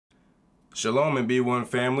Shalom and B1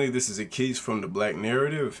 family, this is Equis from the Black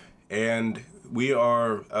Narrative, and we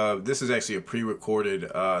are, this is actually a pre-recorded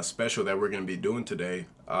special that we're going to be doing today.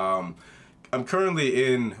 I'm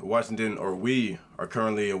currently in Washington, or we are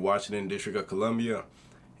currently in Washington, District of Columbia,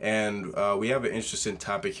 and we have an interesting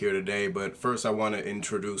topic here today, but first I want to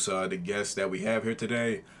introduce the guest that we have here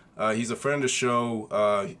today. He's a friend of the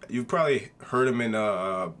show. You've probably heard him in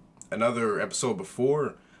another episode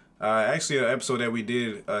before. Actually, an episode that we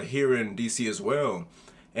did here in DC as well.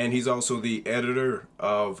 And he's also the editor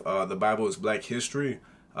of The Bible is Black History.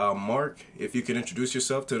 Marc, if you can introduce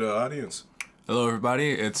yourself to the audience. Hello,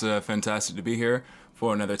 everybody. It's fantastic to be here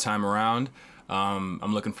for another time around.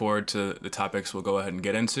 I'm looking forward to the topics we'll go ahead and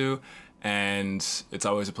get into. And it's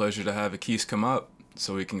always a pleasure to have Equis come up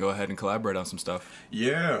so we can go ahead and collaborate on some stuff.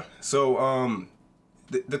 Yeah. So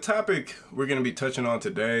the topic we're going to be touching on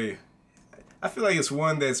today, I feel like it's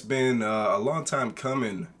one that's been a long time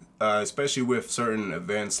coming, especially with certain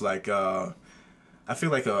events. Like, I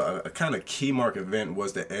feel like a kind of key mark event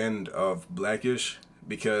was the end of Blackish,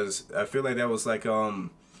 because I feel like that was like,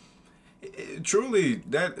 truly,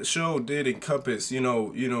 that show did encompass,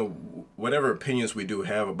 whatever opinions we do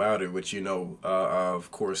have about it, which,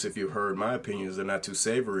 of course, if you've heard my opinions, they're not too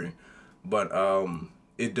savory, but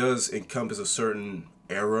it does encompass a certain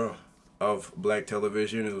era of black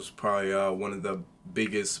television. It was probably one of the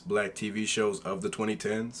biggest black TV shows of the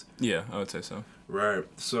 2010s. Yeah, I would say so. Right.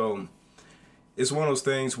 So it's one of those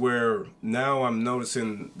things where now I'm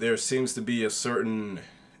noticing there seems to be a certain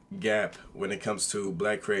gap when it comes to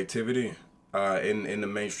black creativity in the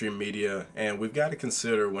mainstream media, and we've got to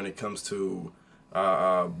consider when it comes to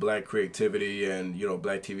black creativity and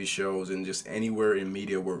black TV shows and just anywhere in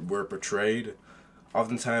media where we're portrayed.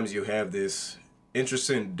 Oftentimes you have this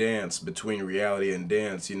interesting dance between reality and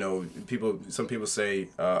dance. Some people say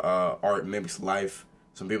art mimics life.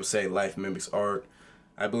 Some people say life mimics art.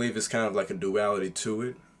 I believe it's kind of like a duality to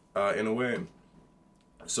it, in a way.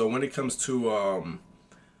 So when it comes to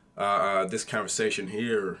this conversation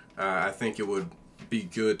here, I think it would be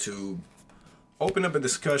good to open up a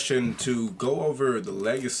discussion to go over the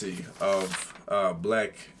legacy of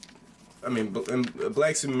blacks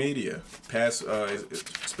in media, past,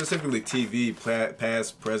 specifically TV,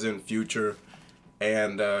 past, present, future,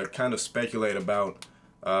 and kind of speculate about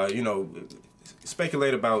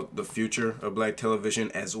the future of black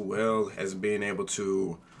television, as well as being able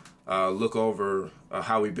to look over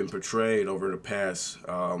how we've been portrayed over the past,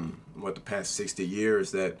 the past 60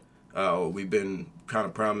 years that we've been kind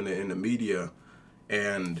of prominent in the media,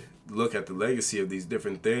 and look at the legacy of these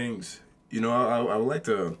different things. I would like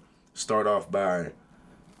to start off by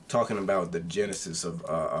talking about the genesis of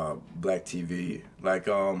black TV. Like,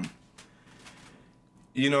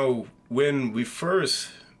 when we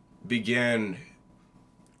first began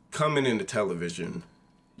coming into television,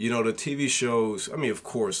 the TV shows, of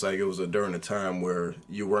course, like, it was during a time where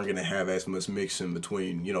you weren't going to have as much mixing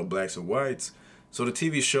between, blacks and whites. So the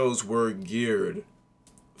TV shows were geared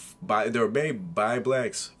they were made by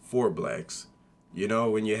blacks for blacks.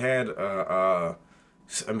 When you had,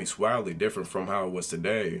 it's wildly different from how it was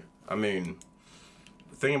today. The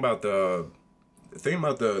thing about the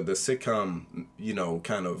sitcom,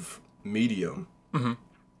 kind of medium, Mm-hmm.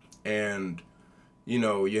 and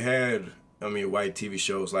you had white TV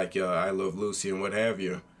shows like I Love Lucy and what have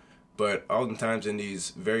you, but oftentimes in these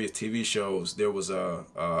various TV shows there was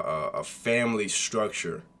a family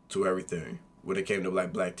structure to everything when it came to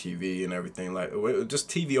black TV and everything, like just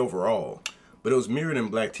TV overall. But it was mirrored in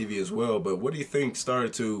black TV as well. But what do you think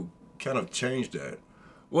started to kind of change that?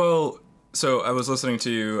 Well, so I was listening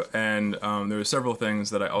to you, and there were several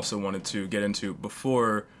things that I also wanted to get into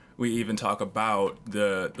before we even talk about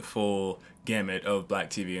the full gamut of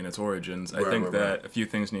black TV and its origins. I think that a few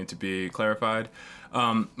things need to be clarified.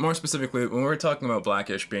 More specifically, when we're talking about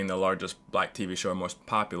Blackish being the largest black TV show, most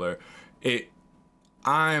popular,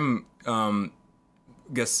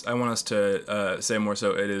 guess I want us to say more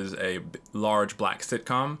so it is a large black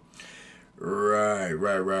sitcom. Right.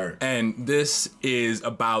 And this is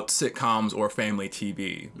about sitcoms or family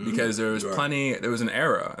TV, because there was an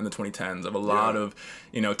era in the 2010s of a lot of,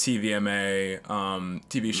 TVMA,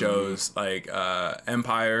 TV shows like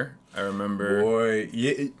Empire. I remember. Boy,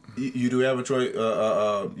 yeah, you do have a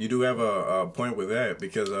point with that,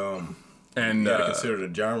 because and you gotta consider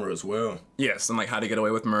the genre as well. Yes, and like How to Get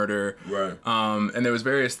Away with Murder. Right. And there was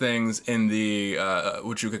various things in the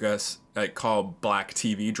what you could guess call black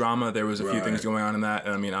TV drama. There was a few things going on in that,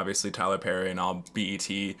 and obviously Tyler Perry and all BET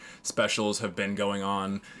specials have been going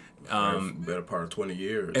on Better part of 20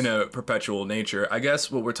 years. In a perpetual nature. I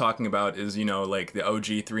guess what we're talking about is, you know, like the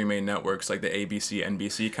OG three main networks, like the ABC,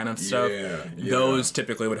 NBC kind of stuff. Yeah. Those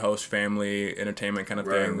typically would host family entertainment kind of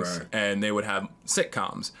things, and they would have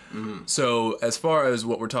sitcoms. So as far as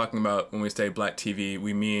what we're talking about when we say black TV,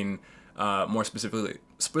 we mean more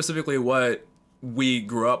specifically what we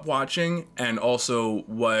grew up watching, and also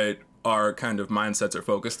what our kind of mindsets are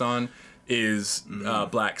focused on is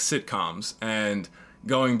black sitcoms. And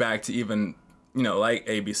going back to even, you know, like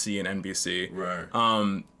ABC and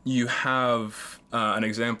NBC, you have an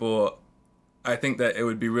example. I think that it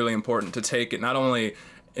would be really important to take it not only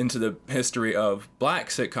into the history of black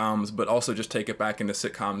sitcoms, but also just take it back into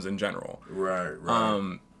sitcoms in general.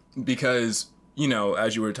 Because, you know,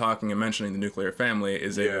 as you were talking and mentioning, the nuclear family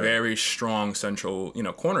is a very strong central, you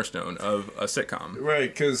know, cornerstone of a sitcom. Right,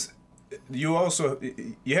 because you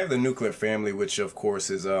have the nuclear family, which of course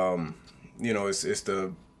is you know, it's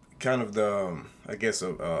the kind of the, I guess,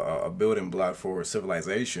 a building block for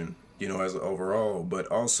civilization, you know, as overall. But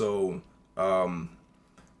also,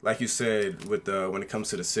 like you said, with when it comes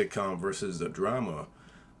to the sitcom versus the drama,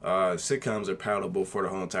 sitcoms are palatable for the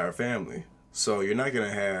whole entire family. So you're not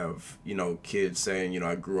gonna have, you know, kids saying, you know,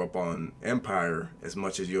 I grew up on Empire, as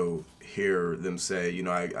much as you'll hear them say, you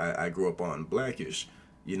know, I grew up on Blackish,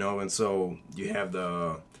 you know. And so you have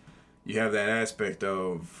that aspect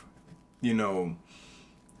of, you know,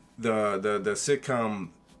 the sitcom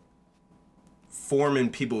forming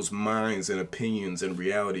people's minds and opinions and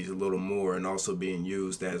realities a little more, and also being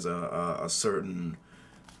used as a certain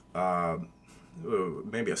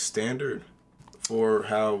maybe a standard for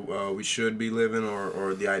how we should be living,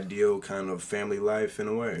 or the ideal kind of family life in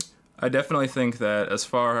a way. I definitely think that as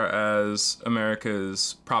far as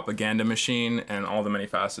America's propaganda machine and all the many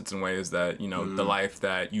facets and ways that, you know, the life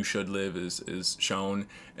that you should live is shown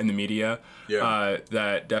in the media,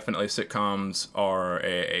 that definitely sitcoms are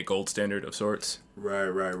a gold standard of sorts.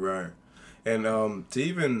 Right. And to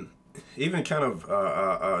even kind of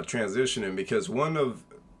transitioning, because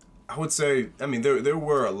I would say, I mean, there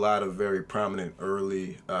were a lot of very prominent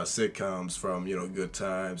early sitcoms from, you know, Good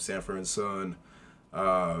Times, Sanford and Son,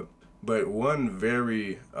 but one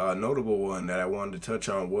very notable one that I wanted to touch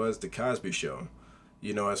on was The Cosby Show.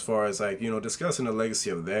 You know, as far as, like, you know, discussing the legacy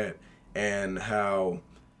of that, and how,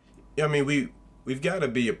 I mean, we've got to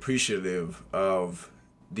be appreciative of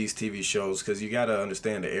these TV shows, because you got to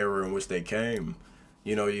understand the era in which they came.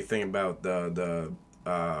 You know, you think about the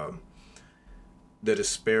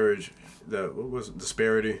disparity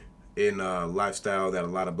in lifestyle that a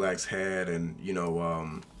lot of blacks had, and, you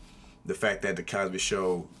know, the fact that The Cosby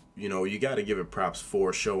Show, you know, you got to give it props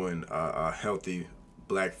for showing a healthy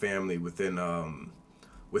black family within a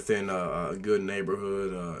good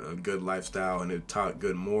neighborhood, a good lifestyle, and it taught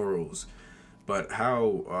good morals. But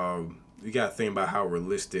how you got to think about how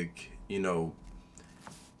realistic, you know,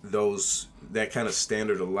 that kind of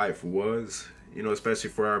standard of life was, you know, especially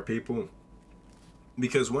for our people.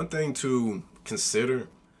 Because one thing to consider,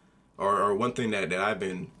 or one thing that I've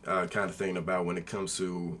been kind of thinking about when it comes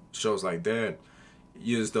to shows like that,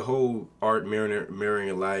 is the whole art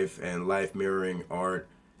mirroring life, and life mirroring art.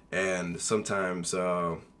 And sometimes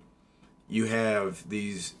you have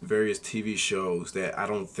these various TV shows that I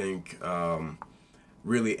don't think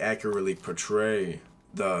really accurately portray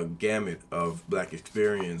the gamut of black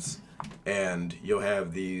experience. And you'll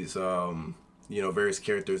have these you know, various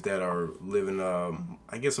characters that are living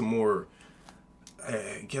I guess a more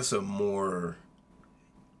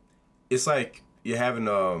it's like you're having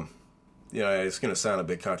you know, it's gonna sound a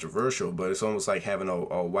bit controversial, but it's almost like having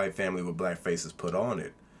a white family with black faces put on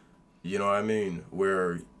it. You know what I mean?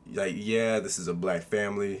 Where, like, yeah, this is a black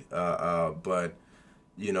family, but,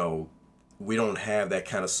 you know, we don't have that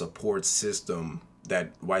kind of support system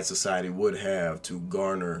that white society would have to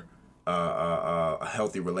garner a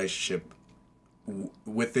healthy relationship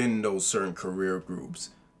within those certain career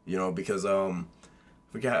groups. You know, because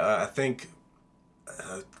I think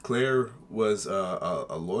Claire was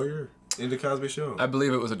a lawyer in The Cosby Show. I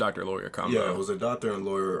believe it was a doctor-lawyer combo. Yeah, it was a doctor and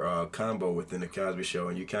lawyer combo within The Cosby Show,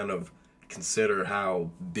 and you kind of consider how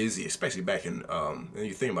busy, especially back in, and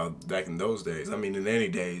you think about back in those days. I mean, in any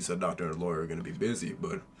days, a doctor and a lawyer are going to be busy,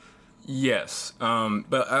 but... Yes,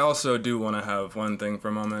 but I also do want to have one thing for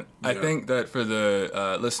a moment. Yeah. I think that for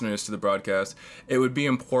the listeners to the broadcast, it would be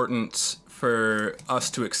important for us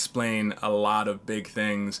to explain a lot of big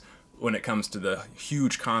things when it comes to the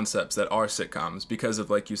huge concepts that are sitcoms because of,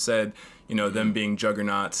 like you said, you know, them being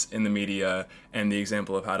juggernauts in the media and the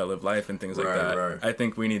example of how to live life and things like that. Right. I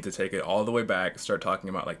think we need to take it all the way back, start talking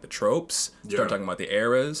about like the tropes, Yeah. start talking about the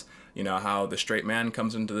eras, you know, how the straight man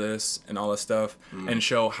comes into this and all this stuff, and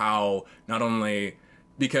show how not only,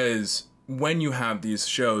 because when you have these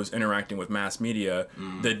shows interacting with mass media,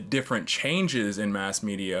 the different changes in mass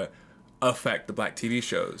media affect the black TV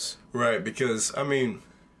shows. Right, because I mean,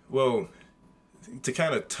 well, to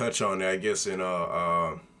kind of touch on that, I guess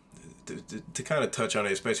to kind of touch on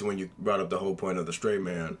it, especially when you brought up the whole point of the straight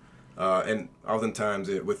man, and oftentimes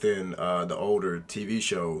within the older TV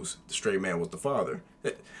shows, the straight man was the father.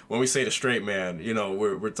 When we say the straight man, you know,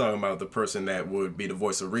 we're talking about the person that would be the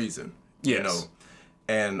voice of reason. Yes. You know,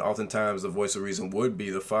 and oftentimes the voice of reason would be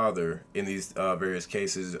the father in these various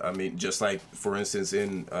cases. I mean, just like, for instance,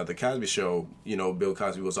 in the Cosby Show, you know, Bill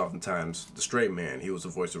Cosby was oftentimes the straight man. He was the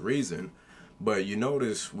voice of reason. But you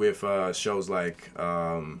notice with shows like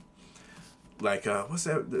what's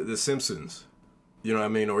that? The Simpsons. You know what I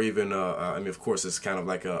mean? Or even, I mean, of course, it's kind of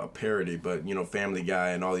like a parody, but, you know, Family Guy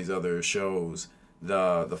and all these other shows,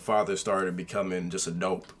 the father started becoming just a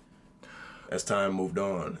dope as time moved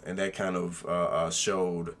on, and that kind of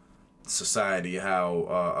showed society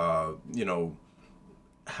how you know,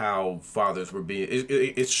 how fathers were being.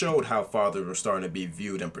 It showed how fathers were starting to be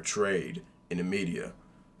viewed and portrayed in the media.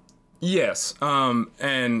 Yes,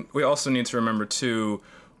 and we also need to remember too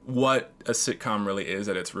what a sitcom really is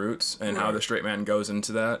at its roots, and how the straight man goes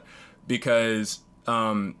into that, because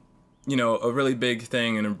you know, a really big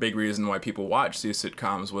thing and a big reason why people watch these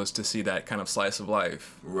sitcoms was to see that kind of slice of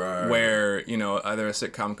life. Right. Where, you know, either a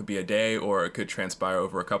sitcom could be a day or it could transpire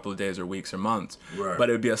over a couple of days or weeks or months. Right. But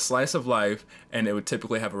it would be a slice of life, and it would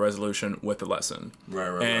typically have a resolution with a lesson.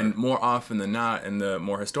 And more often than not, in the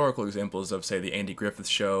more historical examples of, say, the Andy Griffith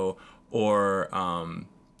Show or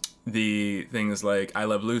the things like I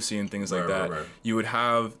Love Lucy and things like that, you would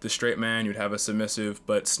have the straight man, you'd have a submissive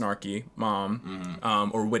but snarky mom,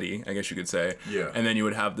 or witty, I guess you could say. Yeah. And then you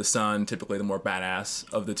would have the son, typically the more badass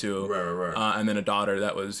of the two. And then a daughter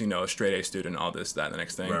that was, you know, a straight A student, all this, that, and the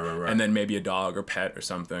next thing. And then maybe a dog or pet or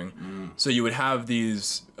something. So you would have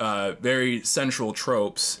these very central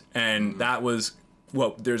tropes, and that was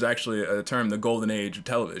what, there's actually a term, the golden age of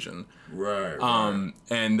television.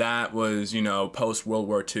 And that was, you know, post World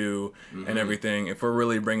War II and everything. If we're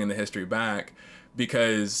really bringing the history back,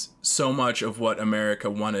 because so much of what America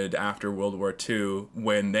wanted after World War II,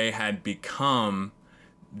 when they had become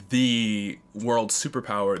the world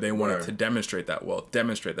superpower, they wanted to demonstrate that wealth,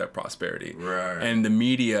 demonstrate that prosperity. And the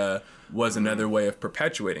media was another way of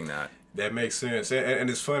perpetuating that. That makes sense. And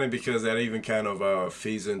it's funny because that even kind of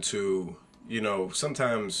feeds into, you know,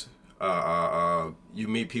 sometimes you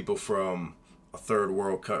meet people from a third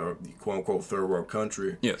world, quote unquote, third world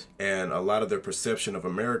country. Yes. And a lot of their perception of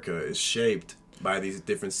America is shaped by these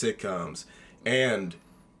different sitcoms. And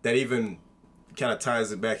that even kind of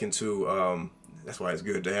ties it back into, that's why it's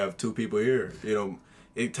good to have two people here. You know,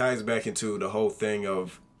 it ties back into the whole thing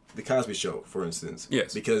of the Cosby Show, for instance.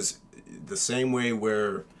 Yes. Because the same way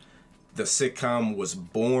where the sitcom was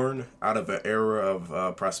born out of an era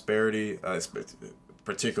of prosperity,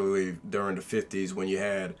 particularly during the 50s when you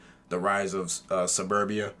had the rise of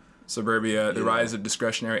suburbia, the rise of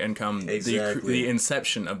discretionary income, the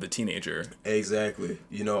inception of the teenager.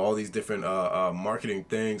 You know, all these different marketing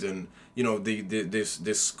things, and, you know,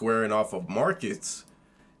 this squaring off of markets.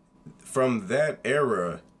 From that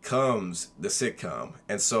era comes the sitcom,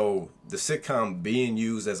 and so the sitcom being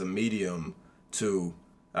used as a medium to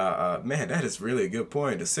man, that is really a good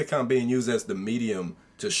point. The sitcom being used as the medium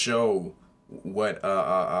to show what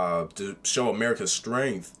to show America's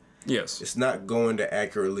strength. Yes, it's not going to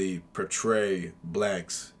accurately portray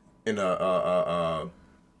blacks in a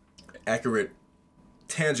accurate,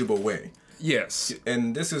 tangible way. Yes,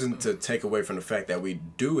 and this isn't to take away from the fact that we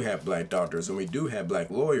do have black doctors and we do have black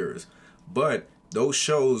lawyers, but those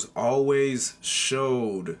shows always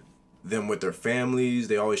showed them with their families.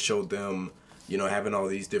 They always showed them, you know, having all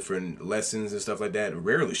these different lessons and stuff like that.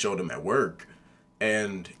 Rarely showed them at work.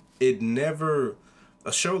 And it never,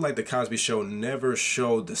 a show like The Cosby Show never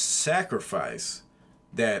showed the sacrifice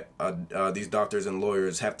that these doctors and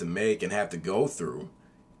lawyers have to make and have to go through,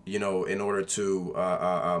 you know, in order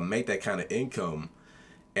to make that kind of income.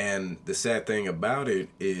 And the sad thing about it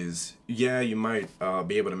is, yeah, you might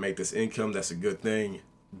be able to make this income. That's a good thing.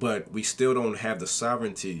 But we still don't have the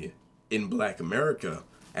sovereignty in Black America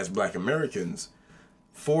as Black Americans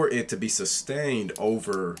for it to be sustained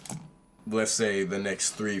over, let's say, the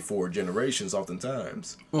next 3-4 generations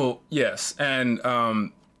oftentimes. Well, yes. And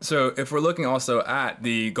So if we're looking also at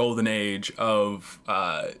the golden age of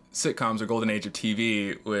sitcoms or golden age of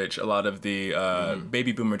TV, which a lot of the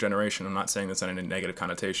baby boomer generation, I'm not saying this in a negative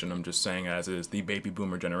connotation, I'm just saying as is the baby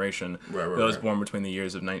boomer generation, those born between the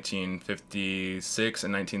years of 1956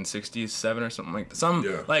 and 1967 or something like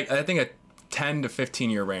that. Like I think a 10 to 15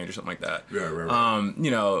 year range or something like that. You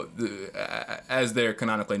know, as they're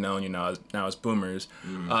canonically known, you know, now as boomers,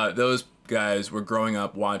 those guys were growing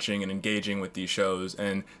up watching and engaging with these shows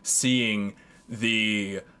and seeing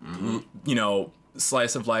the, you know,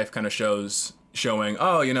 slice of life kind of shows showing,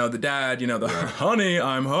 oh, you know, the dad, you know, the honey,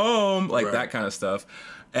 I'm home, like that kind of stuff.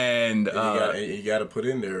 And you got to put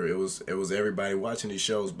in there, it was everybody watching these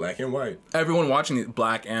shows, black and white. Everyone watching it,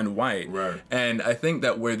 black and white. And I think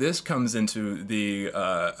that where this comes into the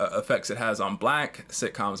effects it has on black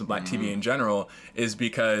sitcoms and black TV in general is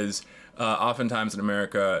because oftentimes in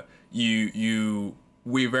America,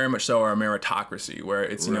 we very much so are a meritocracy where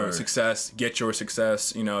it's, you know, success, get your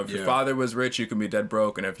success. You know, if your father was rich, you can be dead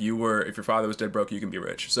broke. And if your father was dead broke, you can be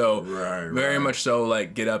rich. So very much so,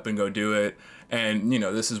 like, get up and go do it. And, you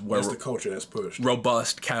know, this is where that's the culture that's pushed.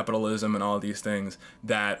 Robust capitalism and all these things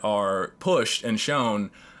that are pushed and shown.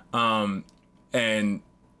 And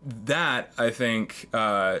that, I think,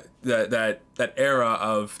 that era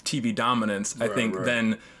of TV dominance, I think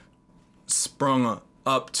then sprung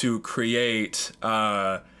up to create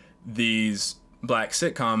these black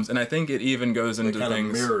sitcoms, and I think it even goes into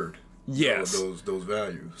things mirrored those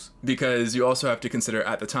values, because you also have to consider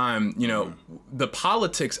at the time, you know, the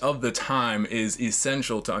politics of the time is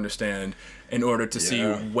essential to understand in order to see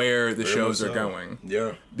where the shows are going.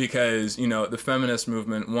 Because, you know, the feminist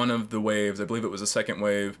movement, one of the waves, I believe it was the second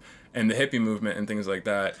wave, and the hippie movement and things like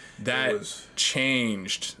that, that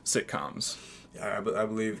changed sitcoms. I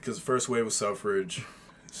believe, because the first wave was suffrage,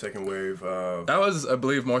 second wave... that was, I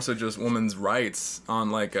believe, more so just women's rights on,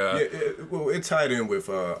 like... well, it tied in with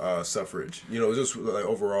suffrage. You know, just like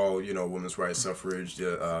overall, you know, women's rights, suffrage,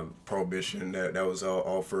 prohibition, that was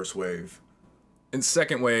all first wave. And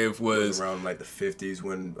second wave was... around, like, the 50s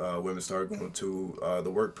when women started going to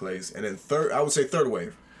the workplace. And then I would say third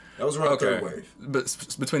wave. That was around third wave.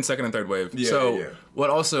 But between second and third wave.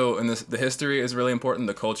 What also in the history is really important,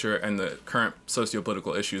 the culture and the current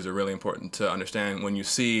socio-political issues are really important to understand when you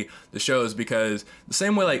see the shows, because the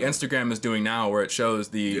same way like Instagram is doing now, where it shows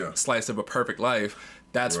the slice of a perfect life,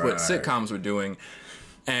 that's what sitcoms were doing.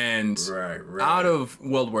 And out of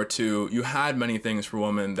World War II, you had many things for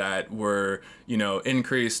women that were, you know,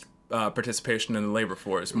 increased participation in the labor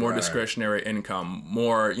force, more discretionary income,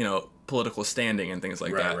 more, you know, political standing and things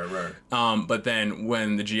like that. But then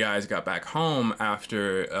when the GIs got back home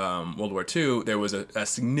after World War II, there was a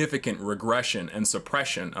significant regression and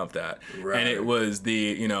suppression of that. And it was the,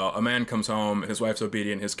 you know, a man comes home, his wife's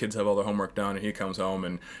obedient, his kids have all their homework done, and he comes home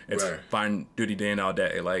and it's fine duty day and all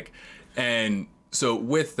day. Like, and so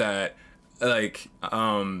with that, like,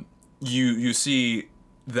 you see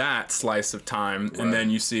that slice of time, and then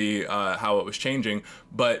you see how it was changing.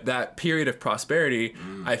 But that period of prosperity,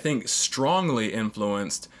 I think, strongly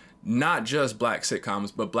influenced not just black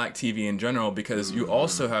sitcoms, but black TV in general, because you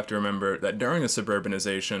also have to remember that during the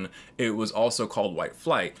suburbanization, it was also called white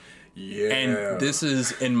flight. And this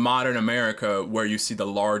is in modern America where you see the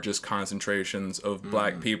largest concentrations of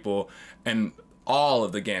black people, and all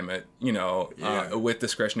of the gamut, you know, with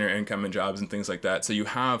discretionary income and jobs and things like that. So you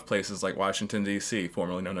have places like Washington, D.C.,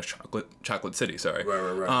 formerly known as Chocolate City,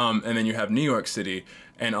 and then you have New York City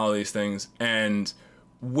and all these things. And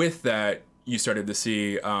with that, you started to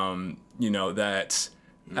see, you know, that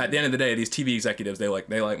at the end of the day, these TV executives, they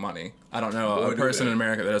like money. I don't know a person in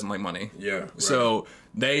America that doesn't like money. So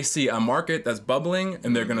they see a market that's bubbling,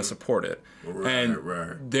 and they're going to support it.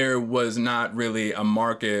 There was not really a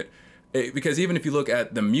market... because even if you look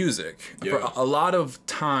at the music, for a lot of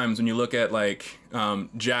times when you look at like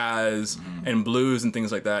jazz and blues and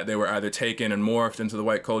things like that, they were either taken and morphed into the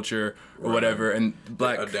white culture or whatever, and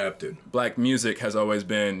black music has always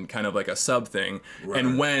been kind of like a sub thing.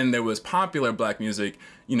 And when there was popular black music,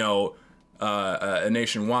 you know,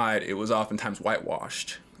 nationwide, it was oftentimes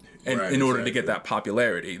whitewashed, and in order to get that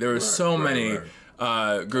popularity, there were so many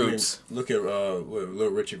groups. I mean, look at Little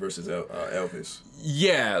Richie versus Elvis.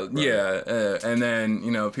 And then,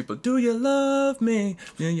 you know, people, do you love me?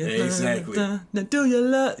 Do you do you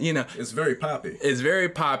love, you know? It's very poppy. It's very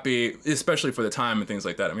poppy, especially for the time and things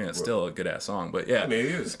like that. I mean, it's still a good ass song, but yeah. I mean,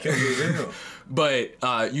 it is. But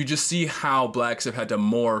you just see how blacks have had to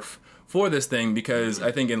morph for this thing, because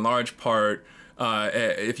I think in large part,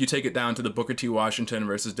 If you take it down to the Booker T. Washington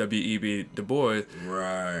versus W.E.B. Du Bois,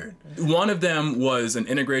 Right. one of them was an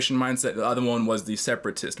integration mindset, the other one was the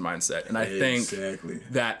separatist mindset. And I think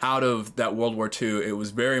that out of that World War II, it was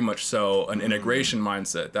very much so an integration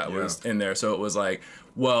mindset that was in there. So it was like,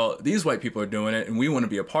 well, these white people are doing it and we want to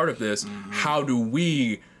be a part of this. How do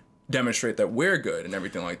we demonstrate that we're good and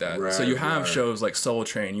everything like that? So you have shows like Soul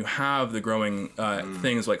Train, you have the growing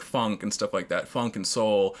things like funk and stuff like that, funk and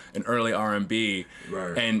soul and early R&B,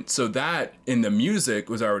 and so that in the music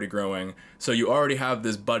was already growing, so you already have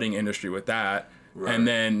this budding industry with that, and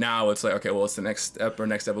then now it's like, okay, well, it's the next step or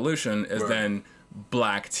next evolution is then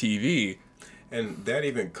black TV, and that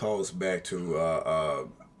even calls back to a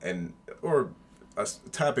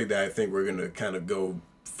topic that I think we're gonna kind of go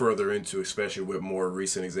further into, especially with more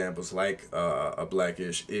recent examples like a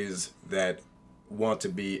Blackish, is that want to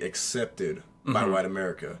be accepted by white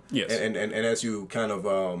America. Yes. And as you kind of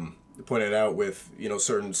pointed out with,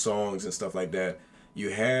 certain songs and stuff like that, you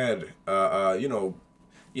had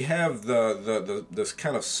you have the this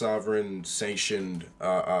kind of sovereign sanctioned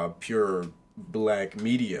pure black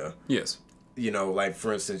media. Yes. Like,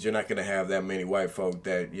 for instance, you're not going to have that many white folk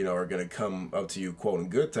that, are going to come up to you quoting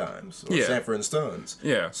Good Times or Sanford and Sons.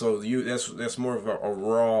 Yeah. So that's more of a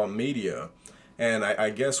raw media. And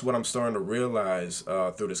I guess what I'm starting to realize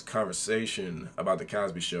through this conversation about the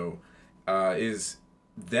Cosby Show is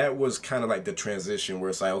that was kind of like the transition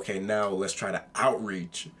where it's like, okay, now let's try to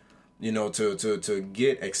outreach, to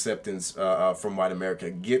get acceptance from white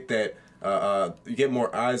America, get that, get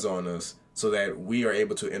more eyes on us so that we are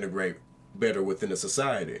able to integrate better within the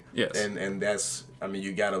society. Yes. And that's,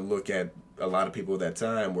 you got to look at a lot of people at that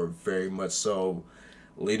time were very much so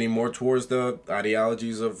leaning more towards the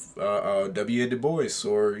ideologies of W. Du Bois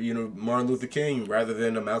or, Martin Luther King rather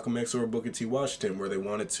than a Malcolm X or a Booker T. Washington, where they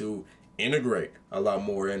wanted to integrate a lot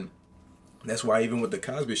more. And that's why even with the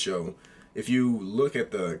Cosby Show, if you look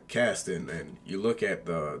at the casting and you look at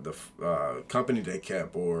the company they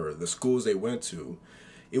kept or the schools they went to,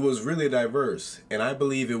 it was really diverse, and I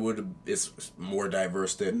believe it's more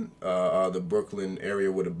diverse than the Brooklyn area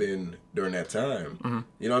would have been during that time.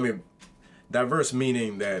 Diverse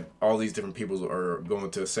meaning that all these different people are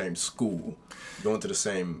going to the same school, going to the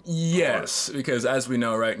same Yes, because as we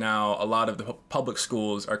know right now, a lot of the public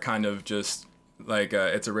schools are kind of just like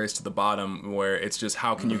it's a race to the bottom, where it's just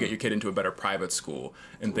how can you get your kid into a better private school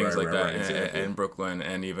and things like that in Brooklyn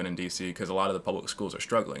and even in DC, because a lot of the public schools are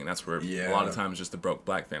struggling, and that's where a lot of times just the broke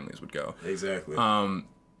black families would go. Exactly.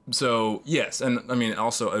 So yes, and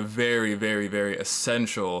also a very, very, very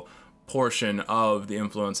essential portion of the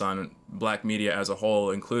influence on black media as a whole,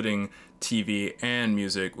 including TV and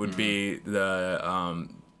music, would be the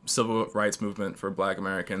civil rights movement for black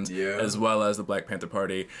Americans, as well as the Black Panther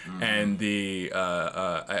Party, and the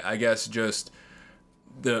I guess just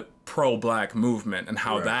the pro-black movement and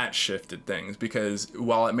how that shifted things, because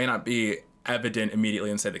while it may not be evident immediately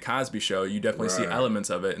in, say, the Cosby Show, you definitely see elements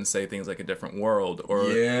of it in, say, things like A Different World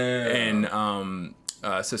or in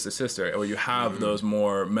Sister Sister, or you have those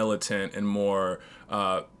more militant and more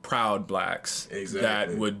proud blacks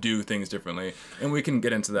that would do things differently, and we can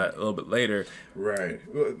get into that a little bit later. Right.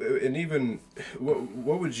 And even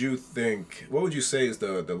what would you think? What would you say is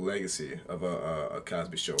the legacy of a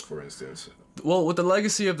Cosby Show, for instance? Well, with the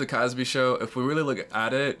legacy of the Cosby Show, if we really look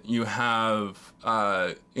at it, you have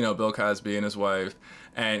Bill Cosby and his wife,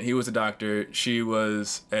 and he was a doctor. She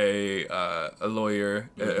was a lawyer,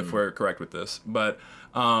 if we're correct with this. But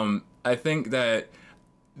I think that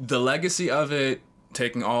the legacy of it,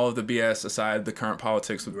 taking all of the BS aside, the current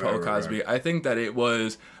politics with Bill Cosby, I think that it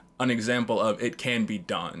was an example of it can be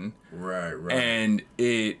done. Right. And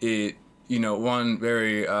it one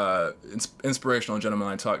very inspirational gentleman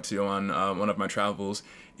I talked to on one of my travels,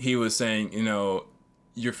 he was saying,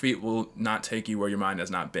 your feet will not take you where your mind has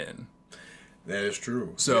not been. That is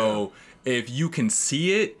true. So if you can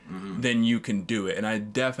see it, then you can do it. And I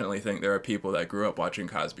definitely think there are people that grew up watching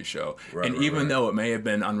Cosby Show. Even though it may have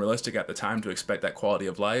been unrealistic at the time to expect that quality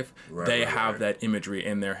of life, they have that imagery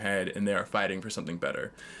in their head and they are fighting for something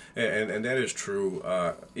better. And that is true.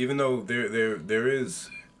 Even though there is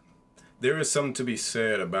something to be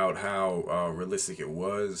said about how realistic it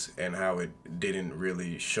was and how it didn't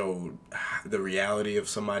really show the reality of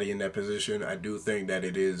somebody in that position, I do think that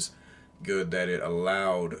it is good that it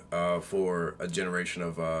allowed for a generation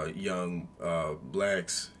of young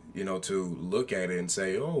blacks, to look at it and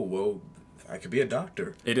say, oh, well, I could be a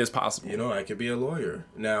doctor. It is possible. I could be a lawyer.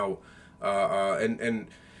 Now,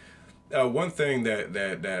 one thing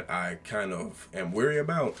that I kind of am weary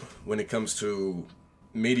about when it comes to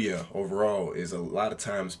media overall is a lot of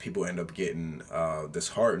times people end up getting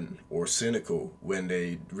disheartened or cynical when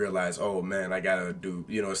they realize, oh man, I gotta do,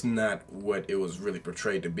 it's not what it was really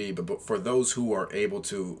portrayed to be. But for those who are able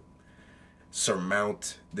to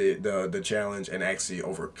surmount the challenge and actually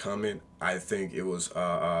overcome it, I think it was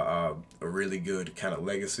a really good kind of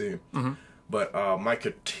legacy. Mm-hmm. But my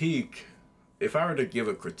critique, if I were to give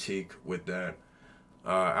a critique with that,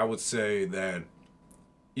 I would say that,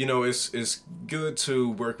 it's good to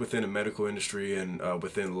work within the medical industry and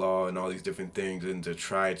within law and all these different things, and to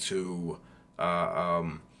try to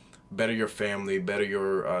better your family, better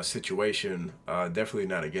your situation. Definitely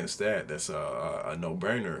not against that. That's a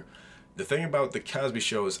no-brainer. The thing about the Cosby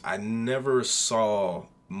Show is I never saw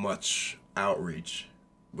much outreach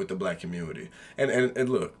with the black community. And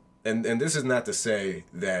look, and this is not to say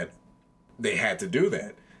that they had to do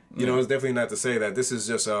that. It's definitely not to say that. This is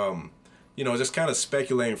just just kind of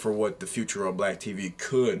speculating for what the future of black TV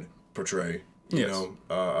could portray. They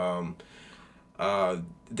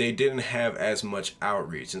didn't have as much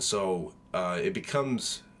outreach, and so it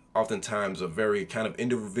becomes oftentimes a very kind of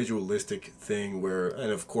individualistic thing where,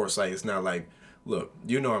 and of course, like, it's not like, look,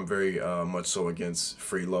 I'm very much so against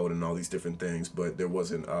freeload and all these different things, but there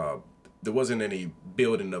wasn't any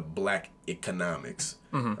building of black economics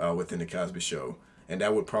within the Cosby Show, and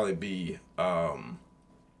that would probably be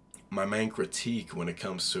my main critique when it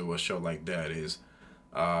comes to a show like that is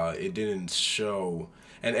it didn't show,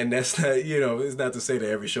 and that's not, it's not to say that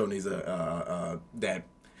every show needs that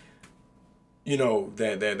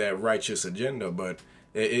righteous agenda, but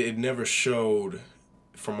it never showed,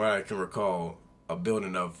 from what I can recall, a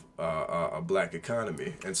building of a black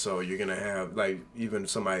economy. And so you're gonna have, like, even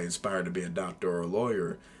somebody inspired to be a doctor or a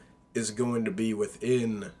lawyer is going to be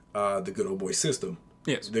within the good old boy system.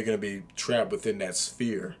 Yes. They're going to be trapped within that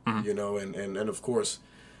sphere, and of course,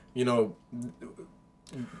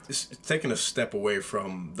 it's taking a step away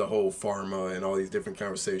from the whole pharma and all these different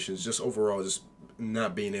conversations, just overall, just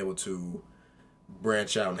not being able to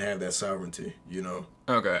branch out and have that sovereignty,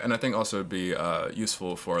 Okay, and I think also it'd be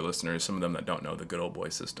useful for our listeners, some of them that don't know the good old boy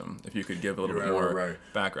system, if you could give a little bit more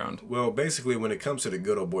background. Well, basically, when it comes to the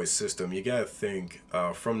good old boy system, you got to think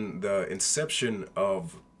from the inception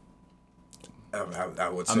of I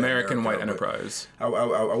would say American white enterprise. I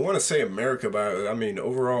want to say America, but I mean,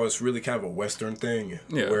 overall, it's really kind of a Western thing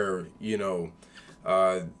where, you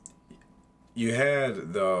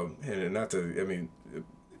had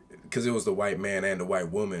because it was the white man and the white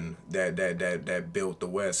woman that built the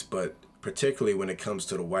West, but particularly when it comes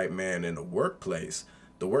to the white man in the workplace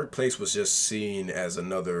was just seen as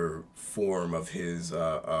another form of his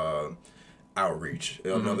outreach,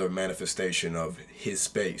 another manifestation of his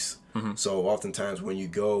space. So oftentimes when you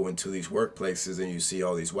go into these workplaces and you see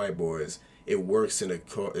all these white boys, it works in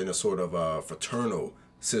a sort of a fraternal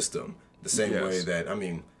system, the same way that,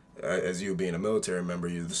 as you being a military member,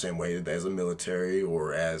 you're the same way as a military,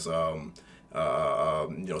 or as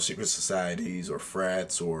secret societies or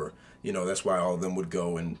frats, or that's why all of them would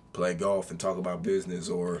go and play golf and talk about business,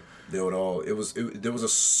 or they would all. There was a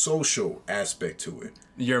social aspect to it.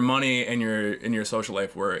 Your money and your social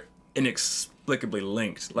life were inexplicably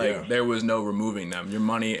linked. Like there was no removing them. Your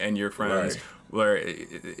money and your friends were.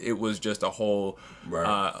 It was just a whole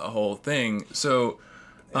thing. So.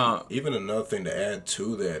 Even another thing to add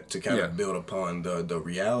to that, to kind of build upon the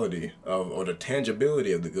reality of, or the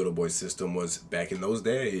tangibility of the good old boy system, was back in those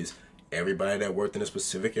days, everybody that worked in a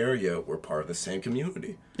specific area were part of the same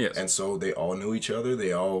community. Yes. And so they all knew each other.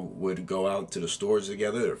 They all would go out to the stores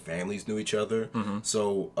together. Their families knew each other.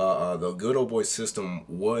 So the good old boy system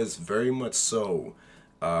was very much so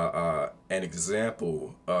an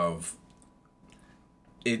example of,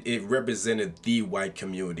 it represented the white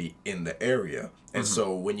community in the area. And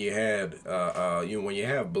so when you had when you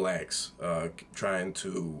have blacks trying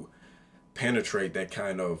to penetrate that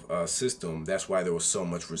kind of system, that's why there was so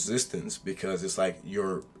much resistance, because it's like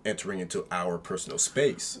you're entering into our personal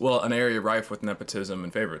space. Well, an area rife with nepotism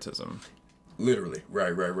and favoritism. Literally,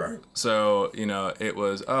 right. So, it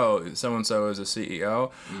was, so-and-so is a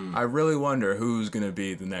CEO. I really wonder who's going to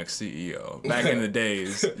be the next CEO. Back in the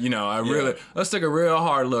days, let's take a real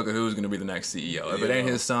hard look at who's going to be the next CEO. If it ain't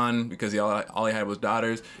his son, because all he had was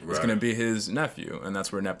daughters, it's going to be his nephew. And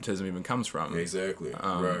that's where nepotism even comes from. Exactly,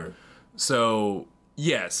 right. So,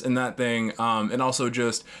 Yes, and that thing, and also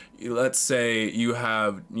just, let's say you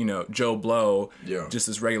have, Joe Blow, Yeah. just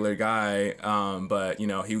this regular guy, but,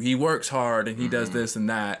 he works hard and he does this and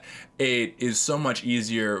that. It is so much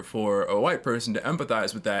easier for a white person to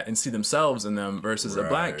empathize with that and see themselves in them versus a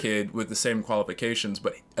black Right. kid with the same qualifications,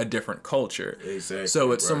 but a different culture. Exactly.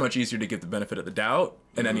 So it's so right. much easier to give the benefit of the doubt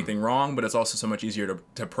and anything wrong, but it's also so much easier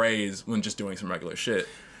to praise when just doing some regular shit.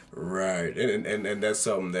 Right, and that's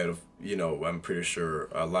something that I'm pretty sure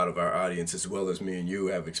a lot of our audience, as well as me and you,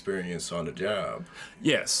 have experience on the job.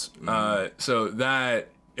 Yes. So that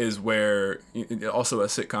is where also a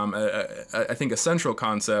sitcom. I think a central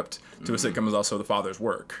concept to a sitcom is also the father's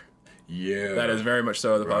work. Yeah, That is very much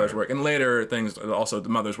so the father's Right. work, and later things also the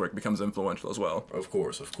mother's work becomes influential as well. of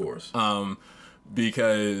course, of course.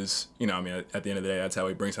 Because at the end of the day, that's how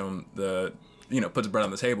he brings home the. Puts bread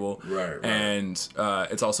on the table. Right. And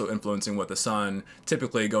it's also influencing what the son,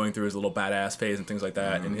 typically going through his little badass phase and things like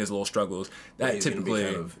that, and his little struggles. That He's gonna typically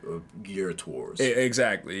be kind of geared towards.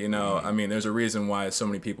 exactly. There's a reason why so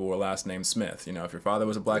many people were last named Smith. If your father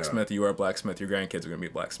was a blacksmith, you are a blacksmith. Your grandkids are going to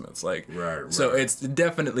be blacksmiths. Right. So it's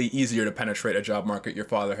definitely easier to penetrate a job market your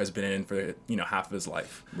father has been in for half of his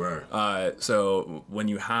life. Right. So when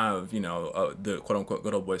you have the quote unquote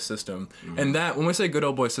good old boy system, and that when we say good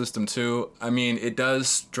old boy system too, it does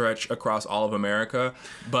stretch across all of America,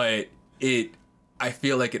 but I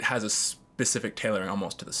feel like it has a specific tailoring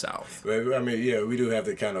almost to the South. Yeah, we do have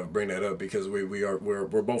to kind of bring that up because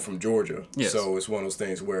we're both from Georgia. Yes. So it's one of those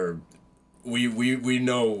things where we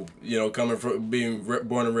know, coming from being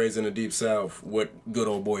born and raised in the deep South, what good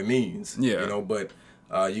old boy means. Yeah. But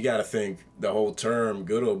you got to think the whole term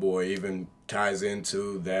good old boy even ties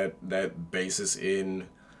into that basis in,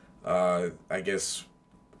 I guess,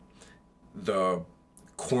 the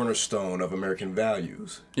cornerstone of American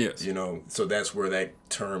values. Yes. So that's where that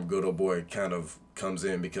term good old boy kind of comes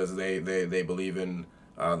in, because they believe in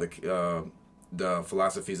the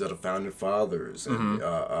philosophies of the founding fathers and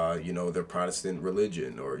their Protestant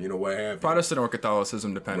religion, or what have you. Protestant or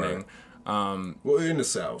Catholicism, depending. Well, in the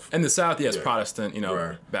South. In the South, yes, Yeah. Protestant,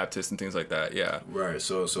 Right. Baptist and things like that. Yeah. Right.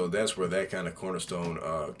 So that's where that kind of cornerstone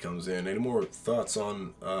comes in. Any more thoughts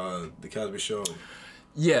on the Cosby Show?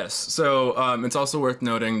 Yes. So it's also worth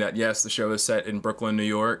noting that, yes, the show is set in Brooklyn, New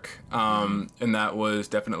York, and that was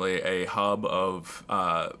definitely a hub of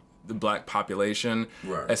the black population,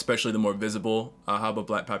 Right. especially the more visible hub of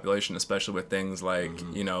black population, especially with things like,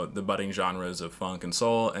 the budding genres of funk and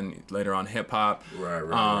soul, and later on hip hop.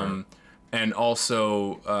 Right. And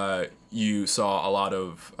also you saw a lot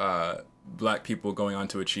of black people going on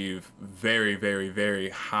to achieve very, very, very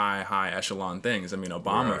high echelon things.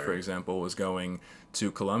 Obama, Right. for example, was going to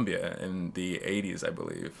Columbia in the 80s, I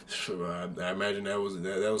believe. I imagine that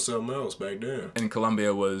was something else back then. And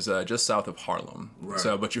Columbia was just south of Harlem. Right.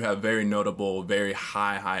 So, but you have very notable, very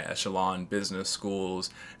high echelon business schools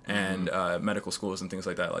and medical schools and things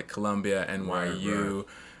like that, like Columbia, NYU.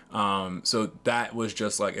 So that was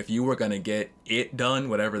just like, if you were going to get it done,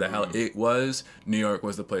 whatever the hell it was, New York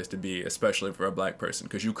was the place to be, especially for a black person,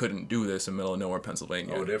 because you couldn't do this in middle of nowhere,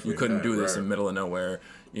 Pennsylvania. Oh, definitely you couldn't not, do this right. in middle of nowhere,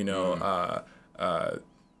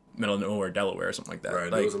 middle of nowhere, Delaware, or something like that. Right.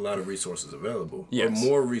 Like, There was a lot of resources available. Yes. Or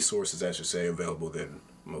more resources, I should say, available than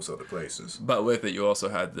most other places. but with it, you also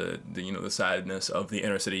had the sadness of the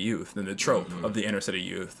inner city youth and the trope of the inner city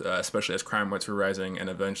youth, especially as crime rates were rising, and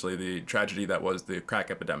eventually the tragedy that was the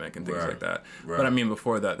crack epidemic and things Right. like that. Right. But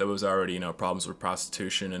before that, there was already problems with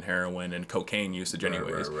prostitution and heroin and cocaine usage,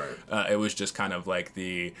 anyways. Right. It was just kind of like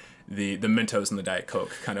the Mentos and the Diet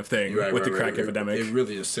Coke kind of thing with the crack epidemic. It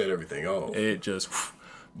really just set everything off. It just,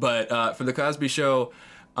 but for the Cosby Show,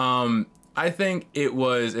 I think it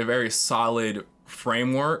was a very solid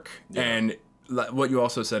framework, and what you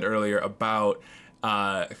also said earlier about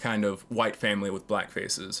kind of white family with black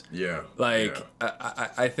faces. Yeah. Like, yeah.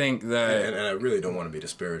 I think that... And I really don't want to be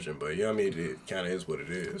disparaging, but it kind of is what it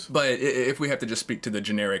is. But if we have to just speak to the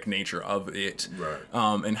generic nature of it, Right.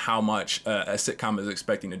 And how much a sitcom is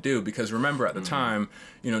expecting to do, because remember at the time,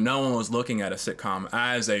 no one was looking at a sitcom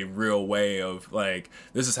as a real way of like,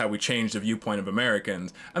 this is how we change the viewpoint of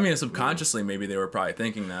Americans. Subconsciously, maybe they were probably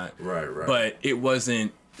thinking that. Right. But it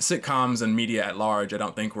wasn't, sitcoms and media at large, I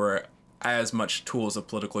don't think were as much tools of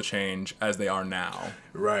political change as they are now.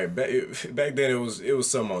 Right. Back then, it was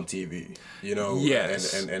something on TV,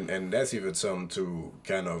 Yes. And that's even something to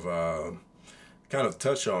kind of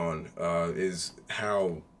touch on is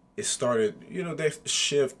how it started. They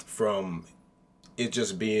shift from it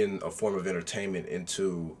just being a form of entertainment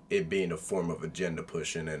into it being a form of agenda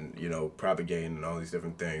pushing and propagating and all these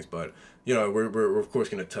different things. But we're of course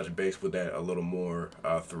going to touch base with that a little more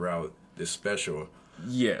throughout this special.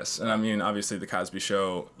 Yes, and I mean, obviously, the Cosby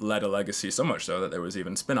Show led a legacy so much so that there was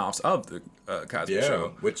even spin-offs of the Cosby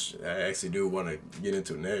Show. Which I actually do want to get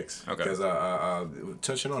into next. Okay. Because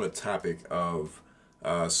touching on the topic of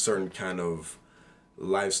certain kind of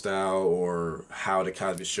lifestyle or how the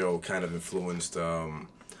Cosby Show kind of influenced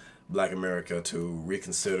Black America to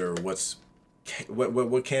reconsider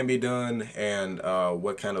what can be done and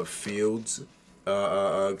what kind of fields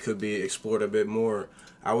could be explored a bit more.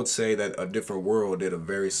 I would say that A Different World did a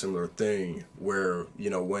very similar thing where,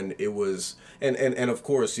 when it was, and of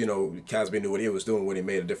course, Cosby knew what he was doing when he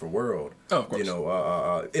made A Different World. Oh, of course.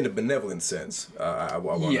 In a benevolent sense, I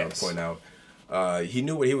want to point out. He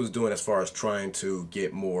knew what he was doing as far as trying to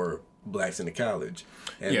get more blacks into college.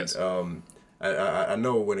 And yes. I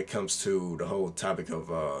know when it comes to the whole topic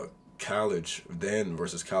of college then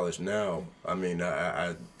versus college now, I mean,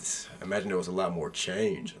 I imagine there was a lot of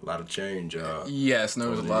change. Yes, and there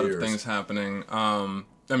was a lot years. of things happening. I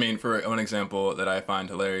mean, for one example that I find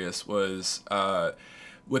hilarious was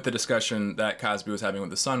with the discussion that Cosby was having with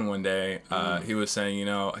the Sun one day. He was saying,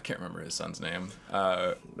 I can't remember his son's name.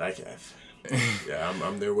 Yeah,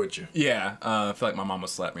 I'm there with you. Yeah, I feel like my mom would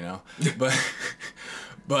slap me now.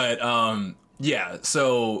 But yeah,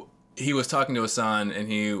 so he was talking to his son, and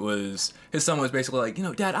his son was basically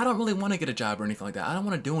like, Dad, I don't really want to get a job or anything like that. I don't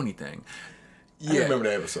want to do anything. I remember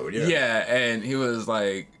that episode, yeah. Yeah, and he was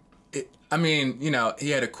like, he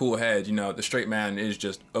had a cool head. The straight man is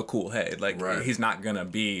just a cool head. Like, right. He's not going to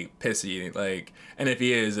be pissy. Like, and if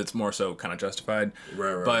he is, it's more so kind of justified.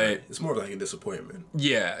 Right. But it's more of like a disappointment.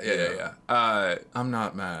 Yeah. I'm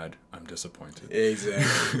not mad. I'm disappointed.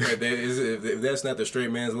 Exactly. If that's not the straight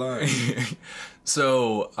man's line.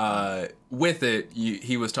 So, with it,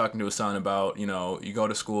 he was talking to his son about, you go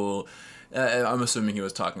to school. I'm assuming he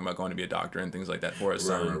was talking about going to be a doctor and things like that for his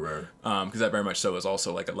son. Right. Because that very much so is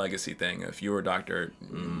also like a legacy thing. If you were a doctor,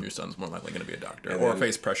 your son's more likely going to be a doctor or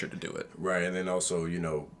face pressure to do it. Right, and then also,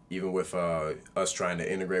 even with us trying to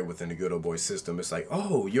integrate within the good old boy system, it's like,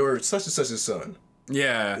 oh, you're such and such a son.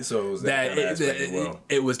 Yeah, so it was that kind of aspect as well.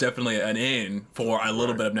 It was definitely an in for a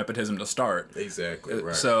little bit of nepotism to start. Exactly,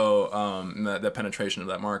 right. So the penetration of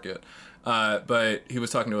that market. But he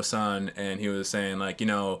was talking to his son, and he was saying, like,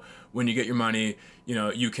 when you get your money,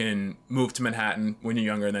 you can move to Manhattan when you're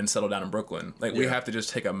younger and then settle down in Brooklyn. Like, we have to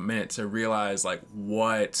just take a minute to realize, like,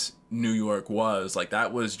 what New York was. Like,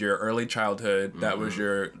 that was your early childhood. That was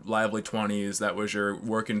your lively 20s. That was your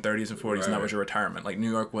working 30s and 40s, and that was your retirement. Like, New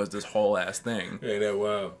York was this whole ass thing. Hey, that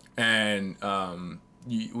wow. And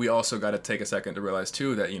we also got to take a second to realize,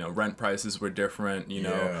 too, that, rent prices were different,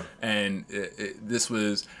 and this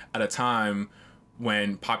was at a time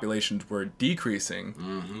when populations were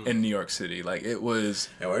decreasing in New York City. Like, it was...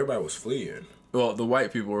 everybody was fleeing. Well, the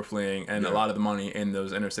white people were fleeing, and a lot of the money in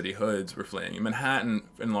those inner city hoods were fleeing. Manhattan,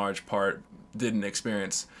 in large part, didn't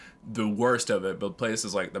experience the worst of it, but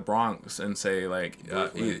places like the Bronx and, say, like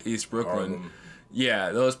East Brooklyn,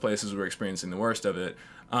 those places were experiencing the worst of it.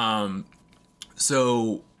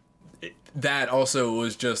 So that also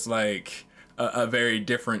was just, like, a very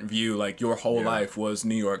different view. Like, your whole life was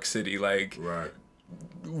New York City. Like... Right.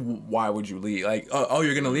 Why would you leave? Like, oh,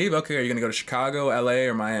 you're gonna leave? Okay, are you gonna go to Chicago, LA,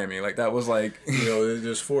 or Miami? Like, that was like,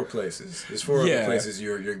 there's 4 places. There's 4 other places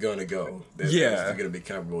you're gonna go. That's gonna be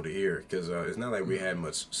comfortable to hear, because it's not like we had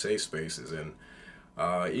much safe spaces, and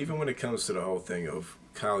even when it comes to the whole thing of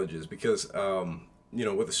colleges, because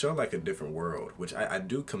with a show like A Different World, which I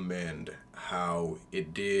do commend how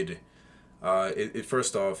it did. It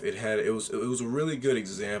first off, it was a really good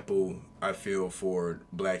example, I feel, for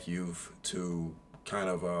black youth to kind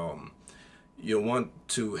of want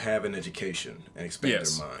to have an education and expand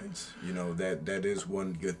their minds. That is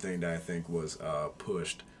one good thing that I think was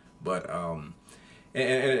pushed. But and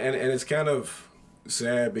it's kind of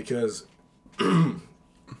sad because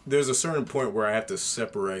there's a certain point where I have to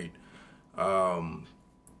separate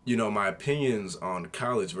my opinions on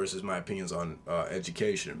college versus my opinions on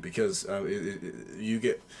education, because you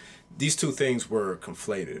get these two things were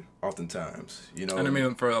conflated oftentimes, And I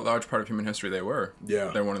mean, for a large part of human history, they were.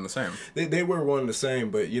 Yeah. They're one and the same. They were one and the same,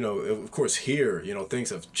 but, of course, here,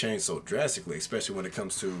 things have changed so drastically, especially when it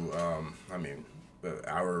comes to,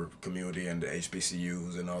 our community and the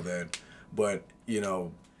HBCUs and all that. But,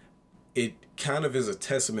 it kind of is a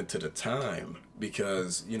testament to the time,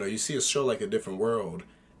 because, you see a show like A Different World,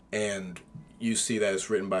 and you see that it's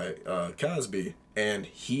written by Cosby, and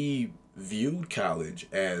he viewed college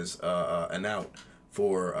as an out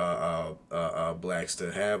for blacks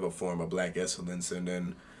to have a form of black excellence and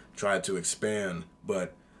then try to expand.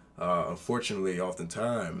 But unfortunately,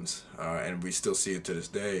 oftentimes, and we still see it to this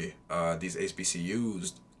day, these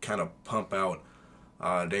HBCUs kind of pump out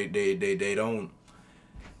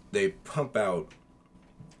They pump out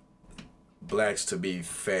blacks to be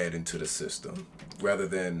fed into the system rather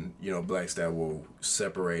than, blacks that will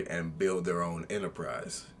separate and build their own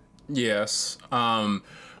enterprise. Yes.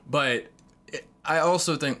 But I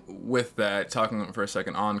also think with that, talking for a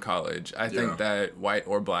second on college, I think that white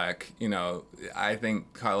or black, I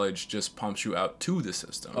think college just pumps you out to the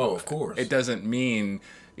system. Oh, of course. It doesn't mean,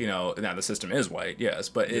 now the system is white, yes,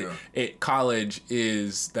 but college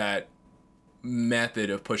is that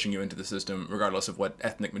method of pushing you into the system regardless of what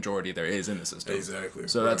ethnic majority there is in the system. Exactly.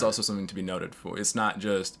 So that's also something to be noted for. It's not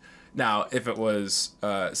just now if it was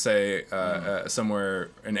say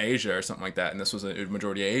somewhere in Asia or something like that, and this was a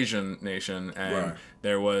majority Asian nation, and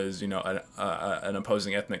there was an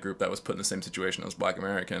opposing ethnic group that was put in the same situation as Black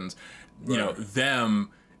Americans,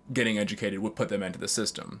 them getting educated would put them into the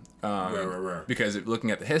system. Because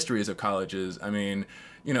looking at the histories of colleges, I mean,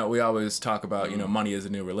 we always talk about, money is a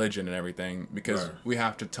new religion and everything, because we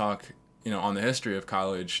have to talk, on the history of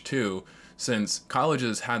college too, since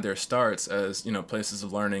colleges had their starts as, places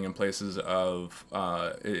of learning and places of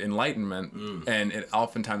enlightenment, and it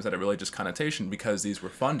oftentimes had a religious connotation because these were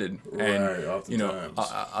funded and,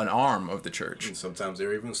 an arm of the church. And sometimes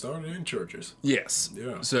they're even started in churches. Yes.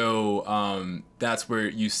 Yeah. So that's where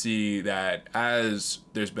you see that as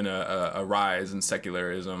there's been a rise in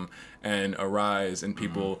secularism and a rise in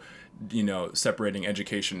people separating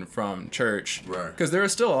education from church. Right. Because there are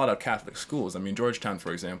still a lot of Catholic schools. I mean, Georgetown,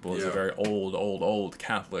 for example, is a very old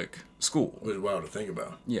Catholic school. Which is wild to think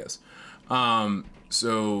about. Yes.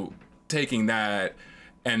 So taking that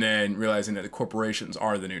and then realizing that the corporations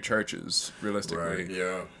are the new churches, realistically.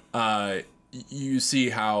 Right, you see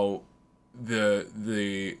how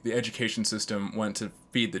the education system went to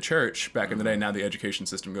feed the church back in the day. Now the education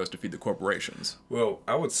system goes to feed the corporations. Well,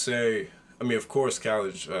 I would say, of course,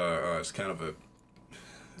 college is kind of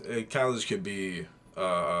college could be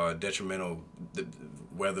detrimental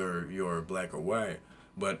whether you're black or white,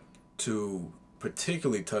 but to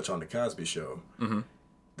particularly touch on the Cosby Show,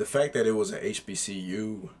 the fact that it was an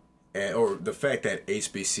HBCU, or the fact that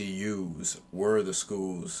HBCUs were the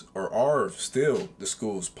schools, or are still the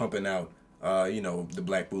schools pumping out, the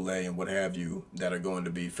black boule and what have you, that are going to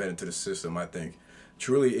be fed into the system, I think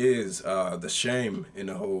truly is the shame in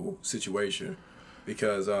the whole situation.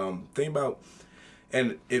 Because think about,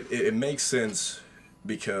 and it makes sense,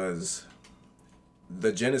 because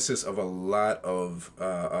the genesis of a lot of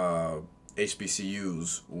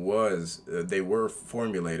HBCUs was they were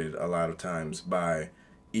formulated a lot of times by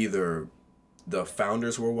either the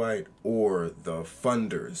founders were white or the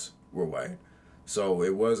funders were white. So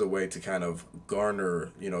it was a way to kind of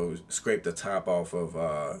garner, scrape the top off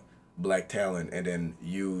of black talent and then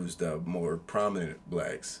use the more prominent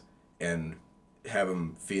blacks and have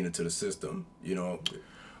them feed into the system,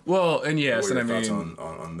 Well, and yes, and I mean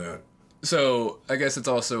on that. So I guess it's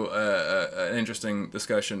also an interesting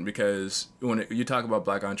discussion, because when you talk about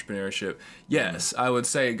black entrepreneurship, yes, I would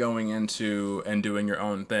say going into and doing your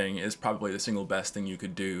own thing is probably the single best thing you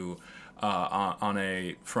could do on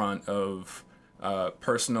a front of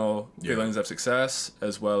personal feelings of success,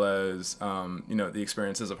 as well as the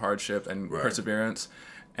experiences of hardship and perseverance,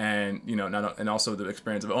 and and also the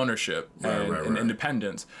experience of ownership and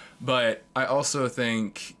independence. But I also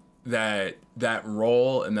think that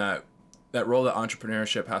role and that role that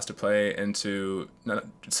entrepreneurship has to play into not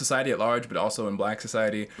society at large, but also in black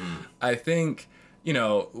society, I think,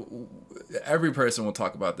 every person will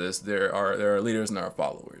talk about this. There are leaders and there are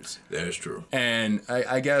followers. That is true. And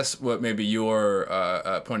I guess what maybe your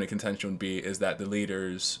point of contention would be is that the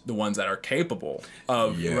leaders, the ones that are capable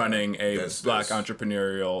of running a black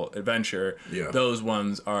entrepreneurial adventure, those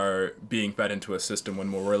ones are being fed into a system when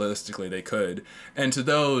more realistically they could. And to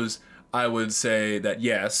those, I would say that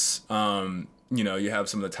yes, you have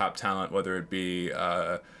some of the top talent, whether it be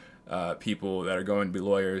people that are going to be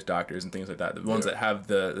lawyers, doctors, and things like that. The ones that have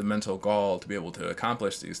the mental gall to be able to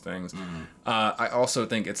accomplish these things. I also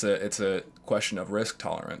think it's a question of risk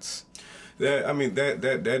tolerance. That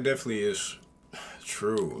definitely is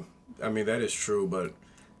true. That is true, but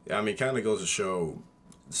it kind of goes to show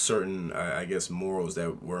certain, I guess, morals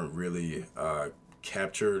that weren't really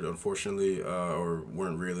captured, unfortunately, or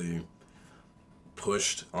weren't really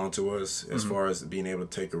pushed onto us as far as being able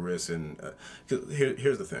to take a risk. And 'cause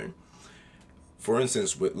here's the thing. For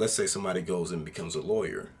instance, let's say somebody goes and becomes a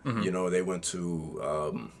lawyer. They went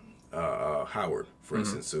to Howard, for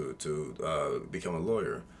instance, to become a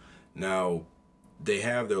lawyer. Now, they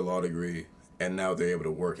have their law degree, and now they're able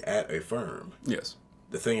to work at a firm. Yes.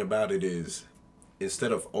 The thing about it is,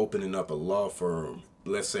 instead of opening up a law firm,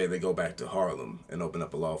 let's say they go back to Harlem and open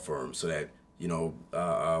up a law firm so that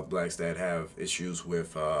blacks that have issues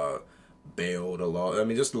with bail, the law. I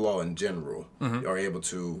mean, just the law in general, are able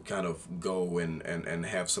to kind of go and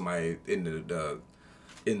have somebody in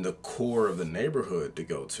the core of the neighborhood to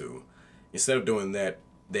go to. Instead of doing that,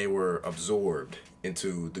 they were absorbed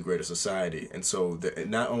into the greater society, and so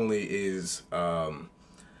not only is there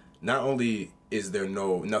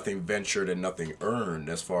nothing ventured and nothing earned,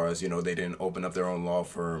 as far as they didn't open up their own law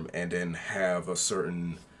firm and then have a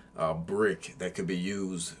certain brick that could be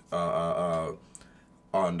used on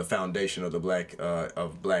the foundation of the black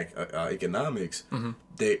economics.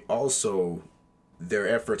 They also, their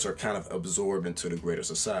efforts are kind of absorbed into the greater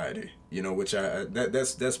society, which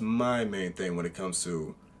that's my main thing when it comes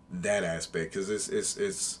to that aspect, because it's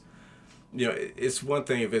it's one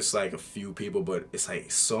thing if it's like a few people, but it's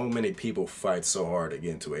like so many people fight so hard to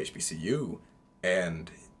get into HBCU,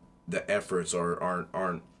 and the efforts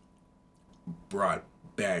aren't brought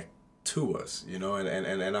back to us, and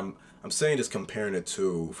I'm saying this comparing it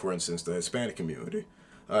to, for instance, the Hispanic community.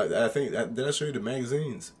 I think did I show you the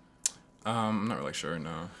magazines? I'm not really sure.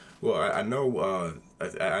 No. Well, I know.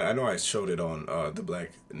 I know I showed it on the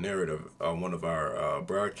Black Narrative on one of our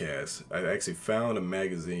broadcasts. I actually found a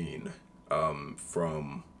magazine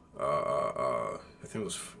from I think it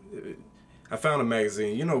was. I found a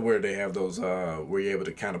magazine. Where they have those where you're able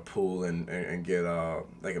to kind of pull and get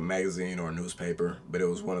like a magazine or a newspaper, but it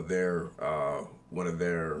was one of their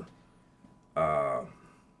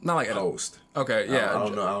not like post. Okay, yeah. I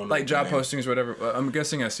don't know like job postings or whatever. I'm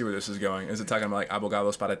guessing I see where this is going. Is it talking about like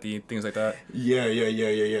abogados para ti, things like that? Yeah.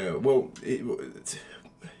 Well,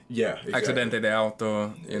 yeah. Exactly. Accidente de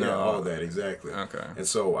auto, Yeah, all that, exactly. Okay. And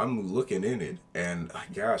so I'm looking in it, and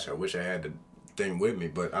gosh, I wish I had the thing with me,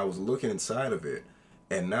 but I was looking inside of it,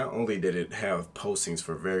 and not only did it have postings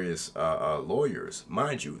for various lawyers,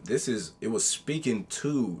 mind you, it was speaking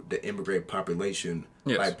to the immigrant population,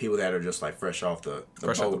 yes. Like people that are just like fresh off the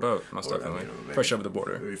fresh boat. off the boat, most definitely. Fresh over the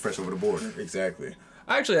border. Fresh over the border, exactly.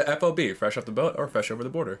 Actually, FOB, fresh off the boat or fresh over the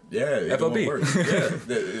border. Yeah, FOB.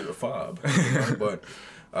 Yeah, FOB. But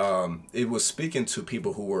it was speaking to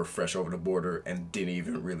people who were fresh over the border and didn't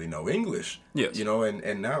even really know English. Yes.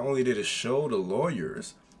 And not only did it show the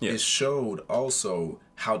lawyers, yes. It showed also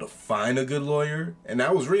how to find a good lawyer. And I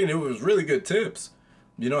was reading, it was really good tips.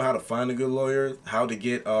 How to find a good lawyer, how to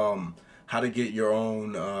get your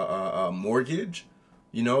own mortgage.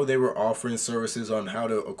 They were offering services on how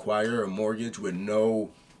to acquire a mortgage with no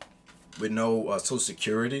Social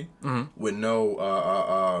Security, with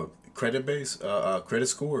no credit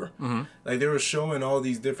score. Like they were showing all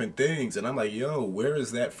these different things, and I'm like, yo, where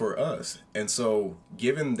is that for us? And so,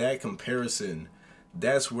 given that comparison,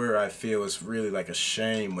 that's where I feel it's really like a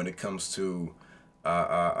shame when it comes to.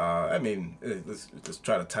 I mean, let's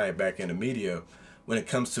try to tie it back into media. When it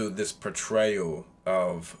comes to this portrayal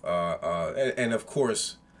of, and of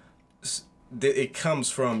course, it comes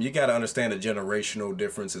from, you got to understand the generational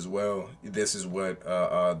difference as well. This is what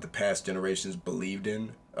the past generations believed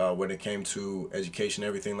in when it came to education,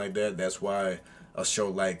 everything like that. That's why a show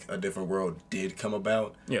like A Different World did come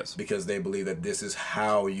about. Yes. Because they believe that this is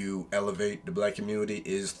how you elevate the black community,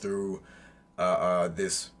 is through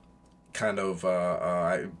this kind of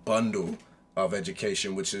bundle of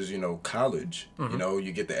education, which is, college.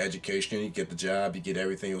 You get the education, you get the job, you get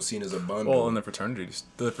everything. It was seen as a bundle. Well, and the fraternities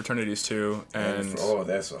too, and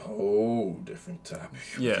that's a whole different topic.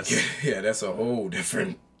 Yes. Yeah, that's a whole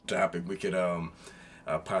different topic we could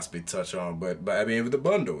possibly touch on. But I mean, with the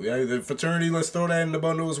bundle, the fraternity, let's throw that in the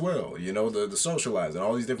bundle as well. The socializing,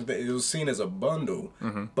 all these different things. It was seen as a bundle.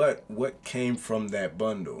 But what came from that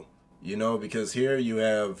bundle? Because here you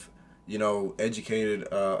have, educated,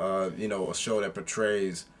 a show that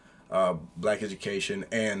portrays black education,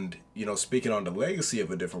 and, speaking on the legacy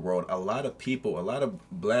of A Different World, a lot of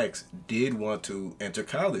blacks did want to enter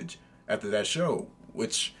college after that show,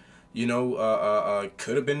 which,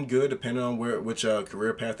 could have been good depending on which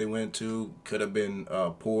career path they went to, could have been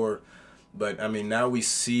poor. But, I mean, now we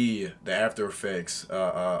see the after effects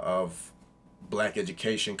of black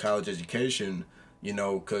education, college education,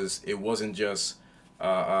 because it wasn't just...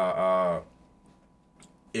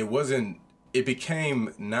 it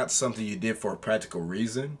became not something you did for a practical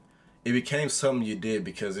reason. It became something you did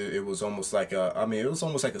because it was almost like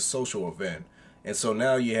a social event. And so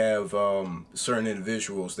now you have certain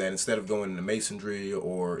individuals that, instead of going into masonry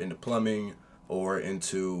or into plumbing or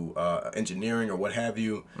into engineering or what have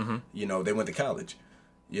you, they went to college,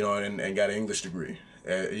 and got an English degree.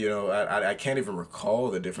 I can't even recall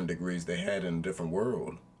the different degrees they had in A Different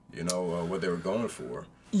World, what they were going for.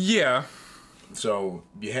 Yeah. So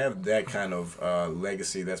you have that kind of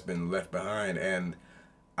legacy that's been left behind, and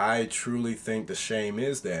I truly think the shame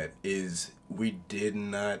is we did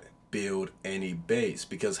not build any base,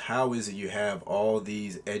 because how is it you have all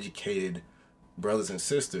these educated brothers and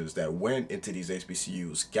sisters that went into these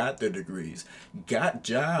HBCUs, got their degrees, got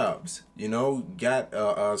jobs,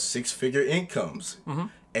 got six-figure incomes,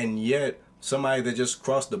 and yet somebody that just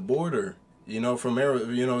crossed the border, from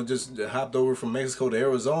just hopped over from Mexico to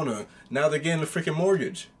Arizona, now they're getting a freaking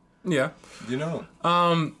mortgage. Yeah.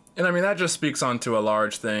 And I mean, that just speaks onto a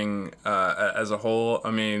large thing as a whole.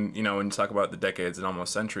 I mean, when you talk about the decades and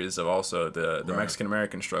almost centuries of also the Right.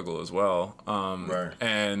 Mexican-American struggle as well. Right.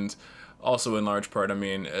 And also in large part, I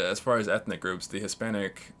mean, as far as ethnic groups, the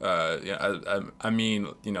Hispanic,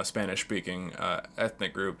 Spanish-speaking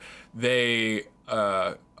ethnic group, they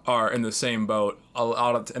are in the same boat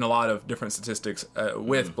in a lot of different statistics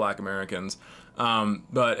with Black Americans.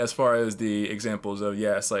 But as far as the examples of,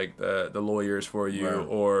 yes, like the lawyers for you, Right.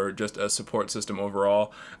 or just a support system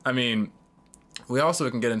overall, I mean, we also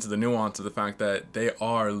can get into the nuance of the fact that they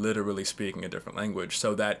are literally speaking a different language.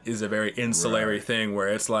 So that is a very insulary Right. thing where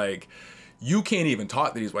it's like, you can't even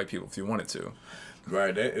talk to these white people if you wanted to.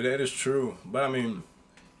 Right, that is true. But I mean,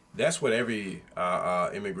 that's what every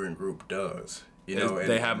immigrant group does. But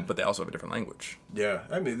they also have a different language. Yeah,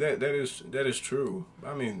 I mean that is true.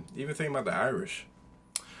 I mean, even think about the Irish.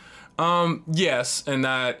 Yes, and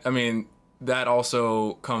that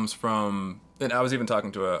also comes from. And I was even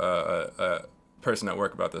talking to a person at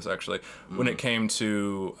work about this actually, when it came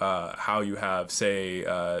to how you have, say,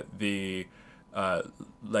 the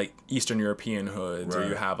like Eastern European hoods, or you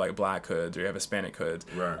Right. have like Black hoods, or you have Hispanic hoods.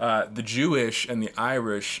 Right. The Jewish and the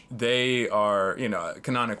Irish, they are,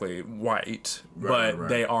 canonically white, but right.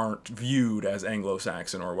 they aren't viewed as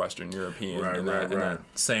Anglo-Saxon or Western European Right, in right, that right.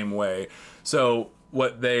 same way. So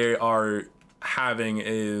what they are having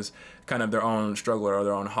is kind of their own struggle or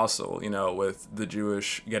their own hustle, with the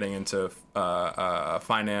Jewish getting into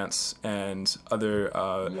finance and other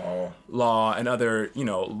law and other,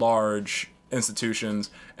 large institutions,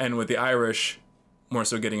 and with the Irish more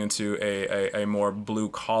so getting into a more blue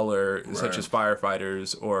collar, such as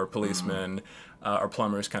firefighters or policemen or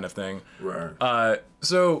plumbers kind of thing. Right.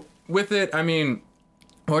 So with it, I mean,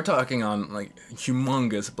 we're talking on like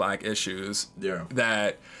humongous Black issues Yeah.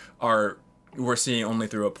 that we're seeing only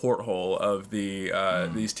through a porthole of these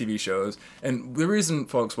TV shows. And the reason,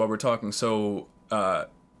 folks, why we're talking so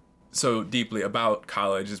deeply about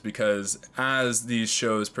college is because as these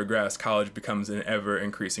shows progress, college becomes an ever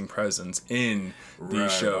increasing presence in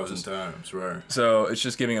these shows. Oftentimes, right. So it's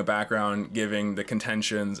just giving a background, giving the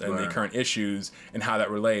contentions and the Right. current issues and how that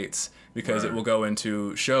relates, because it Right. will go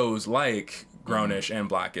into shows like Grownish and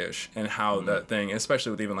Blackish, and how that thing,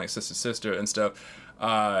 especially with even like Sister Sister and stuff,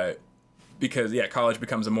 because college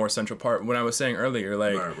becomes a more central part. When I was saying earlier,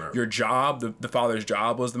 like Right. your job, the father's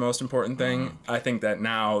job was the most important thing. I think that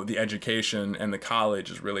now the education and the college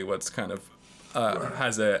is really what's kind of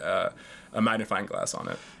has a magnifying glass on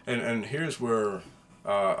it. And here's where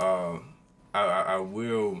I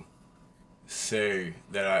will say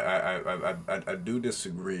that I do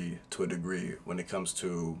disagree to a degree when it comes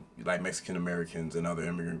to like Mexican Americans and other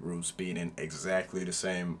immigrant groups being in exactly the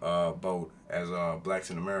same boat as Blacks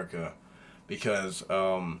in America, because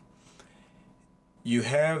you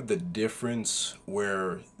have the difference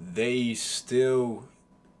where they still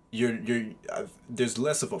there's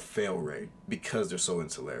less of a fail rate because they're so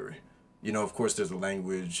insulary. Of course, there's a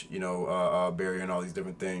language, barrier and all these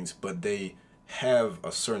different things, but they have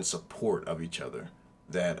a certain support of each other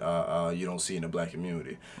that you don't see in the Black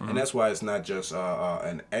community. And that's why it's not just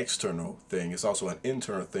an external thing, it's also an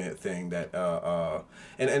internal thing that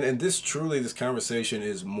and this conversation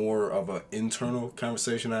is more of an internal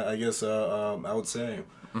conversation, I guess I would say,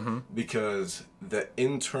 because the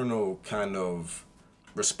internal kind of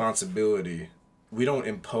responsibility, we don't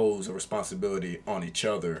impose a responsibility on each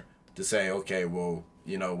other to say, okay, well,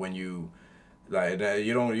 when you like that,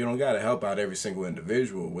 you don't gotta help out every single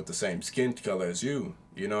individual with the same skin color as you.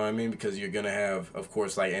 You know what I mean? Because you're gonna have, of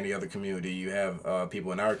course, like any other community, you have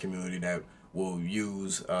people in our community that will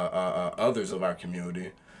use others of our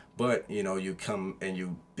community. But you come and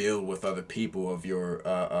you build with other people of your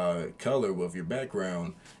color, with your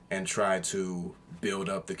background, and try to build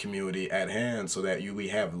up the community at hand so that we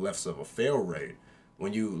have less of a fail rate.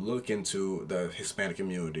 When you look into the Hispanic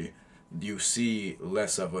community, you see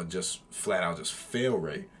less of a just flat out just fail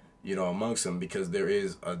rate, amongst them, because there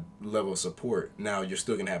is a level of support. Now, you're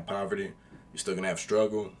still gonna have poverty, you're still gonna have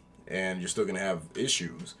struggle, and you're still gonna have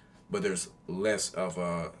issues, but there's less of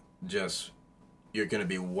a just, you're gonna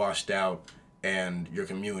be washed out and your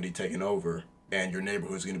community taken over and your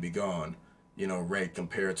neighborhood's gonna be gone, rate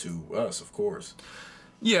compared to us, of course.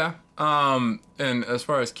 Yeah. And as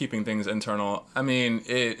far as keeping things internal, I mean,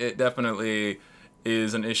 it definitely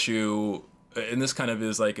is an issue. And this kind of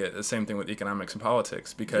is like the same thing with economics and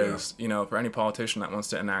politics, because, you know, for any politician that wants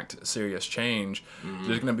to enact serious change,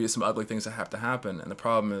 there's going to be some ugly things that have to happen. And the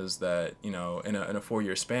problem is that, you know, in a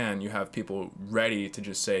 4-year span, you have people ready to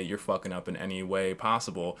just say you're fucking up in any way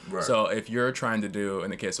possible. Right. So if you're trying to do, in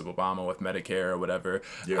the case of Obama with Medicare or whatever,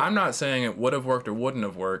 Yeah. I'm not saying it would have worked or wouldn't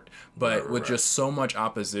have worked, but with right. just so much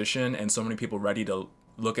opposition and so many people ready to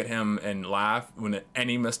look at him and laugh when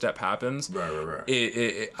any misstep happens.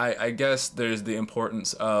 Right. I guess there's the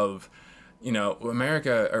importance of, you know,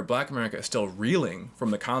 America, or Black America, is still reeling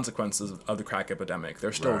from the consequences of the crack epidemic.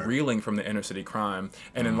 They're still reeling from the inner city crime.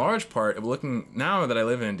 And in large part, looking now that I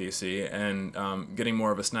live in D.C. and getting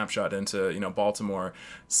more of a snapshot into, you know, Baltimore,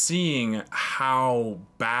 seeing how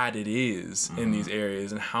bad it is in these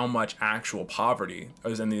areas and how much actual poverty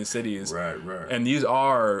is in these cities. Right. And these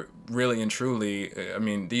are really and truly, I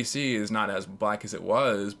mean, D.C. is not as black as it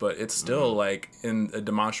was, but it's still like in a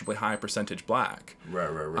demonstrably high percentage black. Right.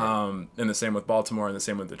 And the same with Baltimore, and the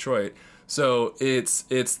same with Detroit. So it's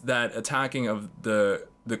that attacking of the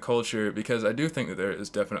culture, because I do think that there is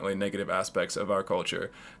definitely negative aspects of our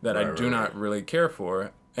culture that I do not really care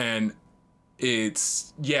for. And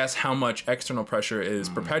it's, yes, how much external pressure is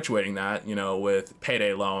perpetuating that, you know, with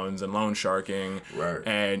payday loans and loan sharking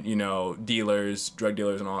and, you know, dealers, drug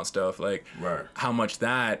dealers and all that stuff, like how much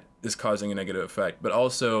that is causing a negative effect. But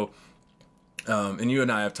also, and you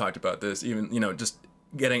and I have talked about this, even, you know, just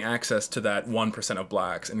getting access to that 1% of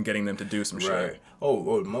blacks and getting them to do some shit.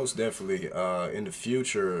 Oh, most definitely. In the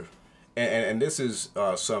future, and this is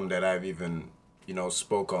something that I've even, you know,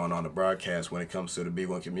 spoke on the broadcast when it comes to the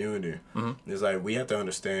B1 community. It's like, we have to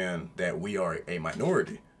understand that we are a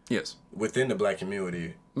minority. Yes. Within the black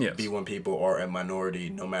community, yes. B1 people are a minority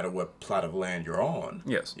no matter what plot of land you're on.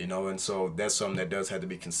 Yes. You know, and so that's something that does have to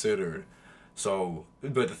be considered. So,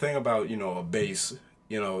 but the thing about, you know, a base,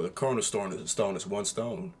 you know, the cornerstone is one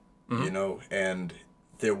stone, you know, and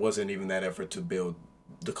there wasn't even that effort to build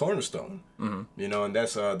the cornerstone, you know, and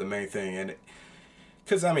that's the main thing. And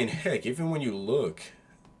because, I mean, heck, even when you look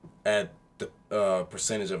at the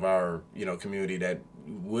percentage of our, you know, community that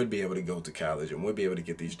would be able to go to college and would be able to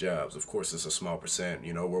get these jobs, of course, it's a small percent,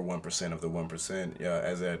 you know, we're 1% of the 1%,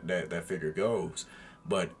 as that figure goes.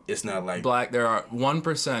 But it's not like black. There are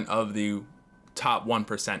 1% of the top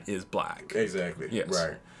 1% is black. Exactly. Yes.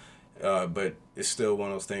 Right. But it's still one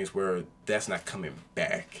of those things where that's not coming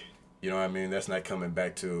back. You know what I mean? That's not coming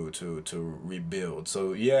back to rebuild.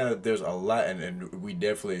 So yeah, there's a lot, and we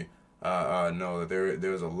definitely know that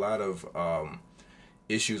there's a lot of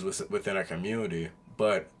issues within our community,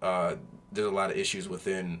 but there's a lot of issues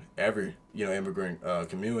within every, you know, immigrant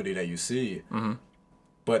community that you see.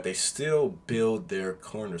 But they still build their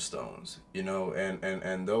cornerstones, you know,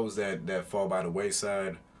 and those that fall by the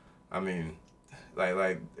wayside, I mean,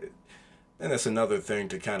 like, and that's another thing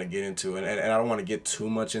to kind of get into, and I don't want to get too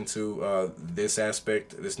much into this next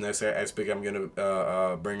aspect I'm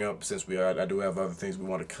gonna bring up, since I do have other things we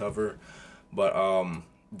want to cover, but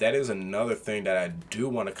that is another thing that I do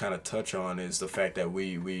want to kind of touch on, is the fact that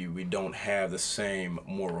we don't have the same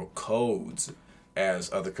moral codes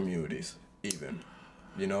as other communities, even.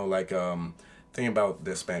 You know, like, think about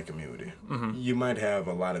the Hispanic community. You might have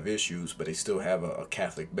a lot of issues, but they still have a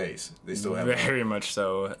Catholic base. They still have very much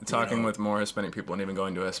so. Talking with more Hispanic people and even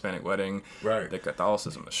going to a Hispanic wedding, the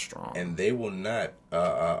Catholicism is strong. And they will not,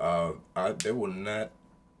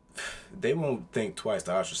 they won't think twice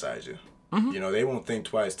to ostracize you. You know, they won't think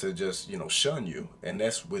twice to just, you know, shun you. And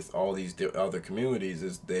that's with all these other communities,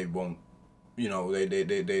 is they won't, you know,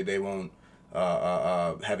 they won't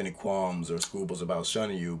have any qualms or scruples about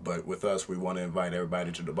shunning you, but with us, we want to invite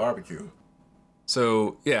everybody to the barbecue.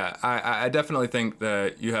 So yeah, I definitely think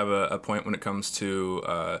that you have a point when it comes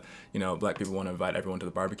to you know, black people want to invite everyone to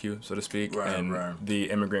the barbecue, so to speak, and the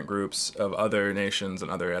immigrant groups of other nations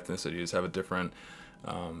and other ethnicities have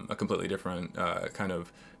a completely different kind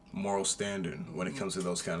of moral standard when it comes to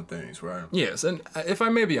those kind of things, right? Yes, and if I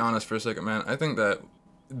may be honest for a second, man, I think that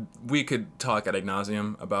we could talk ad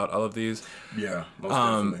nauseum about all of these. Yeah, most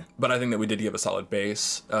definitely. But I think that we did give a solid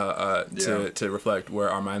base to reflect where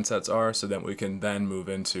our mindsets are, so that we can then move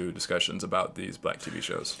into discussions about these black TV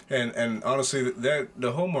shows. And honestly, that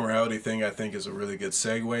the whole morality thing, I think, is a really good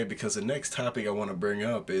segue, because the next topic I want to bring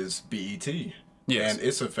up is BET. Yes. And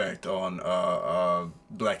its effect on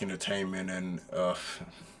black entertainment, and my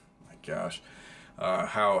gosh,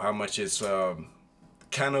 how much it's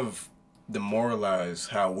kind of demoralize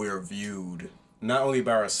how we're viewed, not only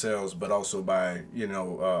by ourselves but also by, you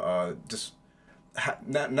know, just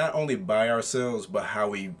not only by ourselves, but how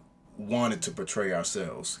we wanted to portray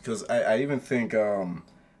ourselves. Because I even think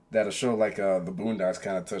that a show like the Boondocks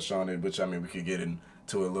kind of touched on it, which I mean we could get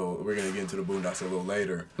into a little. We're gonna get into the Boondocks a little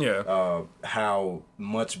later. Yeah. How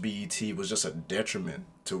much BET was just a detriment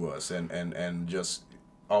to us, and just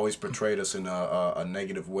always portrayed us in a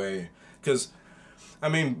negative way. Because I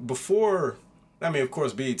mean before, I mean of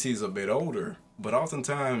course BET is a bit older, but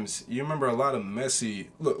oftentimes you remember a lot of messy.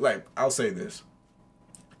 Look, like I'll say this.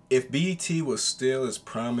 If BET was still as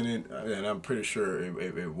prominent, and I'm pretty sure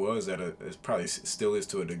it was it probably still is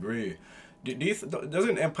to a degree.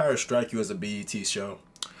 Doesn't Empire strike you as a BET show?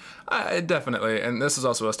 Definitely, and this is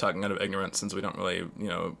also us talking out of ignorance since we don't really,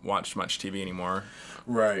 watch much TV anymore.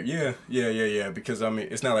 Right. Yeah. Because I mean,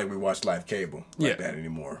 it's not like we watch live cable like that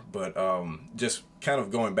anymore. But just kind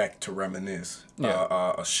of going back to reminisce,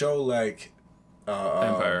 a show like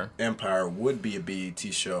Empire would be a BET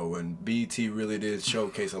show, and BET really did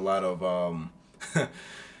showcase a lot of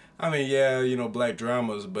I mean, black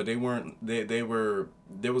dramas, but they weren't they were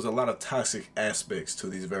there was a lot of toxic aspects to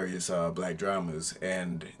these various black dramas,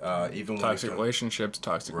 and even toxic relationships,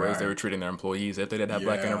 toxic ways they were treating their employees if they didn't have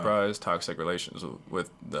black enterprise, toxic relations with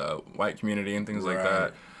the white community and things like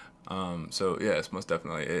that. So yes, most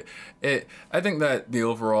definitely. I think that the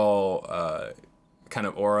overall kind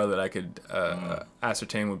of aura that I could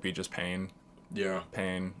ascertain would be just pain. Yeah.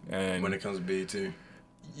 Pain. And when it comes to BET.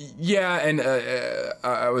 Yeah, and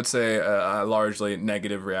I would say a largely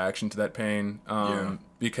negative reaction to that pain.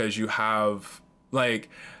 Because you have, like,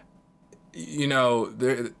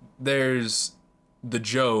 there's the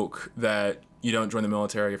joke that you don't join the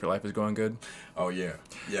military if your life is going good. Oh, yeah.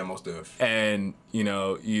 Yeah, most of. And,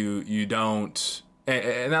 you don't...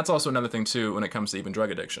 And that's also another thing, too, when it comes to even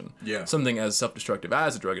drug addiction. Yeah. Something as self-destructive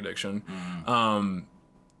as a drug addiction.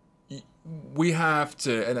 We have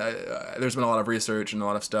to, and there's been a lot of research and a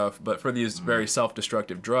lot of stuff, but for these very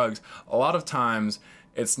self-destructive drugs, a lot of times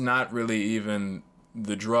it's not really even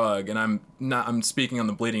the drug, and I'm speaking on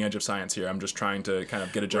the bleeding edge of science here. I'm just trying to kind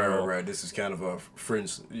of get a general... Right. This is kind of a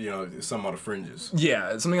fringe, some on the fringes.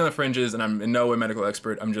 Yeah, something on the fringes, and I'm in no way a medical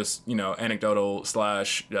expert. I'm just, anecdotal /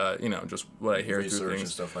 just what I hear research through things. And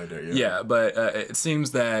stuff like that, Yeah, but it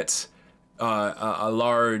seems that a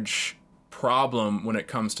large problem when it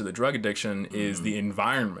comes to the drug addiction is the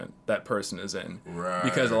environment that person is in. Right.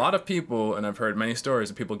 Because a lot of people, and I've heard many stories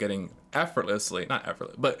of people getting not effortless,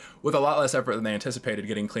 but with a lot less effort than they anticipated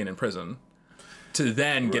getting clean in prison to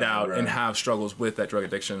then get out and have struggles with that drug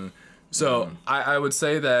addiction. So I would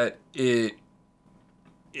say that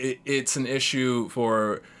it's an issue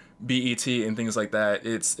for BET and things like that.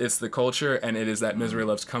 It's the culture, and it is that misery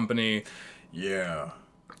loves company. Yeah.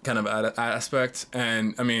 Kind of aspect.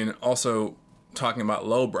 And I mean, also talking about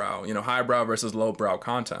lowbrow, highbrow versus lowbrow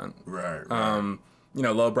content. Right.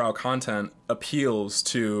 Lowbrow content appeals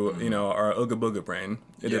to, our ooga booga brain.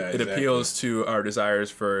 It appeals to our desires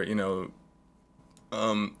for,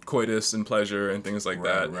 coitus and pleasure and things like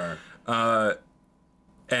that. Right.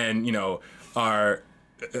 And, our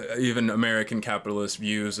even American capitalist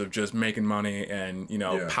views of just making money and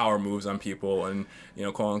power moves on people and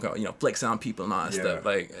quote unquote flexing on people and all that stuff,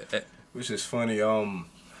 like which is funny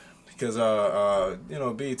because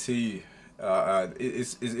BT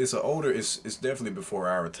it's definitely before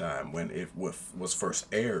our time when it was first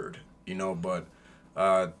aired, but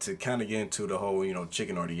to kind of get into the whole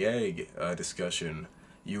chicken or the egg discussion,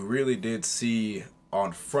 you really did see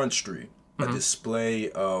on Front Street a display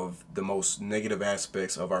of the most negative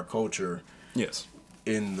aspects of our culture. Yes.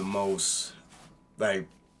 In the most,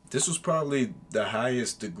 this was probably the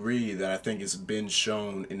highest degree that I think has been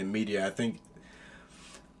shown in the media. I think,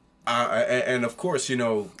 and of course, in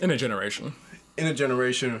a generation.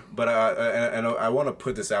 But I want to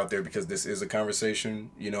put this out there because this is a conversation,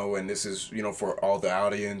 and this is, for all the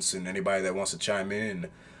audience and anybody that wants to chime in.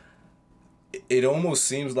 It almost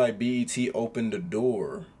seems like BET opened the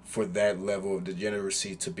door for that level of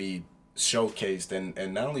degeneracy to be showcased,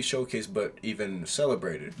 and not only showcased, but even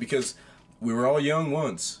celebrated. Because we were all young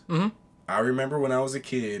once. I remember when I was a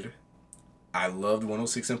kid, I loved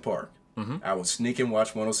 106 in Park. I would sneak and watch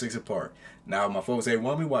 106 in Park. Now, my folks, they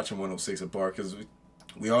want me watching 106 in Park because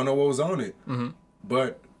we all know what was on it.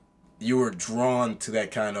 But you were drawn to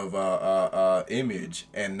that kind of image.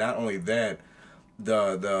 And not only that,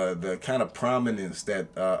 the kind of prominence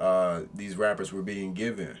that these rappers were being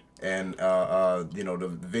given, and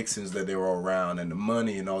the vixens that they were around, and the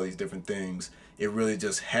money and all these different things, it really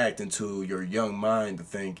just hacked into your young mind to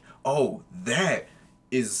think, oh, that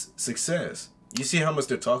is success. You see how much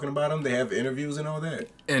they're talking about him? They have interviews and all that.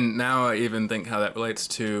 And now I even think how that relates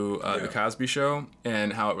to the Cosby Show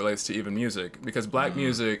and how it relates to even music. Because black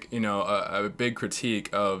music, you know, a big critique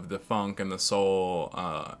of the funk and the soul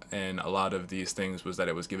and a lot of these things was that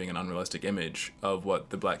it was giving an unrealistic image of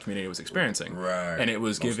what the black community was experiencing. Right. And it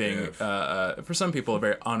was giving, for some people, a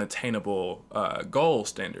very unattainable goal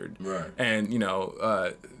standard. Right. And, you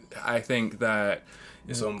know, I think that...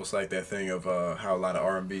 It's almost like that thing of how a lot of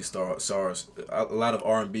R&B stars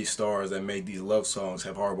that make these love songs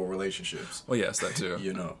have horrible relationships. Well, yes, that too.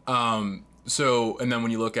 You know. So, and then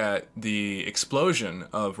when you look at the explosion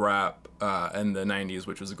of rap in the 90s,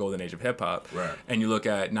 which was the golden age of hip-hop, right. and you look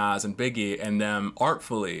at Nas and Biggie and them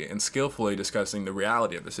artfully and skillfully discussing the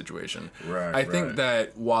reality of the situation, right, I think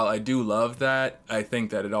that while I do love that, I think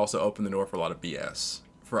that it also opened the door for a lot of BS.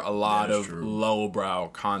 For a lot of lowbrow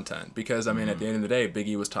content. Because, I mean, at the end of the day,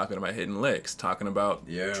 Biggie was talking about hitting licks, talking about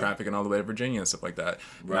trafficking all the way to Virginia and stuff like that.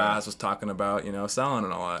 Right. Nas was talking about, you know, selling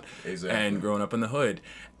and all that. Exactly. And growing up in the hood.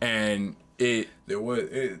 And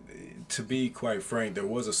to be quite frank, there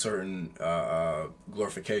was a certain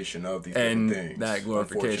glorification of these and different things. That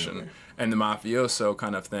glorification. And the mafioso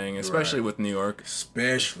kind of thing, especially with New York.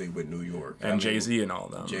 Especially with New York. And Jay-Z and all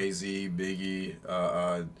of them. Jay-Z, Biggie,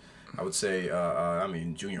 I would say,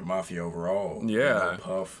 Junior Mafia overall. Yeah. You know,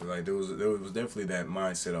 Puff. Like, there was definitely that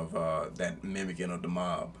mindset of that mimicking of the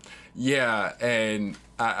mob. Yeah, and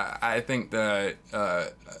I think that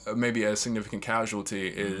maybe a significant casualty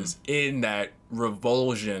is in that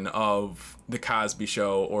revulsion of the Cosby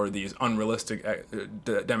Show or these unrealistic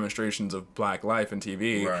demonstrations of black life in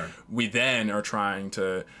TV. Right. We then are trying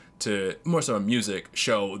to more so in music,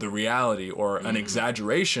 show the reality or an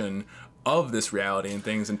exaggeration of this reality and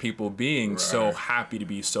things, and people being so happy to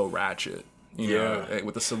be so ratchet, you know,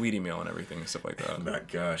 with the Saweetie meal and everything and stuff like that. My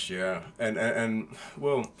gosh, yeah, and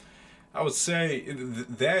well, I would say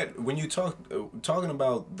that when you talking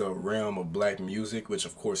about the realm of black music, which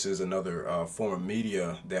of course is another form of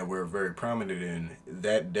media that we're very prominent in,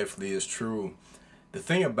 that definitely is true. The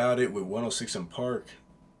thing about it with 106 and Park,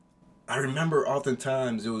 I remember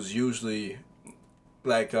oftentimes it was usually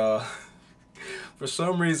like for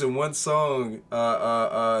some reason, one song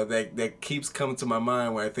that keeps coming to my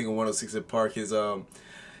mind when I think of 106 and Park is I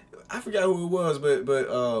forgot who it was, but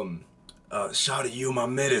Shawty, You My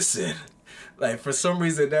Medicine. Like, for some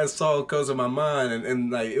reason that song comes to my mind,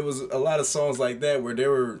 and like it was a lot of songs like that where they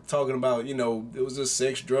were talking about, you know, it was just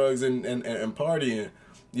sex, drugs, and partying,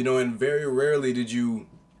 you know, and very rarely did you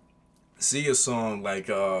see a song like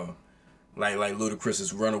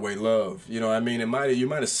Ludacris's Runaway Love. You know what I mean? You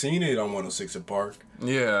might have seen it on 106 and Park.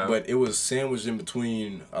 Yeah. But it was sandwiched in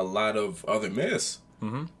between a lot of other mess.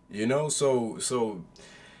 Mm-hmm. You know? So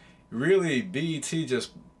really BET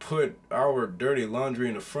just put our dirty laundry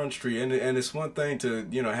in the front street, and it's one thing to,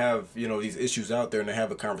 you know, have, you know, these issues out there and to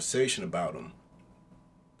have a conversation about them.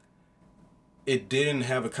 It didn't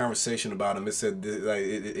have a conversation about them. It said like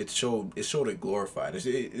it showed it glorified. I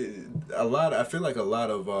feel like a lot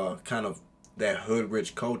of kind of that hood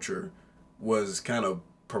rich culture was kind of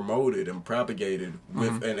promoted and propagated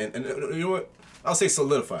with and you know what, I'll say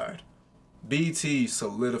solidified. BT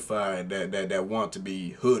solidified that want to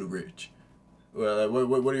be hood rich. Well,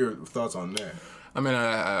 what are your thoughts on that? I mean,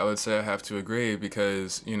 I would say I have to agree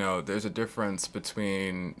because, you know, there's a difference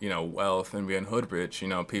between, you know, wealth and being hood rich. You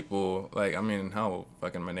know, people like, I mean, how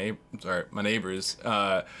fucking my neighbors,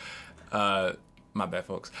 my bad,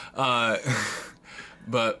 folks.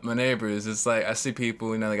 But my neighbors, it's like I see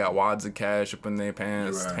people, you know, they got wads of cash up in their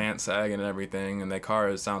pants, pants sagging and everything, and their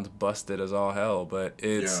car sounds busted as all hell, but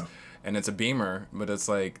it's... Yeah. And it's a Beamer, but it's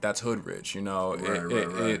like, that's hood rich, you know.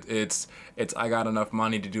 It's I got enough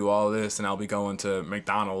money to do all this, and I'll be going to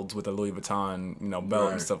McDonald's with a Louis Vuitton, you know,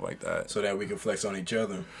 belt and stuff like that. So that we can flex on each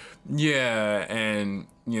other. Yeah, and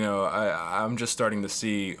you know, I'm just starting to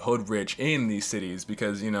see hood rich in these cities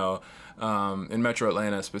because, you know, in Metro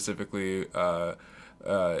Atlanta specifically,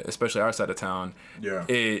 especially our side of town,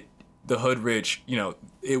 the hood rich, you know,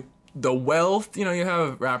 the wealth, you know, you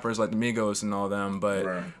have rappers like the Migos and all them,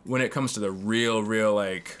 but when it comes to the real,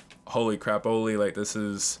 like, holy crap-oly, like, this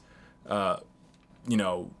is, you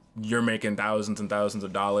know, you're making thousands and thousands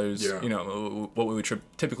of dollars, you know, what we would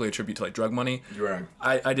typically attribute to, like, drug money.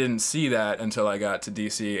 I didn't see that until I got to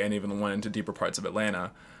D.C. and even went into deeper parts of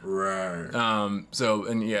Atlanta. So,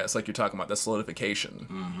 and yeah, it's like you're talking about the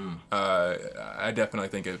solidification. I definitely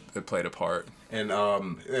think it played a part. And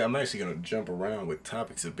I'm actually going to jump around with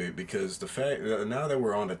topics a bit because the fact, now that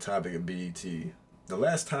we're on the topic of BET, the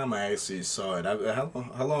last time I actually saw it,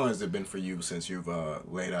 how long has it been for you since you've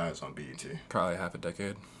laid eyes on BET? Probably half a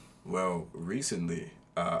decade. Well, recently,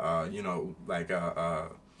 You know, like I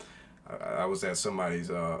was at somebody's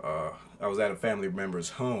I was at a family member's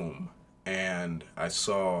home, and I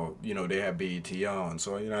saw, you know, they had BET on.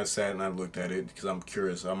 So, you know, I sat and I looked at it because I'm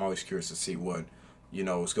curious. I'm always curious to see what, you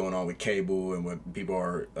know, what's going on with cable and what people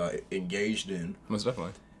are engaged in. Most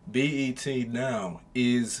definitely. BET now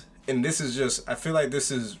is, and this is just, I feel like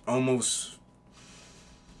this is almost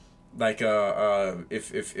like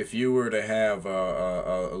if you were to have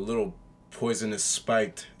a little poisonous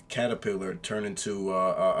spiked caterpillar turn into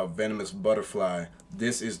a venomous butterfly,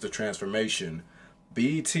 this is the transformation.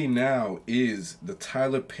 BET now is the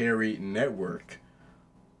Tyler Perry network.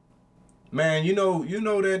 Man, you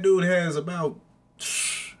know that dude has about,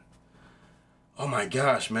 oh my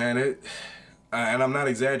gosh, man, and I'm not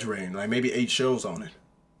exaggerating, like maybe 8 shows on it.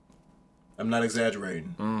 I'm not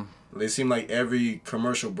exaggerating. They seem like every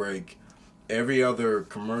commercial break, every other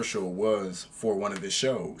commercial was for one of his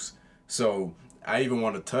shows. So I even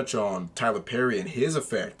want to touch on Tyler Perry and his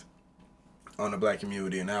effect on the black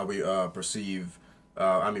community and how we perceive,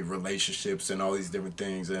 relationships and all these different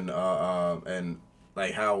things, and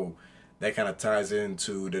like how that kind of ties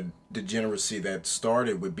into the degeneracy that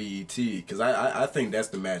started with BET. Because I think that's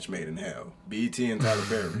the match made in hell. BET and Tyler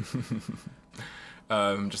Perry.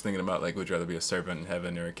 I'm just thinking about, like, would you rather be a servant in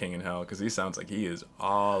heaven or a king in hell? Because he sounds like he is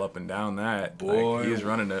all up and down that. Boy, like, he is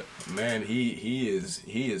running it. Man, he is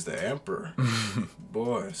the emperor.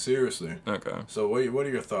 Boy, seriously. Okay. So what are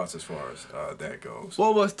your thoughts as far as that goes?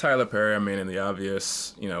 Well, with Tyler Perry, I mean, in the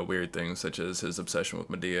obvious, you know, weird things such as his obsession with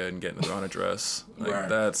Medea and getting her on a dress. Like, Right.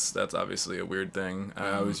 that's obviously a weird thing.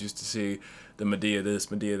 I always used to see the Medea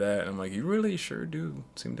this, Medea that, and I'm like, you really sure do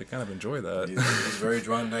seem to kind of enjoy that. He's very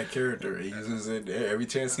drawn to that character. He uses it every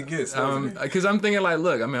chance he gets. Because I'm thinking, like,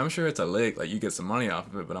 look, I mean, I'm sure it's a lick, like, you get some money off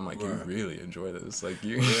of it, but I'm like, Right. you really enjoy this, like,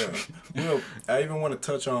 you. Yeah. You know, I even want to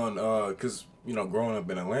touch on because, you know, growing up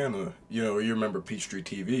in Atlanta, you know, you remember Peachtree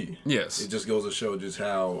TV. Yes. It just goes to show just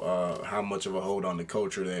how much of a hold on the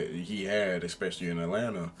culture that he had, especially in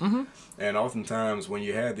Atlanta. Mm-hmm. And oftentimes when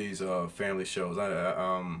you had these family shows,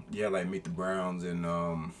 you had like Meet the Browns and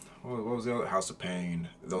what was the other, House of Pain,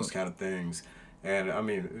 those kind of things. And I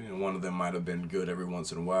mean, you know, one of them might have been good every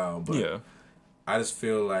once in a while, but Yeah. I just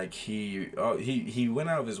feel like he went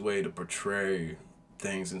out of his way to portray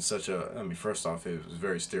things in such a, I mean, first off, it was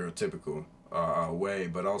very stereotypical way,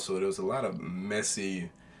 but also there was a lot of messy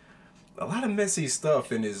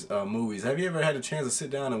stuff in his movies. Have you ever had a chance to sit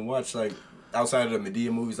down and watch, like, outside of the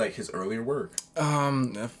Medea movies, like his earlier work?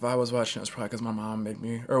 If I was watching it, it's probably because my mom made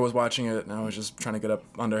me, or was watching it, and I was just trying to get up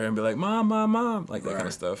under her and be like, Mom, Mom, Mom, like that Right. kind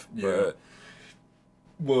of stuff. Yeah. But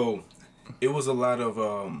Well, it was a lot of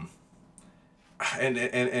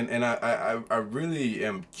and I really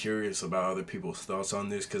am curious about other people's thoughts on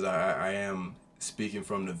this, because I am speaking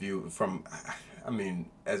from the view from, I mean,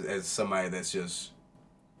 as somebody that's just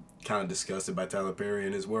kind of disgusted by Tyler Perry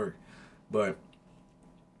and his work, but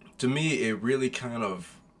to me it really kind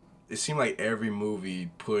of, it seemed like every movie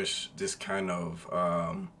pushed this kind of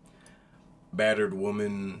battered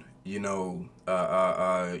woman, you know,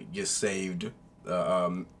 get saved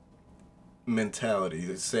mentality,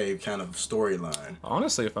 the saved kind of storyline.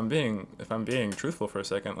 honestly, if I'm being truthful for a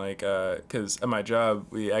second, like, because at my job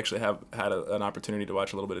we actually have had an opportunity to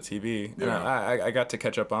watch a little bit of TV, and Yeah. I got to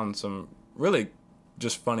catch up on some really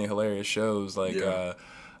just funny, hilarious shows, like Yeah.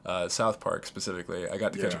 South Park specifically. I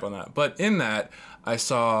got to catch Yeah. up on that, but in that I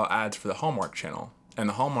saw ads for the Hallmark Channel, and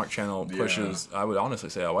the Hallmark Channel pushes, I would honestly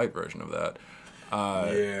say, a white version of that.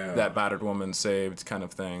 That battered woman saved kind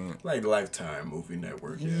of thing. Like Lifetime movie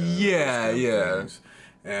network. Yeah, yeah. Things.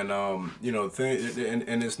 And you know,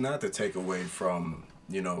 and it's not to take away from,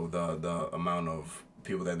 you know, the amount of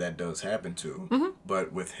people that does happen to. Mm-hmm.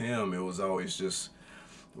 But with him, it was always just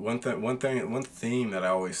one theme that I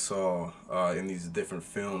always saw in these different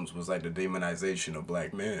films was like the demonization of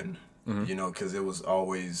black men. Mm-hmm. You know, because it was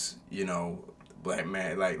always, you know, black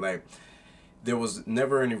man, like there was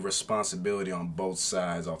never any responsibility on both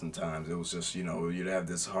sides. Oftentimes it was just, you know, you'd have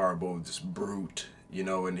this horrible, just brute, you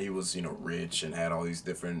know, and he was, you know, rich and had all these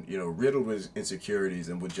different, you know, riddled with insecurities,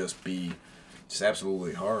 and would just be just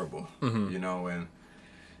absolutely horrible. Mm-hmm. You know, and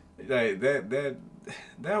like that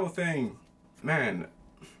whole thing, man,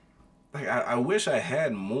 like I wish I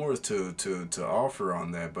had more to offer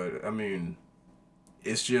on that, but I mean,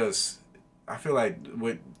 it's just, I feel like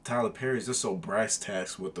with Tyler Perry is just so brass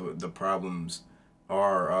tacks with the problems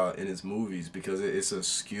are in his movies, because it's a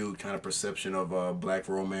skewed kind of perception of black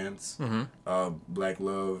romance, black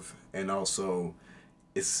love, and also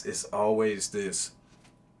it's always this,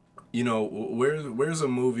 you know, where's a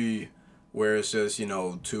movie where it's just, you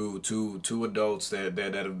know, two adults that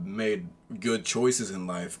have made good choices in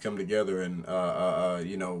life come together and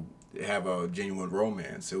you know, have a genuine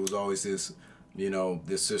romance. It was always this, you know,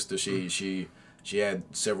 this sister, she had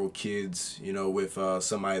several kids, you know, with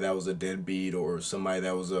somebody that was a deadbeat or somebody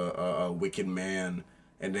that was a wicked man.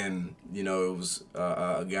 And then, you know, it was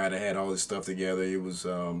a guy that had all his stuff together. It was,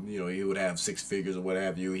 you know, he would have six figures or what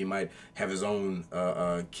have you. He might have his own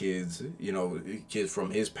kids, you know, kids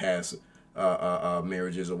from his past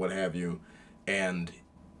marriages or what have you. And,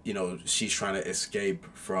 you know, she's trying to escape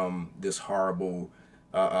from this horrible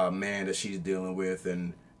man that she's dealing with.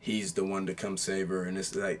 And he's the one to come save her. And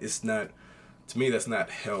it's like, it's not, to me, that's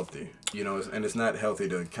not healthy, you know, and it's not healthy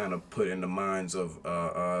to kind of put in the minds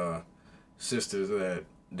of sisters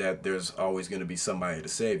that there's always going to be somebody to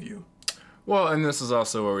save you. Well, and this is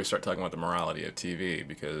also where we start talking about the morality of TV,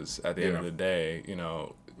 because at the end of the day, you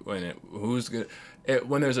know, when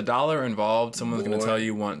there's a dollar involved, someone's going to tell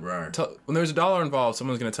you when there's a dollar involved,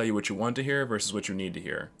 someone's going to tell you what you want to hear versus what you need to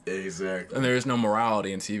hear. Exactly. And there is no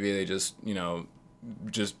morality in TV. They just, you know,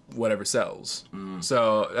 just whatever sells.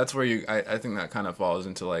 So that's where I think that kind of falls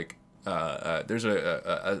into like there's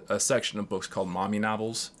a section of books called mommy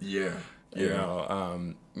novels. Yeah. You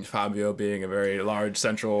know, Fabio being a very large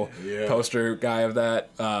central poster guy of that.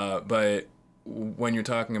 But when you're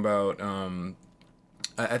talking about,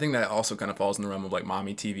 I think that also kind of falls in the realm of like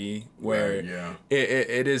mommy TV, where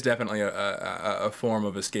it is definitely a form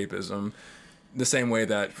of escapism. The same way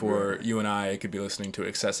that for you and I could be listening to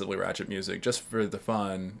excessively ratchet music just for the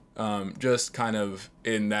fun, just kind of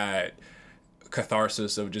in that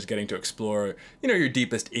catharsis of just getting to explore, you know, your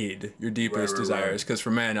deepest id, your deepest desires. Because for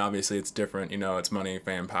men, obviously, it's different. You know, it's money,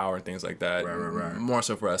 fame, power, and things like that. More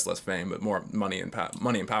so for us, less fame, but more money and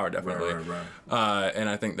power, definitely. And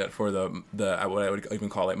I think that for the what I would even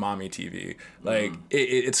call it mommy TV, like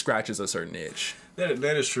it scratches a certain itch. That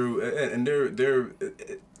is true, and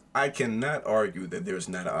I cannot argue that there's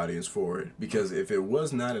not an audience for it, because if it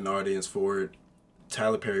was not an audience for it,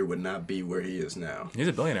 Tyler Perry would not be where he is now. He's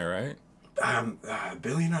a billionaire, right?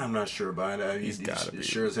 Billionaire, I'm not sure about it. He's gotta be.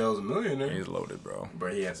 Sure as hell is a millionaire. He's loaded, bro.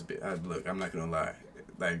 But he has to be. Look, I'm not gonna lie.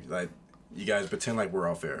 Like you guys pretend like we're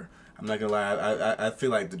all fair. I'm not gonna lie. I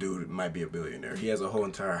feel like the dude might be a billionaire. He has a whole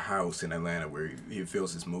entire house in Atlanta where he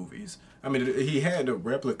films his movies. I mean, he had a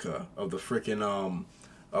replica of the freaking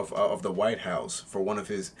of the White House for one of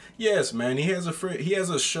his. Yes, man. He has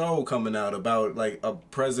a show coming out about like a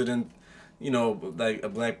president, you know, like a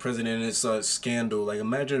black president and it's a scandal. Like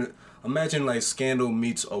imagine like Scandal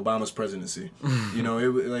meets Obama's presidency. You know,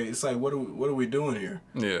 it's like what are we doing here?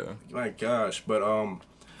 Yeah. My gosh, but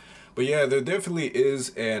yeah, there definitely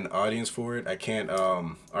is an audience for it. I can't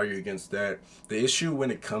argue against that. The issue when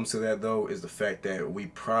it comes to that though is the fact that we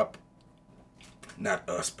not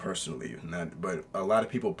us personally, but a lot of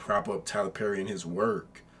people prop up Tyler Perry and his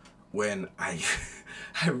work when I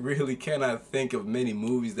really cannot think of many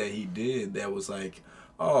movies that he did that was like,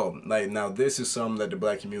 oh, like now this is something that the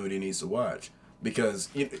black community needs to watch. Because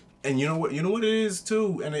and you know what it is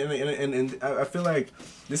too, and I feel like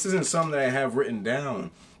this isn't something that I have written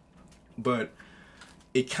down, but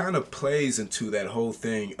it kind of plays into that whole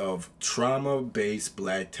thing of trauma-based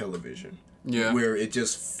black television. Yeah. Where it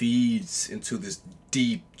just feeds into this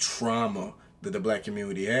deep trauma that the black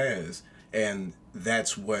community has. And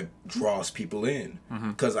that's what draws people in.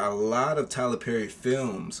 Because a lot of Tyler Perry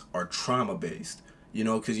films are trauma-based. You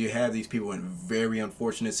know, because you have these people in very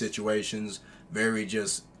unfortunate situations, very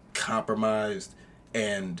just compromised.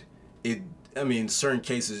 And in certain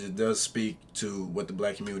cases, it does speak to what the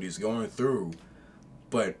black community is going through.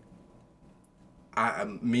 But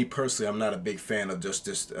me personally, I'm not a big fan of just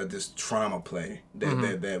this trauma play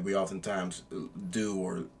that we oftentimes do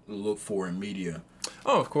or look for in media.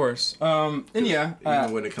 Oh, of course. And yeah,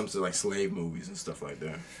 even when it comes to like slave movies and stuff like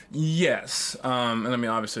that. Yes. And I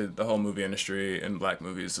mean, obviously, the whole movie industry and black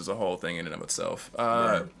movies is a whole thing in and of itself.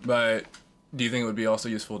 But do you think it would be also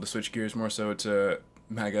useful to switch gears more so to,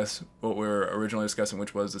 I guess, what we were originally discussing,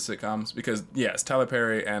 which was the sitcoms? Because, yes, Tyler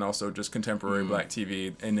Perry and also just contemporary black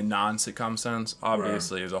TV in the non-sitcom sense,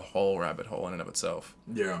 obviously, is a whole rabbit hole in and of itself.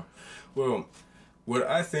 Yeah. Well, what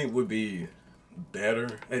I think would be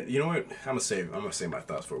better, and you know what? I'm gonna save my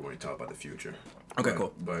thoughts for when we talk about the future. Okay,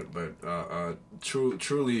 cool. But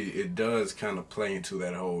truly, it does kind of play into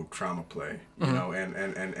that whole trauma play, you know, and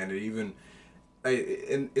it even,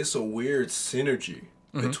 and it's a weird synergy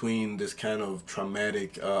between this kind of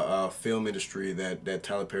traumatic film industry that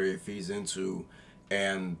Tyler Perry feeds into,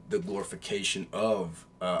 and the glorification of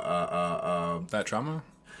that trauma.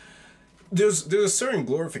 there's a certain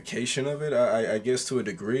glorification of it, I guess, to a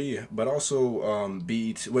degree, but also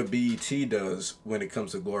what BET does when it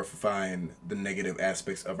comes to glorifying the negative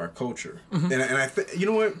aspects of our culture. And you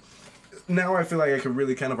know what? Now I feel like I can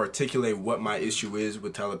really kind of articulate what my issue is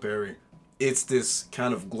with Tyler Perry. It's this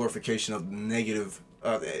kind of glorification of negative.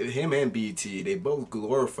 Him and BET, they both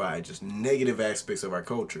glorify just negative aspects of our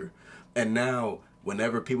culture. And now,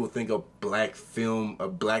 whenever people think of black film, a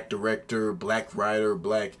black director, black writer,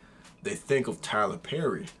 they think of Tyler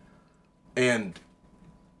Perry. And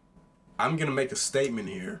I'm going to make a statement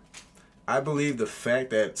here. I believe the fact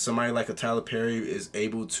that somebody like a Tyler Perry is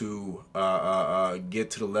able to get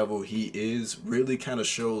to the level he is really kind of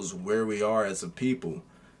shows where we are as a people,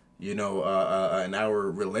 you know, in our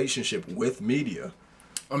relationship with media.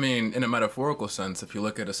 I mean, in a metaphorical sense, if you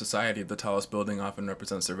look at a society, the tallest building often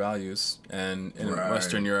represents their values. And in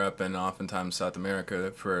Western Europe and oftentimes South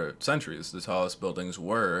America, for centuries, the tallest buildings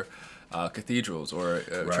were cathedrals or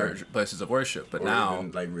church places of worship. But or now,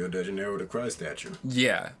 even like Rio de Janeiro, the Christ statue.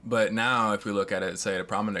 Yeah, but now if we look at it, say a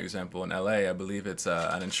prominent example in LA, I believe it's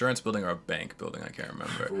an insurance building or a bank building. I can't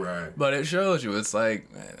remember. Right. But it shows you, it's like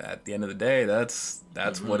at the end of the day, that's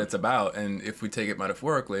what it's about. And if we take it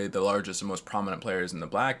metaphorically, the largest and most prominent players in the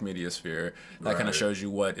black media sphere, that kind of shows you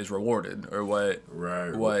what is rewarded or what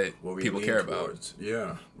people care towards. About.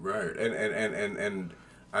 Yeah, right. And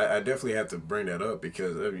I definitely have to bring that up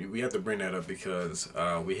because we have to bring that up because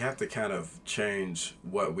we have to kind of change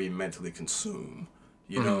what we mentally consume.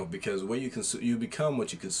 You know, because what you consume, you become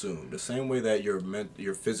what you consume. The same way that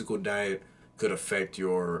your physical diet could affect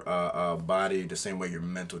your body, the same way your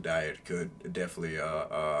mental diet could definitely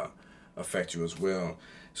affect you as well.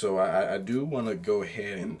 So I do want to go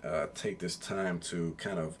ahead and take this time to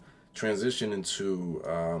kind of transition into.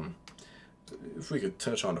 If we could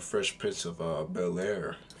touch on the Fresh Prince of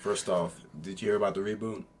Bel-Air. First off, did you hear about the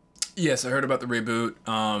reboot? Yes, I heard about the reboot,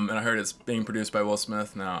 and I heard it's being produced by Will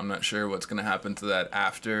Smith. Now, I'm not sure what's going to happen to that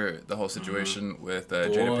after the whole situation with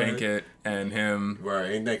Jada Pinkett and him.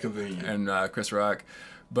 Right, ain't that convenient? And Chris Rock.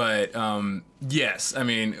 But, yes, I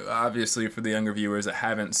mean, obviously for the younger viewers that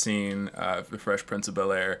haven't seen The Fresh Prince of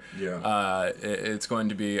Bel-Air, it's going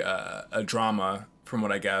to be a drama, from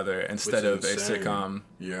what I gather, instead of a sitcom.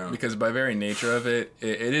 Yeah. Because by very nature of it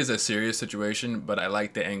is a serious situation, but I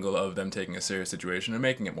like the angle of them taking a serious situation and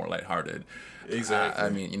making it more lighthearted. Exactly. I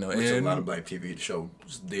mean, you know, which a lot of black TV shows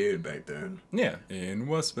did back then. Yeah. In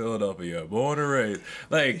West Philadelphia, born and raised.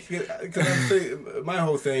 Like, because my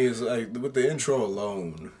whole thing is like with the intro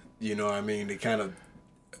alone, you know what I mean? It kind of,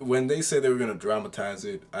 when they said they were going to dramatize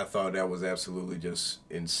it, I thought that was absolutely just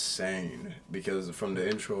insane. Because from the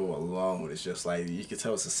intro alone, it's just like, you could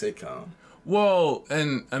tell it's a sitcom. Well,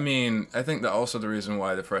 and I mean, I think that also the reason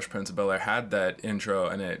why The Fresh Prince of Bel-Air had that intro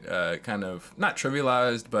and it kind of, not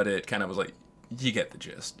trivialized, but it kind of was like, you get the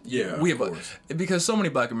gist. Yeah, of course. Because so many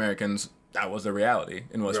black Americans, that was their reality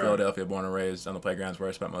in West Philadelphia, born and raised on the playgrounds where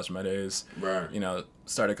I spent most of my days. Right. You know,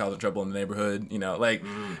 started causing trouble in the neighborhood, you know, like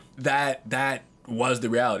that was the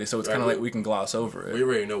reality, so it's kind of like we can gloss over it. We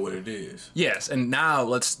already know what it is. Yes, and now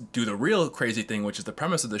let's do the real crazy thing, which is the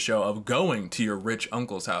premise of the show of going to your rich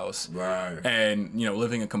uncle's house. Right. And, you know,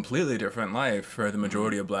 living a completely different life for the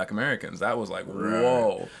majority of black Americans. That was like,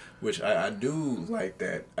 whoa. Which I do like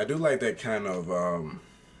that. I do like that kind of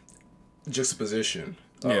juxtaposition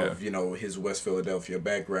of, you know, his West Philadelphia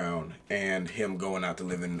background and him going out to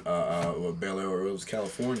live in Bel-Air, or it was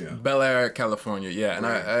California. Bel-Air, California, yeah. And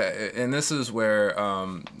and this is where,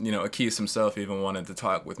 you know, Equis himself even wanted to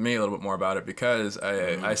talk with me a little bit more about it because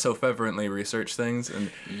I so fervently research things.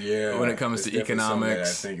 And when it comes to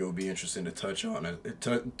economics, I think it would be interesting to touch on.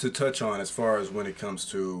 To touch on as far as when it comes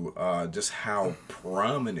to just how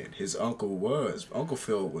prominent his uncle was. Uncle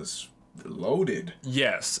Phil was loaded.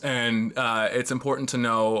 Yes, and it's important to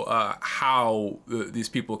know how these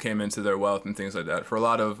people came into their wealth and things like that. For a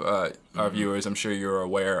lot of our viewers, I'm sure you're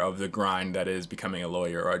aware of the grind that is becoming a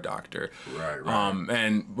lawyer or a doctor.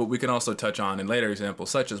 Right. But we can also touch on in later examples,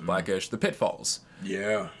 such as Blackish, the pitfalls.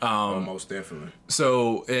 Yeah, most definitely.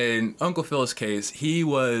 So in Uncle Phil's case, he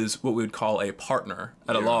was what we would call a partner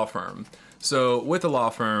at a law firm. So with a law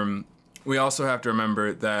firm, we also have to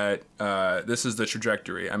remember that this is the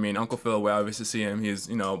trajectory. I mean, Uncle Phil, we obviously see him. He's,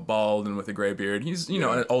 you know, bald and with a gray beard. He's, you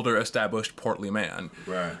know, an older, established, portly man.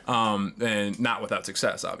 Right. And not without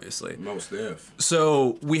success, obviously. Most def.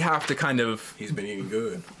 So we have to kind of... He's been eating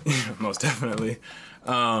good. Most definitely.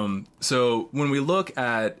 So when we look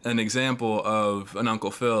at an example of an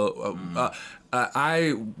Uncle Phil,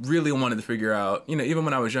 I really wanted to figure out, even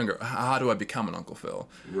when I was younger, how do I become an Uncle Phil?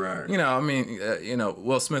 Right.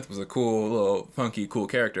 Will Smith was a cool, little funky, cool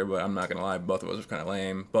character, but I'm not gonna lie, both of us were kind of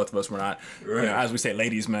lame. Both of us were not, as we say,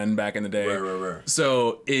 ladies' men back in the day. Right.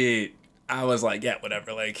 So I was like, yeah,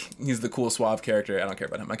 whatever. Like, he's the cool, suave character. I don't care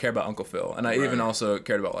about him. I care about Uncle Phil. And I even also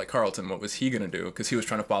cared about, like, Carlton. What was he going to do? Because he was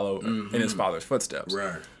trying to follow in his father's footsteps.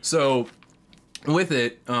 Right. So, with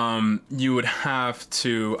it, you would have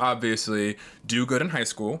to, obviously, do good in high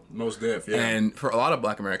school. Most def, yeah. And for a lot of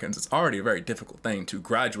Black Americans, it's already a very difficult thing to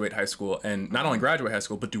graduate high school. And not only graduate high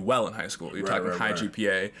school, but do well in high school. You're talking high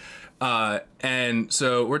GPA. And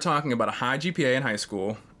so we're talking about a high GPA in high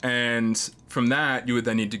school. And from that, you would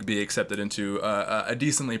then need to be accepted into a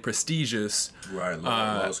decently prestigious...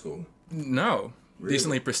 law school. No. Really?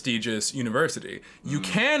 Decently prestigious university. You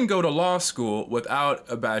can go to law school without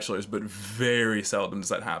a bachelor's, but very seldom does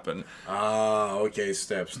that happen. Okay.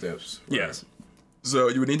 Steps. Right. Yes. So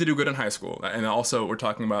you would need to do good in high school. And also we're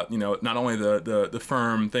talking about, not only the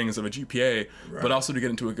firm things of a GPA, but also to get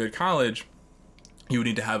into a good college, you would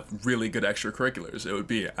need to have really good extracurriculars. It would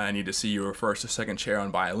be, I need to see you were first or second chair on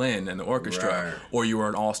violin in the orchestra, or you were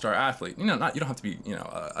an all-star athlete. You don't have to be,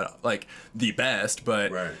 like the best,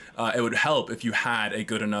 but it would help if you had a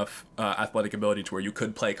good enough athletic ability to where you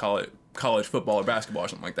could play college football or basketball or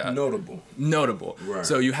something like that. Notable. Right.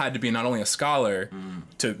 So you had to be not only a scholar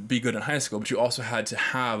to be good in high school, but you also had to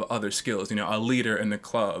have other skills, a leader in the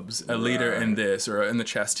clubs, a leader in this or in the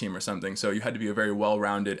chess team or something. So you had to be a very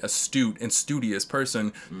well-rounded, astute, and studious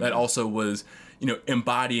person that also was,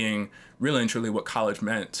 embodying really and truly what college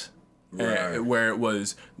meant, where it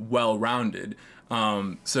was well-rounded.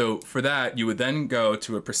 So for that, you would then go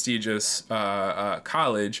to a prestigious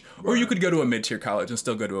college, or you could go to a mid-tier college and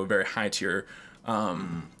still go to a very high-tier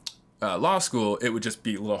law school. It would just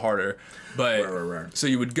be a little harder. But so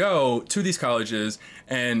you would go to these colleges,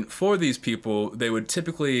 and for these people, they would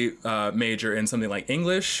typically major in something like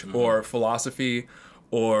English or philosophy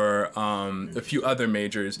or a few other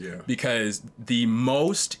majors, because the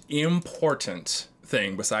most important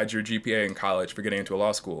thing besides your GPA in college for getting into a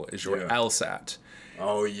law school is your LSAT.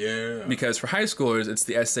 Oh, yeah. Because for high schoolers, it's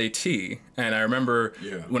the SAT. And I remember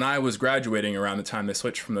when I was graduating around the time they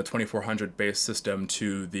switched from the 2400 based system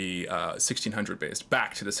to the 1600 based,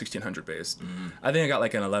 back to the 1600 based. I think I got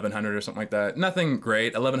like an 1100 or something like that. Nothing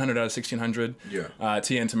great. 1100 out of 1600. Yeah.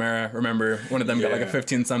 Tia and Tamara, remember? One of them got like a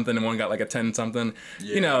 15 something and one got like a 10 something.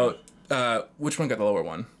 Yeah. Which one got the lower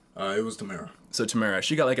one? It was Tamara. So Tamara,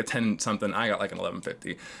 she got like a 10 something. I got like an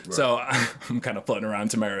 1150. So I'm kind of floating around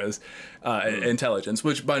Tamara's intelligence,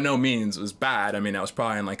 which by no means was bad. I mean, I was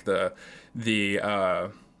probably in like the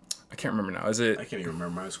I can't remember now. Is it? I can't even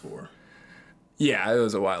remember my score. Yeah, it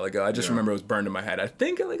was a while ago. I just remember it was burned in my head. I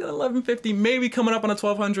think like an 1150, maybe coming up on a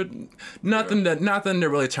 1200. Nothing to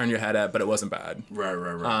really turn your head at, but it wasn't bad.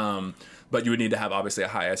 Right. But you would need to have obviously a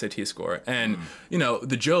high SAT score. And,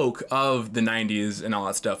 the joke of the 90s and all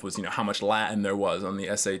that stuff was, how much Latin there was on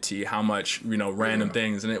the SAT, how much, random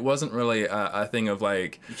things. And it wasn't really a thing of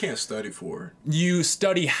like... You can't study for it. You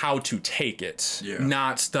study how to take it,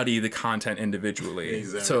 not study the content individually.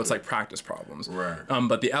 Exactly. So it's like practice problems. Right.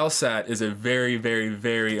 But the LSAT is a very, very,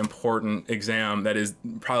 very important exam that is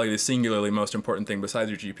probably the singularly most important thing besides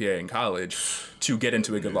your GPA in college to get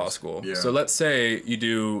into a good law school. Yeah. So let's say you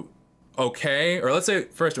do... okay, or let's say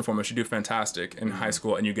first and foremost you do fantastic in high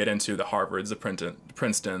school and you get into the Harvards, the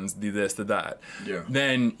Princetons, the this, the that.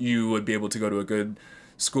 Then you would be able to go to a good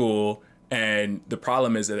school, and the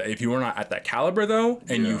problem is that if you were not at that caliber though,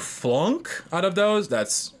 and you flunk out of those,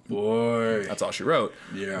 that's all she wrote.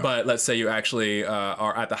 But let's say you actually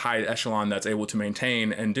are at the high echelon that's able to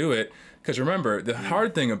maintain and do it. Because remember, the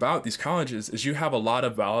hard thing about these colleges is you have a lot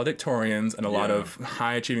of valedictorians and a lot of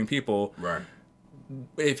high achieving people. Right.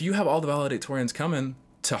 If you have all the valedictorians coming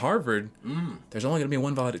to Harvard, there's only going to be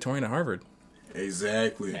one valedictorian at Harvard.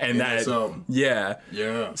 Exactly. And that,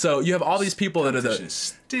 So you have all these people that are the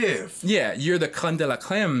stiff. Yeah, you're the creme de la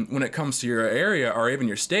creme when it comes to your area or even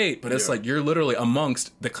your state, but it's like you're literally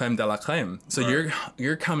amongst the creme de la creme. So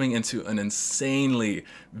you're coming into an insanely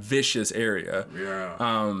vicious area.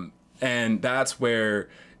 And that's where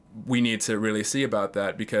we need to really see about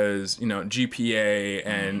that, because GPA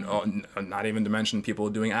and not even to mention people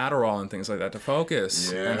doing Adderall and things like that to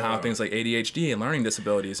focus, and how things like ADHD and learning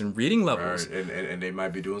disabilities and reading levels, and they might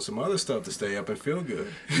be doing some other stuff to stay up and feel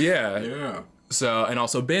good. So, and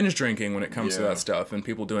also binge drinking when it comes to that stuff, and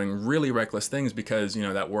people doing really reckless things because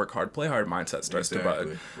that work hard, play hard mindset starts to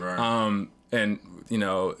bud. And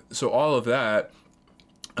so all of that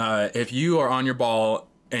If you are on your ball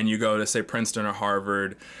and you go to, say, Princeton or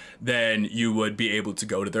Harvard, then you would be able to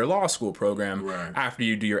go to their law school program after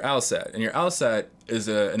you do your LSAT. And your LSAT is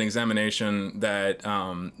an examination that,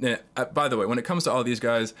 by the way, when it comes to all these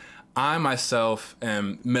guys, I myself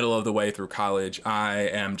am middle of the way through college. I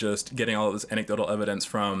am just getting all of this anecdotal evidence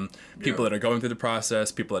from people that are going through the process,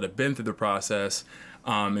 people that have been through the process,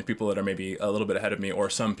 and people that are maybe a little bit ahead of me, or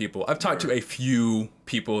some people. I've talked to a few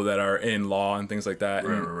people that are in law and things like that.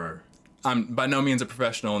 I'm by no means a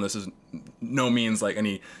professional, and this is no means like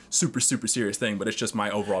any super serious thing, but it's just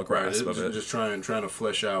my overall grasp of it. Just trying to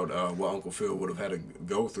flesh out what Uncle Phil would have had to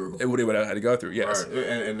go through. It would have had to go through, yes. Right.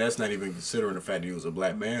 And that's not even considering the fact that he was a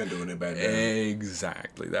black man doing it back then.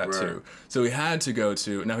 Exactly, that too. So he had to go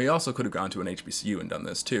to, now he also could have gone to an HBCU and done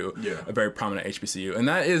this too, a very prominent HBCU, and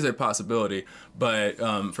that is a possibility, but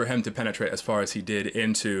for him to penetrate as far as he did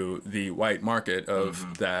into the white market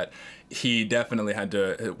of that, he definitely had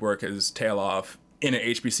to work his tail off in an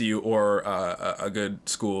HBCU or a good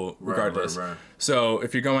school, regardless. So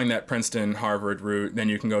if you're going that Princeton, Harvard route, then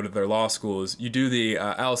you can go to their law schools. You do the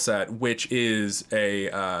LSAT, which is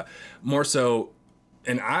a more so,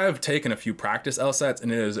 and I've taken a few practice LSATs,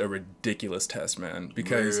 and it is a ridiculous test, man,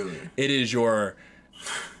 because it is your...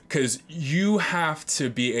 Because you have to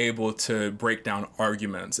be able to break down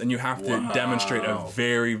arguments, and you have to demonstrate a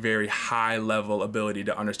very, very high level ability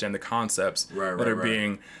to understand the concepts that are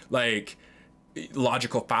being, like,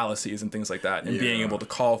 logical fallacies and things like that, and being able to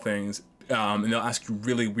call things. And they'll ask you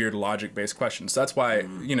really weird logic-based questions. So that's why,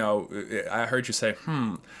 you know, I heard you say,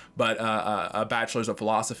 but a bachelor's of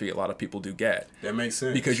philosophy, a lot of people do get. That makes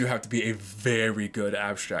sense. Because you have to be a very good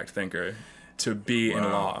abstract thinker to be in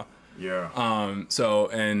law. So,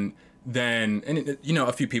 and then, and you know,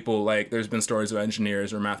 a few people, like, there's been stories of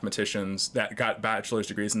engineers or mathematicians that got bachelor's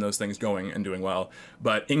degrees in those things going and doing well,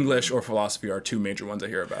 but English or philosophy are two major ones I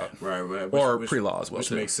hear about. Or pre-law as well, which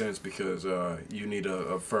makes sense, because you need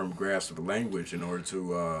a firm grasp of the language in order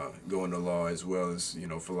to go into law, as well as, you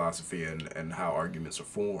know, philosophy and how arguments are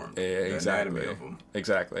formed. The anatomy of them.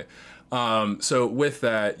 Exactly. So with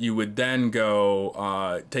that, you would then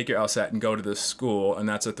go take your LSAT and go to this school, and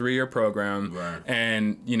that's a 3-year program.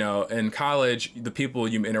 And, you know, in college, the people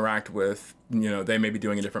you interact with, you know, they may be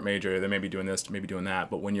doing a different major, they may be doing this, maybe doing that.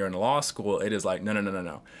 But when you're in law school, it is like,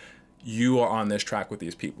 no. You are on this track with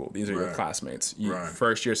these people. These are your classmates.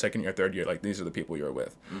 First year, second year, third year, like, these are the people you're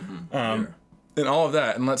with. And all of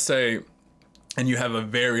that. And let's say, and you have a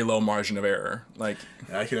very low margin of error. Like,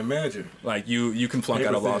 I can imagine. Like, you can flunk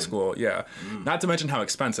out of law school. Not to mention how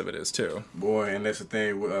expensive it is too. Boy, and that's the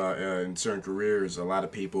thing, in certain careers, a lot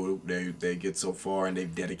of people, they get so far and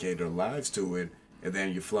they've dedicated their lives to it, and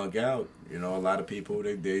then you flunk out. You know, a lot of people,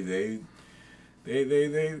 they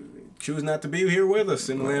choose not to be here with us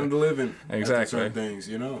in the land of the living. Exactly. Certain things,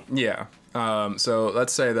 you know. So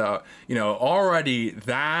let's say that, you know, already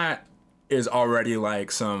that is already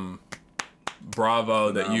like some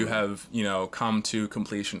bravo that you have, you know, come to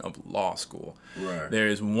completion of law school. There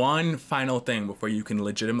is one final thing before you can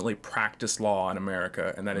legitimately practice law in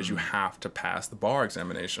America, and that is you have to pass the bar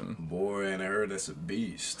examination. Boy, and I heard that's a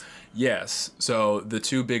beast. Yes. So the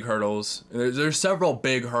two big hurdles, there's several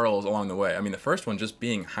big hurdles along the way. I mean, the first one just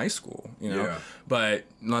being high school, you know. But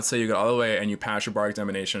let's say you go all the way and you pass your bar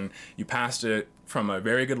examination, you passed it from a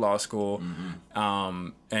very good law school,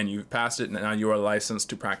 and you passed it, and now you are licensed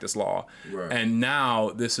to practice law. And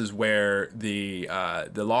now this is where the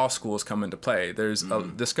law schools come into play. There's a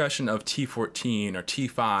discussion of T14 or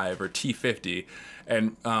T5 or T50,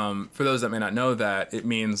 and for those that may not know that, it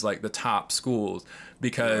means like the top schools,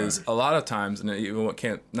 because a lot of times, and even what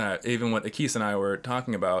Equis and I were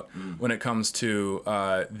talking about, when it comes to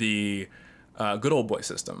the good old boy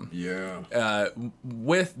system.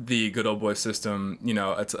 With the good old boy system, you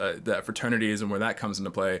know, it's that fraternities and where that comes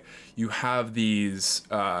into play, you have these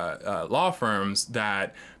law firms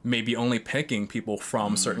that may be only picking people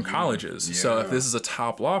from certain colleges. So if this is a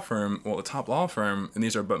top law firm, well, a top law firm, and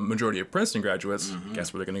these are but majority of Princeton graduates,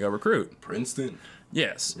 guess where they're going to go recruit? Princeton.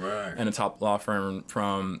 Yes. And a top law firm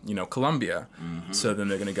from, you know, Columbia. So then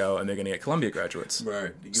they're going to go and they're going to get Columbia graduates.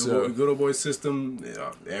 The good old boy system,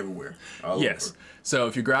 everywhere. All over. So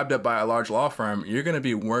if you're grabbed up by a large law firm, you're going to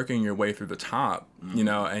be working your way through the top you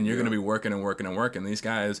know, and you're going to be working and working and working. These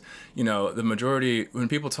guys, you know, the majority, when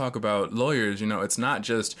people talk about lawyers, you know, it's not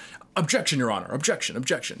just objection, Your Honor, objection,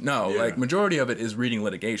 objection. No, like majority of it is reading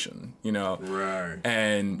litigation, you know. Right.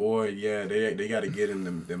 And boy, yeah, they got to get in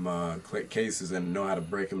them cases and know how to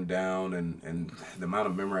break them down, and the amount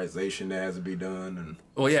of memorization that has to be done. And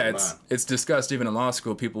well, yeah, it's discussed even in law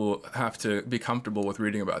school. People have to be comfortable with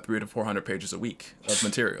reading about 300 to 400 pages a week of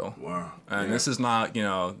material. Wow. And this is not, you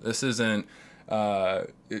know, this isn't cat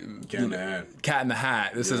in the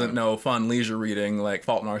hat. This isn't no fun leisure reading like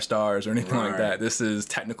Fault in Our Stars or anything like that. This is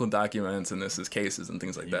technical documents, and this is cases and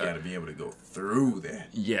things like that. You got to be able to go through that.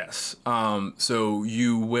 Yes. So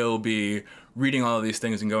you will be reading all of these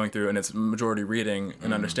things and going through, and it's majority reading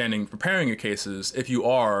and understanding, preparing your cases if you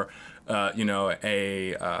are you know,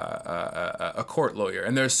 a court lawyer.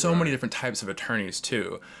 And there's so many different types of attorneys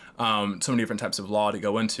too. So many different types of law to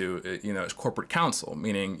go into. You know, it's corporate counsel,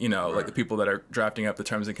 meaning, you know, like the people that are drafting up the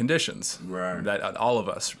terms and conditions. Right. That all of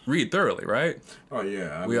us read thoroughly, right? Oh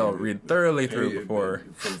yeah. We all read thoroughly through before.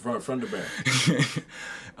 From front to back.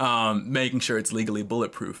 Making sure it's legally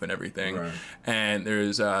bulletproof and everything. Right. And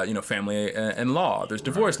there's you know, family and law. There's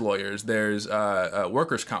divorce lawyers. There's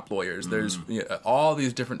workers' comp lawyers. There's all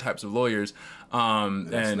these different types of lawyers. And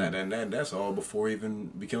that's all before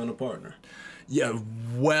even becoming a partner. Yeah,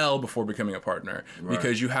 well before becoming a partner,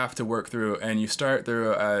 because you have to work through, and you start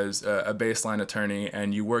through as a baseline attorney,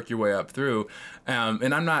 and you work your way up through.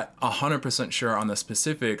 And I'm not 100% sure on the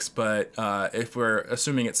specifics, but if we're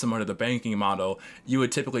assuming it's similar to the banking model, you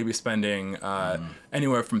would typically be spending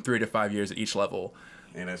anywhere from 3 to 5 years at each level.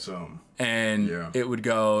 And that's it would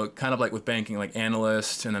go kind of like with banking, like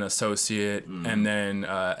analyst and then associate, and then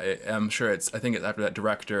I think it's after that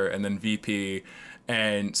director and then VP.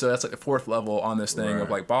 And so that's like the 4th level on this thing of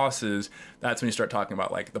like bosses. That's when you start talking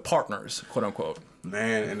about like the partners, quote unquote.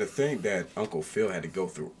 Man, and to think that Uncle Phil had to go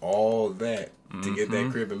through all that to get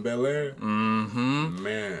that crib in Bel Air.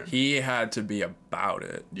 Man, he had to be about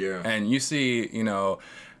it. Yeah. And you see, you know,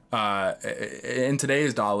 in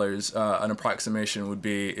today's dollars, an approximation would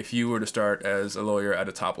be if you were to start as a lawyer at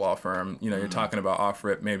a top law firm, you know, you're talking about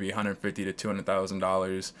offer it maybe $150,000 to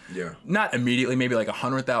 $200,000. Yeah. Not immediately, maybe like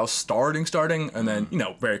 $100,000 starting, and then, you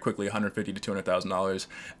know, very quickly $150,000 to $200,000,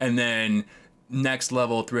 and then next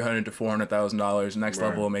level $300,000 to $400,000, next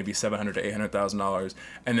level maybe $700,000 to $800,000,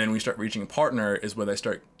 and then we start reaching a partner is where they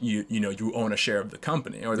start you know, you own a share of the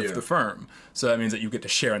company or the firm, so that means that you get to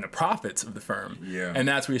share in the profits of the firm, and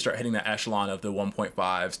that's where you start hitting that echelon of the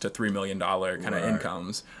 1.5 to $3 million kind of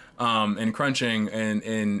incomes. And crunching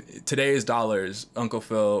in today's dollars, Uncle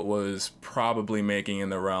Phil was probably making in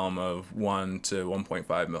the realm of $1 to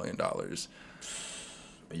 $1.5 million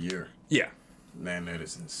a year. Yeah. Man, that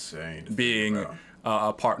is insane. Being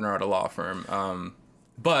a partner at a law firm.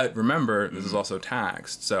 But remember, this is also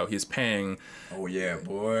taxed, so he's paying. Oh, yeah,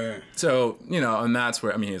 boy. So, you know, and that's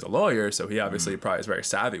where, I mean, he's a lawyer, so he obviously probably is very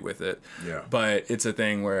savvy with it. Yeah. But it's a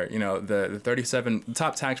thing where, you know, the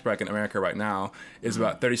top tax bracket in America right now is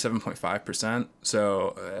about 37.5%.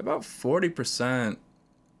 So about 40%.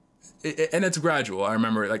 And it's gradual. I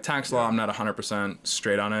remember, like, tax law, I'm not 100%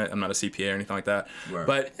 straight on it. I'm not a CPA or anything like that. Right.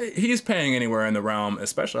 But he's paying anywhere in the realm,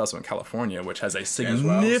 especially also in California, which has a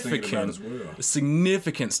significant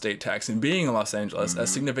state tax. And being in Los Angeles, a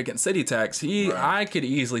significant city tax, I could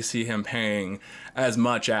easily see him paying as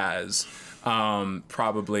much as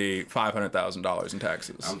probably $500,000 in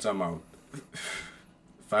taxes. I'm talking about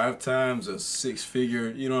 5 times a 6-figure,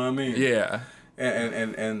 you know what I mean? Yeah.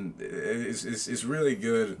 And it's really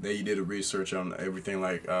good that you did a research on everything,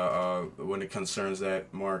 like when it concerns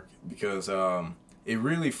that, Mark, because it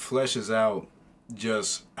really fleshes out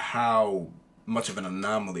just how much of an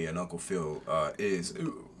anomaly an Uncle Phil is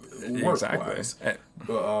work-wise.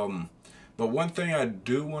 But one thing I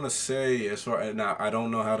do want to say, as far as now, I don't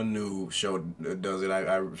know how the new show does it.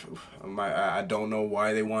 I don't know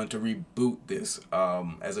why they wanted to reboot this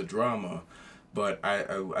as a drama, but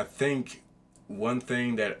I think one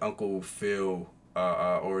thing that Uncle Phil,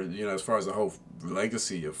 or, you know, as far as the whole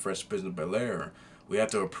legacy of Fresh Prince of Bel Air, we have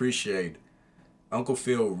to appreciate Uncle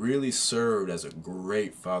Phil really served as a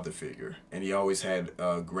great father figure, and he always had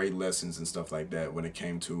great lessons and stuff like that when it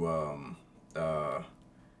came to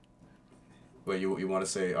well, you want to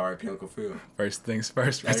say R.I.P. Uncle Phil? First things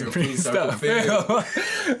first, rest in peace, Uncle Phil.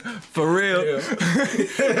 For real.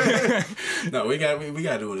 Yeah. No, we got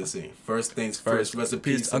to do this scene. First things first, rest in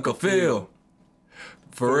peace, Uncle Phil.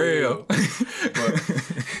 For real.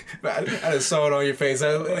 But I just saw it on your face.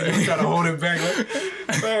 You were trying to hold it back.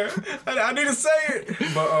 Like, I need to say it.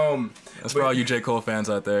 But That's for all you J. Cole fans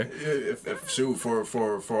out there. Shoot,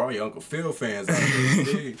 for all your Uncle Phil fans out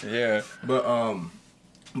there. Yeah.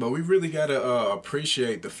 But we really gotta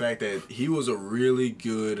appreciate the fact that he was a really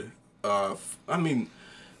good. I mean,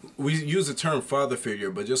 we use the term father figure,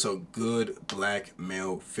 but just a good black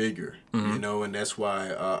male figure, you know, and that's why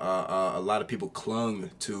a lot of people clung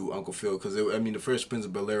to Uncle Phil, because I mean, the Fresh Prince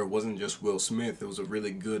of Bel-Air wasn't just Will Smith; it was a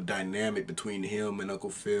really good dynamic between him and Uncle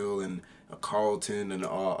Phil and Carlton and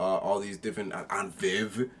all these different Aunt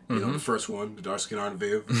Viv, you know, the first one, the dark skinned Aunt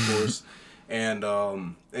Viv, of course.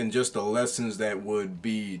 And just the lessons that would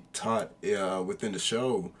be taught within the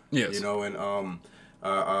show, yes. You know, and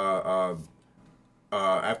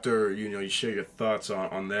after you share your thoughts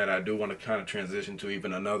on that, I do want to kind of transition to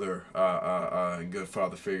even another good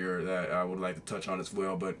father figure that I would like to touch on as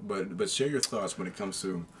well. But share your thoughts when it comes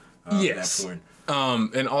to yes. that point.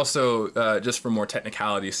 And also just for more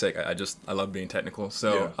technicality's sake, I love being technical.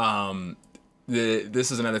 So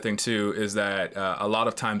this is another thing too, is that a lot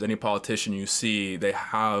of times any politician you see, they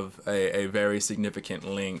have a very significant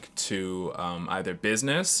link to either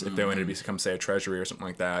business, if they wanted to become, say, a treasury or something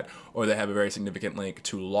like that, or they have a very significant link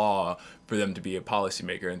to law for them to be a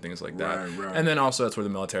policymaker and things like that. Right. And then also that's where the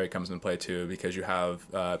military comes into play too, because you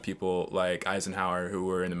have people like Eisenhower who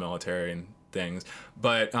were in the military and things.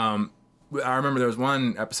 But I remember there was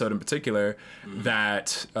one episode in particular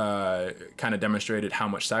that kind of demonstrated how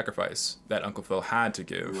much sacrifice that Uncle Phil had to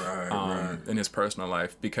give in his personal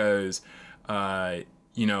life, because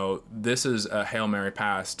this is a Hail Mary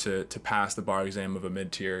pass to pass the bar exam of a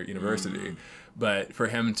mid-tier university. But for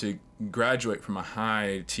him to graduate from a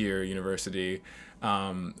high-tier university,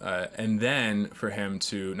 and then for him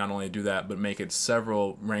to not only do that, but make it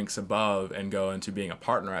several ranks above and go into being a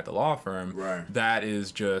partner at the law firm, that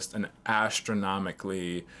is just an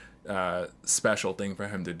astronomically special thing for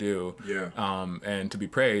him to do, and to be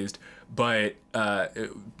praised. But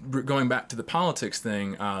going back to the politics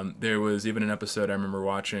thing, there was even an episode I remember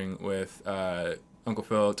watching with Uncle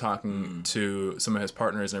Phil talking to some of his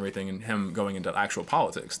partners and everything, and him going into actual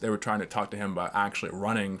politics. They were trying to talk to him about actually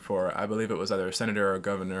running for, I believe it was either a senator or a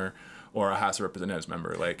governor or a House of Representatives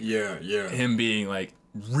member. Like, him being like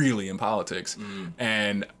really in politics.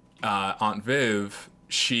 And Aunt Viv,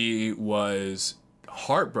 she was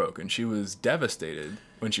heartbroken. She was devastated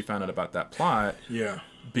when she found out about that plot.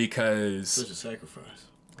 Because such a sacrifice.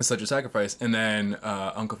 It's such a sacrifice. And then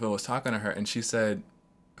Uncle Phil was talking to her, and she said,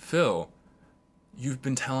 "Phil, you've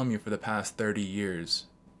been telling me for the past 30 years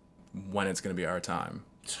when it's going to be our time."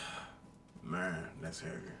 Man, that's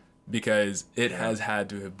heavy. Because it has had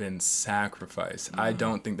to have been sacrifice. I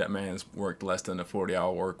don't think that man's worked less than a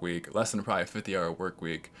 40-hour work week, less than probably a 50-hour work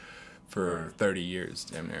week for 30 years,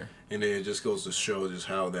 damn near. And then it just goes to show just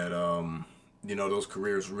how that, those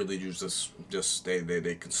careers really just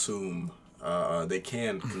they consume. They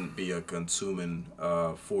can be a consuming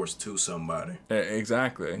force to somebody.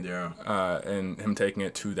 Exactly. Yeah. And him taking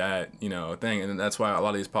it to that, thing. And that's why a lot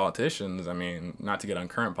of these politicians, I mean, not to get on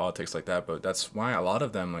current politics like that, but that's why a lot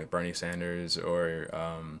of them, like Bernie Sanders or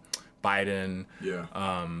Biden,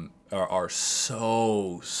 are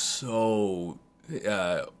so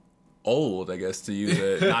old, I guess, to use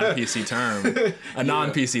a non-PC term.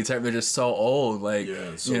 Non-PC term. They're just so old. Like,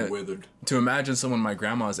 withered. To imagine someone my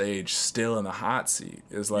grandma's age still in the hot seat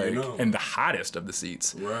is like, in the hottest of the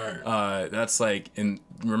seats. Right. That's like, and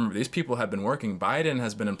remember, these people have been working. Biden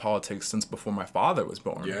has been in politics since before my father was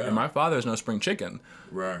born. Yeah. And my father's no spring chicken.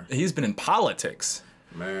 Right. He's been in politics.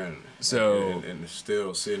 Man. So. And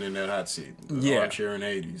still sitting in that hot seat. Armchair in the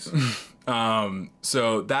 80s.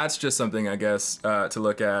 So that's just something, I guess, to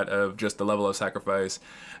look at, of just the level of sacrifice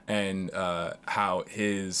and how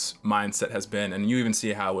his mindset has been. And you even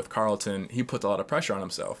see how with Carlton, he puts a lot of pressure on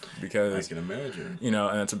himself because, I can imagine.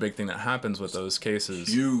 And it's a big thing that happens with those cases.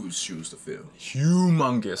 Huge shoes to fill.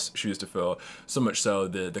 Humongous shoes to fill. So much so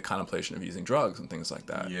the contemplation of using drugs and things like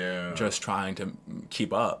that. Yeah. Just trying to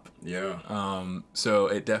keep up. Yeah. So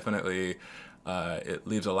it definitely... it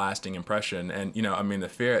leaves a lasting impression, and the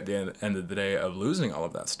fear at the end of the day of losing all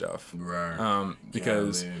of that stuff, right?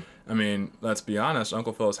 Because let's be honest,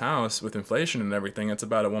 Uncle Phil's house with inflation and everything, it's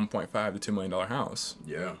about a $1.5 to $2 million house.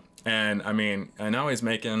 Yeah. And I know he's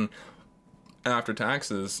making after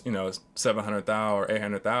taxes, $700,000 or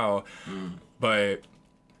 $800,000, but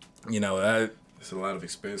that it's a lot of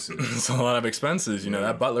expenses. It's a lot of expenses.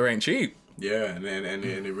 That butler ain't cheap. Yeah, and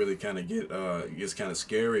it really kind of gets kind of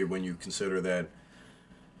scary when you consider that.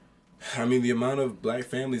 I mean, the amount of black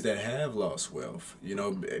families that have lost wealth,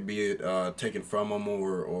 be it taken from them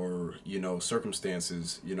or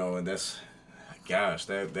circumstances, and that's, gosh,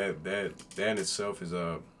 that in itself is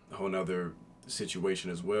a whole nother situation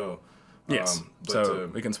as well. Yes. So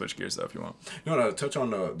we can switch gears though if you want. No, touch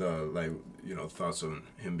on the like, thoughts on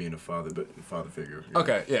him being a father figure.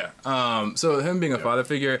 Okay, yeah. So him being a father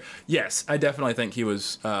figure, yes, I definitely think he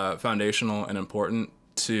was foundational and important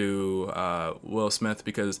to Will Smith,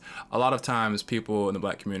 because a lot of times people in the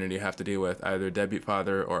black community have to deal with either a deadbeat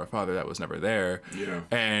father or a father that was never there. Yeah.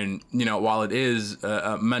 And, while it is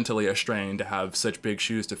mentally a strain to have such big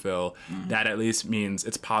shoes to fill, that at least means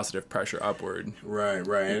it's positive pressure upward. Right.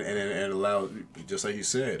 And it allows, just like you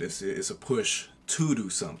said, it's a push to do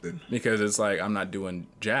something. Because it's like, I'm not doing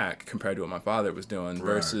jack compared to what my father was doing,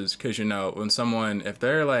 versus, because, when someone, if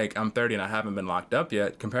they're like, I'm 30 and I haven't been locked up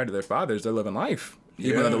yet, compared to their fathers, they're living life.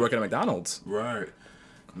 Even though they're working at McDonald's. Right.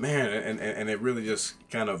 Man, and it really just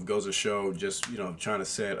kind of goes to show just, trying to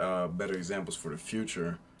set better examples for the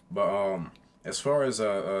future. But as far as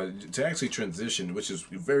to actually transition, which is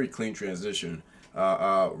a very clean transition,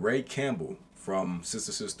 Ray Campbell from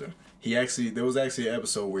Sister, there was actually an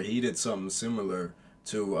episode where he did something similar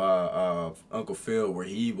to Uncle Phil, where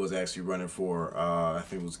he was actually running for, I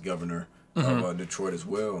think it was governor of Detroit as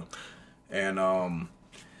well. And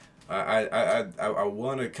I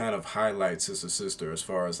want to kind of highlight Sister as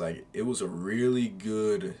far as like, it was a really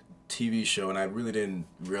good TV show, and I really didn't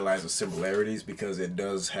realize the similarities because it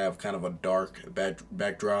does have kind of a dark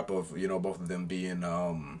backdrop of, both of them being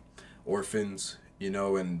orphans,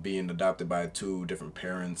 and being adopted by two different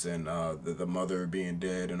parents, and the mother being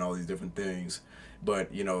dead and all these different things.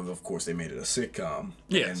 But, of course they made it a sitcom.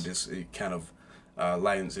 Yes. And it kind of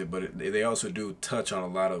lightens it, but they also do touch on a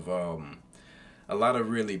lot of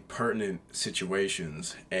really pertinent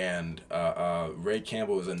situations, and Ray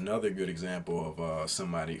Campbell is another good example of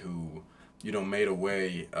somebody who, made a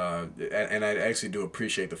way, and I actually do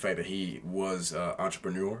appreciate the fact that he was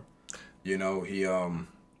entrepreneur. He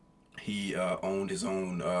owned his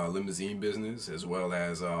own limousine business, as well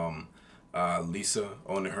as Lisa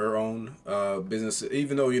owned her own business,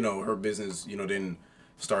 even though, her business, didn't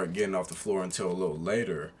start getting off the floor until a little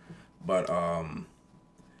later, but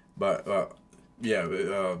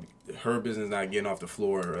her business not getting off the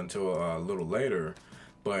floor until a little later,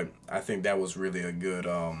 but I think that was really a good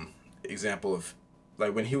example of,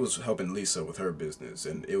 like, when he was helping Lisa with her business,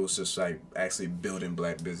 and it was just like actually building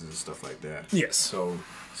black business and stuff like that. Yes. So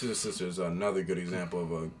Sister is another good example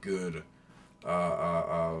of a good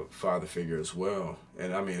father figure as well,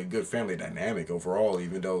 and I mean a good family dynamic overall,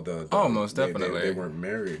 even though most definitely they weren't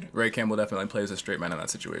married. Ray Campbell definitely plays a straight man in that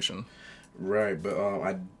situation. Right, but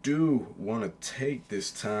I do want to take this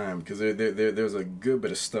time, because there's a good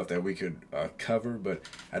bit of stuff that we could cover, but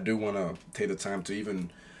I do want to take the time to even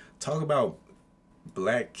talk about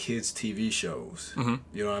black kids TV shows.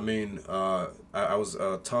 You know what I mean? I was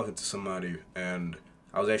talking to somebody, and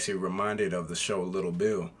I was actually reminded of the show Little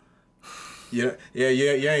Bill. Yeah,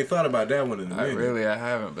 you ain't thought about that one in a minute. I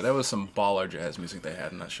haven't, but that was some baller jazz music they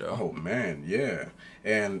had in that show. Oh man, yeah.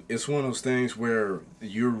 And it's one of those things where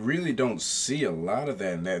you really don't see a lot of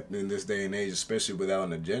that in this day and age, especially without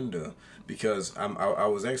an agenda. Because I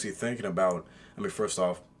was actually thinking about, first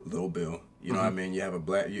off, Little Bill. You know what I mean? You have a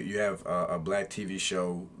black a black TV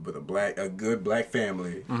show with a good black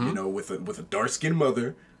family. With a dark skinned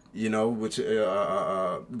mother. Which you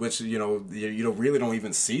really don't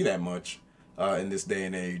even see that much in this day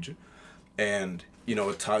and age, and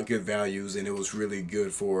it taught good values, and it was really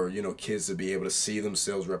good for kids to be able to see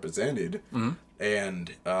themselves represented.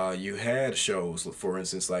 And you had shows, for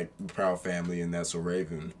instance, like Proud Family and That's So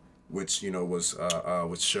Raven, which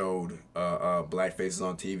which showed black faces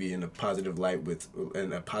on TV in a positive light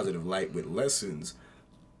with lessons.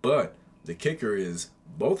 But the kicker is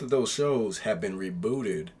both of those shows have been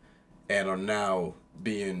rebooted and are now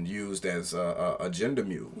being used as agenda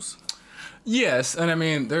mules. Yes,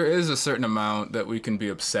 and there is a certain amount that we can be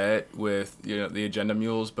upset with, the agenda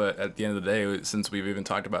mules, but at the end of the day, since we've even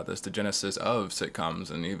talked about this, the genesis of sitcoms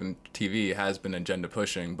and even TV has been agenda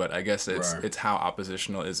pushing, but I guess it's how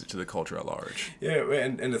oppositional is it to the culture at large. Yeah,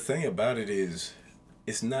 and the thing about it is,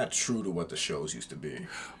 it's not true to what the shows used to be.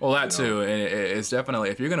 Well, that too, and it's definitely,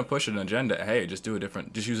 if you're going to push an agenda, hey, just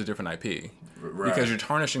use a different IP. Right. Because you're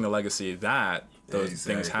tarnishing the legacy that those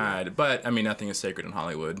things had. But, nothing is sacred in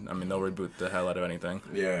Hollywood. They'll reboot the hell out of anything.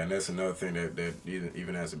 Yeah, and that's another thing that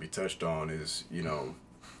even has to be touched on is,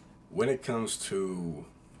 when it comes to,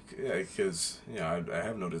 because, I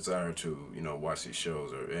have no desire to, watch these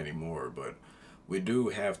shows or anymore, but we do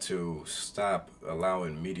have to stop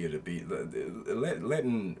allowing media to be,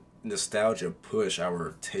 letting nostalgia push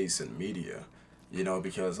our tastes in media,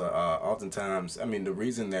 because oftentimes, the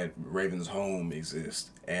reason that Raven's Home exists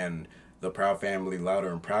and the Proud Family Louder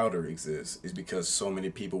and Prouder exists is because so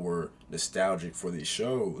many people were nostalgic for these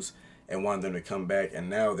shows, and wanted them to come back, and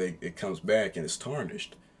now it comes back and it's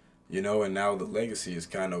tarnished, you know, and now the legacy is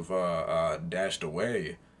kind of dashed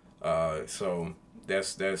away. So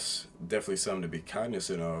that's definitely something to be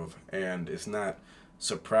cognizant of, and it's not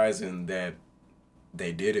surprising that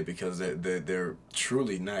they did it because they're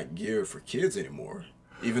truly not geared for kids anymore,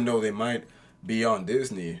 even though they might be on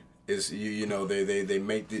Disney. Is you know they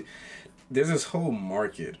make there's this whole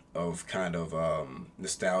market of kind of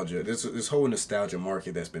nostalgia. There's this whole nostalgia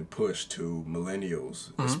market that's been pushed to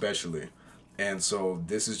millennials, especially, and so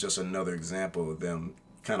this is just another example of them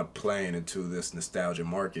kind of playing into this nostalgia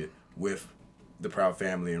market with the Proud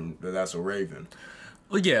Family and That's So Raven.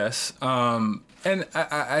 Well, yes, and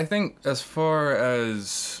I think as far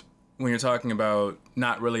as when you're talking about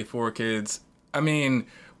not really for kids, I mean,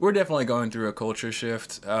 we're definitely going through a culture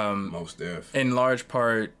shift. Most def. In large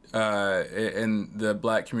part in the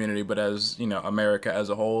Black community, but as, you know, America as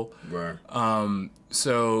a whole. Right.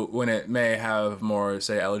 So when it may have more,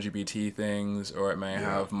 say, LGBT things, or it may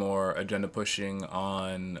have more agenda pushing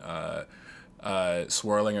on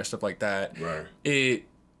swirling or stuff like that, right.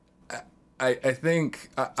 I think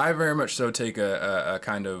I very much so take a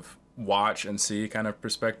kind of watch and see kind of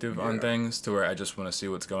perspective on things, to where I just want to see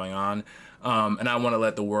what's going on. And I want to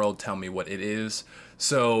let the world tell me what it is.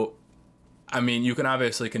 So, I mean, you can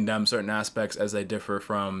obviously condemn certain aspects as they differ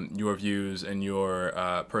from your views and your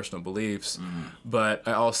personal beliefs, but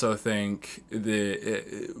I also think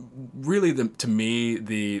to me,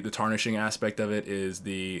 the tarnishing aspect of it is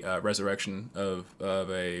the resurrection of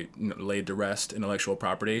a laid to rest intellectual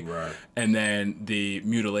property, right, and then the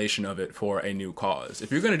mutilation of it for a new cause.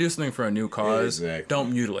 If you're going to do something for a new cause,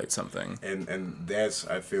 don't mutilate something. And that's,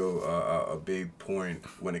 I feel, a big point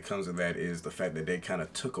when it comes to that, is the fact that they kind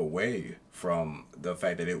of took away from the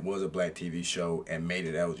fact that it was a Black TV show and made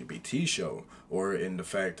it an LGBT show, or in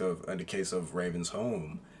the case of Raven's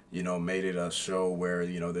Home, you know, made it a show where,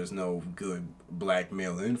 you know, there's no good Black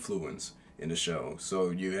male influence in the show. So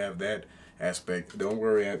you have that aspect. Don't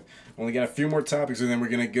worry, I only got a few more topics, and then we're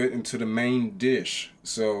gonna get into the main dish.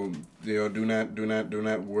 So, you know, do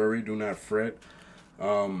not worry, do not fret.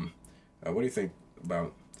 What do you think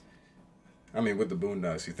about? I mean, with the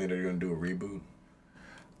Boondocks, you think they're gonna do a reboot?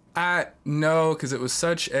 No, because it was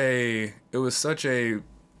such a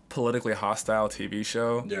politically hostile TV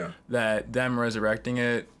show. Yeah. That them resurrecting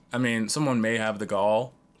it, I mean, someone may have the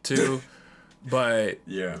gall to, but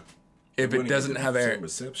yeah, if it doesn't have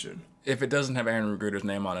reception. If it doesn't have Aaron McGruder's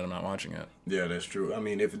name on it, I'm not watching it. Yeah, that's true. I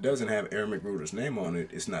mean, if it doesn't have Aaron McGruder's name on it,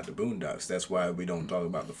 it's not the Boondocks. That's why we don't talk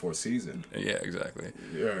about the fourth season. Yeah, exactly.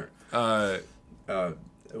 Yeah.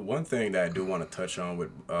 One thing that I do want to touch on with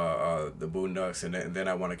the Boondocks, and then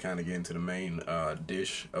I want to kind of get into the main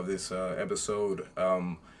dish of this episode.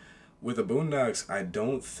 With the Boondocks, I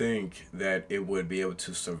don't think that it would be able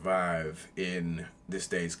to survive in this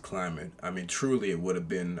day's climate. I mean, truly, it would have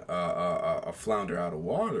been a flounder out of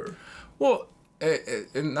water. Well,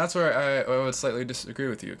 and that's where I would slightly disagree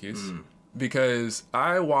with you, Equis. Because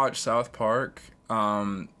I watch South Park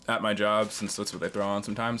at my job, since that's what they throw on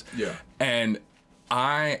sometimes. Yeah. And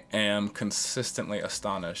I am consistently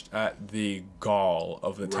astonished at the gall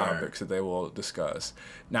of the topics that they will discuss.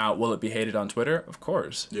 Now, will it be hated on Twitter? Of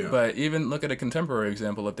course. Yeah. But even look at a contemporary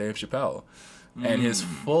example of Dave Chappelle and his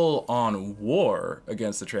full-on war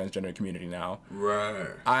against the transgender community now. Right.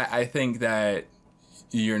 I think that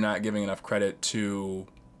you're not giving enough credit to,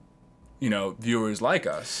 you know, viewers like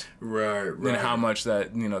us. Right. And how much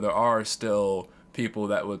that, you know, there are still people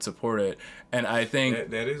that would support it. And I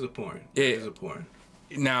think that is a point. That is a point.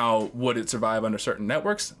 Now, would it survive under certain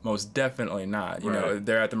networks? Most definitely not. You know,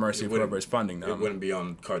 they're at the mercy of whoever is funding them. It wouldn't be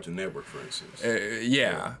on Cartoon Network, for instance.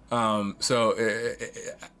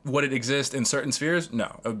 Would it exist in certain spheres?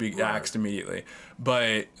 No, it would be axed immediately.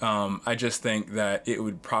 But I just think that it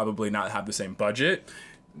would probably not have the same budget.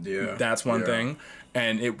 Yeah. That's one thing.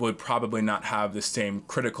 And it would probably not have the same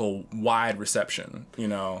critical, wide reception, you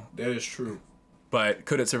know. That is true. But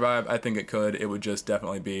could it survive? I think it could. It would just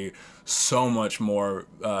definitely be so much more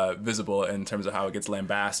visible in terms of how it gets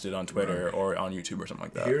lambasted on Twitter or on YouTube or something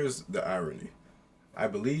like that. Here's the irony. I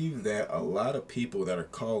believe that a lot of people that are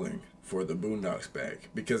calling for the Boondocks back,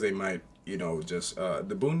 because they might, you know, just...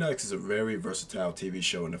 the Boondocks is a very versatile TV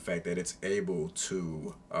show in the fact that it's able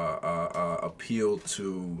to appeal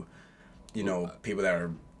to, you know, people that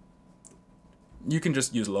are... You can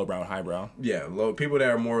just use lowbrow and highbrow. Yeah, people that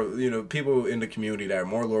are more, you know, people in the community that are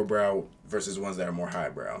more lowbrow versus ones that are more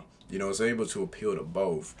highbrow. You know, it's able to appeal to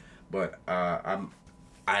both. But I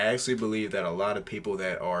actually believe that a lot of people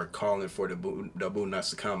that are calling for the Boondocks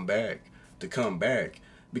to come back,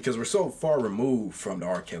 because we're so far removed from the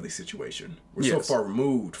R. Kelly situation. We're so far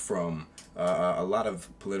removed from a lot of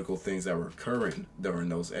political things that were occurring during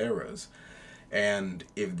those eras. And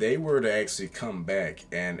if they were to actually come back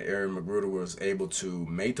and Aaron McGruder was able to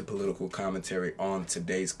make the political commentary on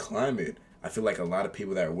today's climate, I feel like a lot of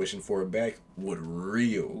people that are wishing for it back would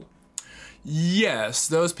reel. Yes,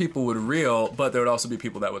 those people would reel, but there would also be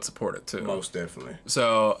people that would support it too. Most definitely.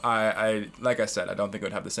 So I like I said, I don't think it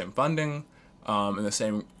would have the same funding and the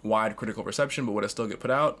same wide critical reception, but would it still get put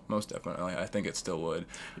out? Most definitely. I think it still would.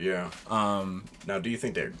 Yeah. Now, do you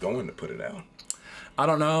think they're going to put it out? I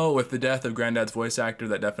don't know. With the death of Granddad's voice actor,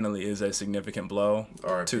 that definitely is a significant blow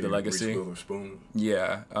to the legacy.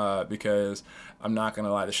 Yeah, because I'm not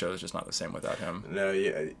gonna lie, the show is just not the same without him. No,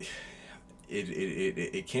 yeah,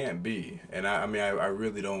 it can't be, and I mean, I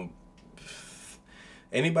really don't.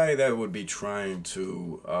 Anybody that would be trying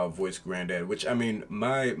to voice Granddad, which I mean,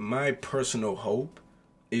 my personal hope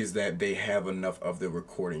is that they have enough of the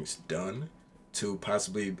recordings done to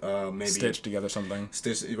possibly maybe stitch together something.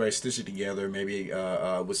 Stitch it together, maybe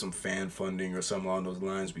with some fan funding or something along those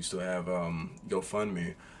lines. We still have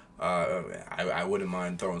GoFundMe. I wouldn't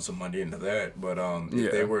mind throwing some money into that, but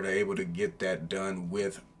if they were able to get that done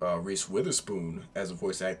with Reese Witherspoon as a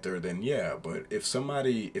voice actor, then yeah. But if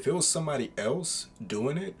it was somebody else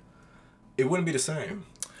doing it, it wouldn't be the same.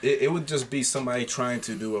 It would just be somebody trying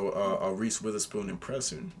to do a Reese Witherspoon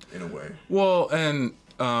impression in a way. Well, and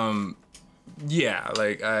yeah,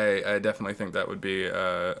 like I definitely think that would be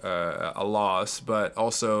a loss. But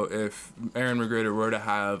also, if Aaron McGruder were to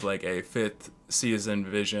have like a 5th season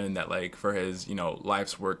vision that like for his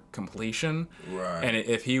life's work completion, right? And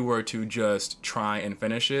if he were to just try and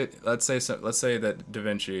finish it, let's say that Da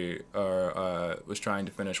Vinci was trying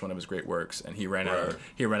to finish one of his great works, and he ran out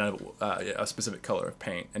a specific color of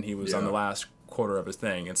paint, and he was on the last quarter of his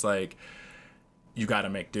thing. It's like you got to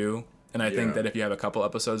make do. And I think that if you have a couple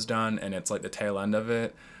episodes done and it's like the tail end of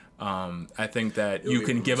it, I think that you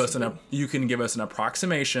can give us an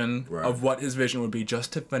approximation of what his vision would be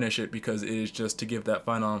just to finish it, because it is just to give that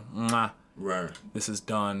final mwah. Right. This is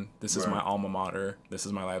done. This is my alma mater. This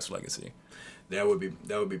is my life's legacy. That would be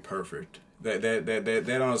perfect.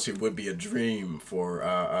 That honestly would be a dream for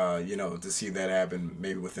to see that happen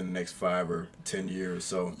maybe within the next 5 or 10 years.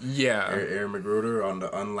 So yeah, Aaron McGruder, on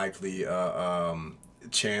the unlikely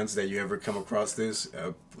chance that you ever come across this,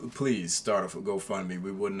 please start a GoFundMe.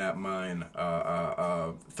 We would not mind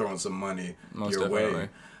throwing some money your way.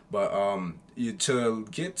 But to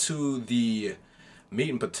get to the meat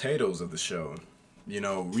and potatoes of the show,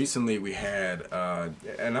 recently we had,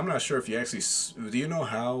 and I'm not sure if you actually, do you know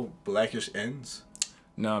how Blackish ends?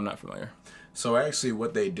 No, I'm not familiar. So actually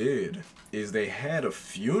what they did is they had a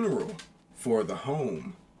funeral for the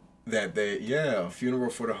home a funeral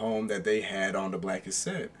for the home that they had on the Blackish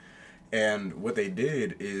set. And what they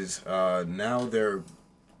did is now they're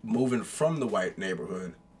moving from the white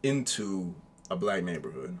neighborhood into a black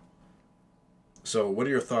neighborhood. So what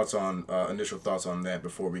are your thoughts on initial thoughts on that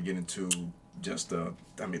before we get into just the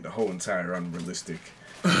whole entire unrealistic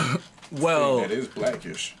thing that is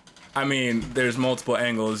Blackish? I mean, there's multiple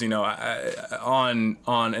angles, on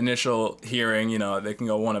initial hearing, they can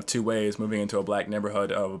go one of two ways: moving into a black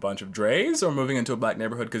neighborhood of a bunch of Dre's, or moving into a black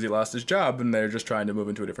neighborhood because he lost his job and they're just trying to move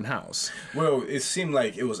into a different house. Well, it seemed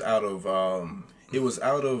like it was out of a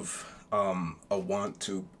want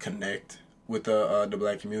to connect with the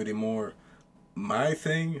black community more. My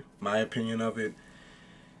opinion of it,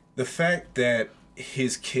 the fact that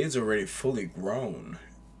his kids are already fully grown.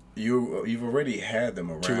 You've already had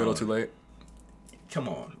them around. Too little, too late? Come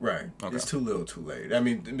on, right. Okay. It's too little, too late. I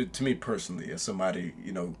mean, to me personally, as somebody,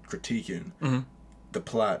 critiquing the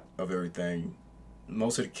plot of everything,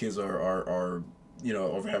 most of the kids are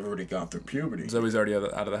have already gone through puberty. Zoe's already out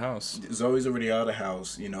of the house. Zoe's already out of the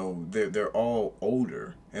house. They're all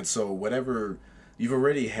older. And so whatever, you've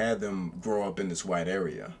already had them grow up in this white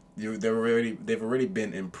area. They've already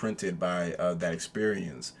been imprinted by that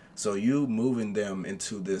experience. So you moving them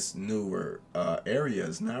into this newer area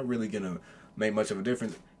is not really gonna make much of a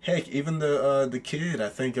difference. Heck, even the kid, I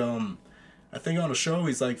think on the show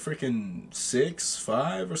he's like freaking 6,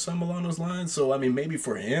 5 or something along those lines. So I mean, maybe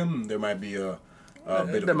for him there might be a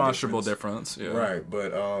bit of demonstrable difference. Yeah. Right,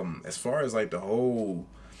 but as far as like the whole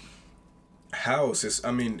house,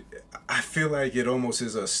 I feel like it almost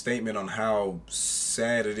is a statement on how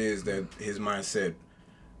sad it is that his mindset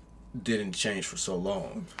didn't change for so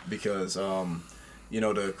long, because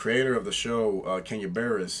the creator of the show, Kenya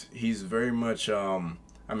Barris, he's very much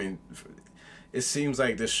it seems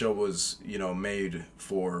like this show was made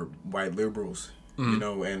for white liberals, and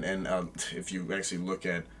if you actually look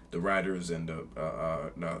at the writers and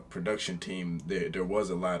the production team, there was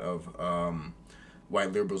a lot of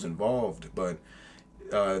white liberals involved, but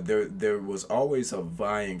there was always a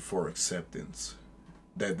vying for acceptance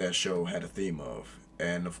that show had a theme of.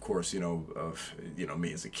 And of course, me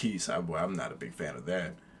as a Equis, I'm not a big fan of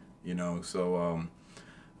that. So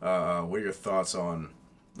what are your thoughts on,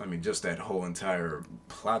 I mean, just that whole entire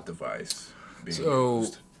plot device being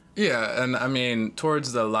used? Yeah, and I mean,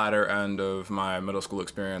 towards the latter end of my middle school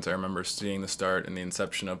experience, I remember seeing the start and the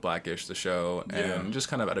inception of Blackish, the show, and just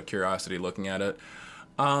kind of out of curiosity looking at it.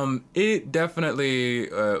 It definitely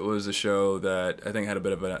was a show that I think had a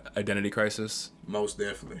bit of an identity crisis. Most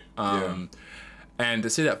definitely. And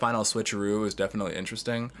to see that final switcheroo is definitely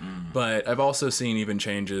interesting. But I've also seen even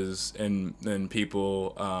changes in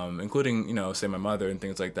people, including, say my mother and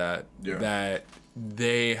things like that, that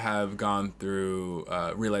they have gone through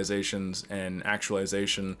realizations and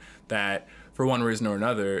actualization that for one reason or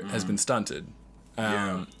another has been stunted.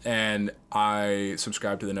 And I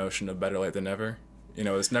subscribe to the notion of better late than never.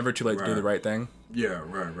 It's never too late to do the right thing. Yeah,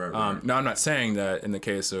 right. Now, I'm not saying that in the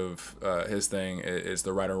case of his thing, it's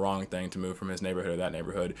the right or wrong thing to move from his neighborhood to that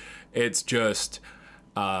neighborhood. It's just,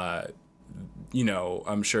 I'm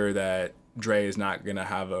sure that Dre is not going to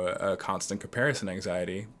have a constant comparison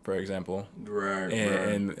anxiety, for example,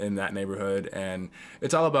 in that neighborhood. And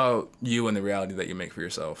it's all about you and the reality that you make for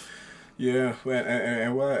yourself. Yeah,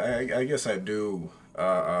 and well, I guess I do.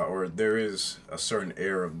 Or there is a certain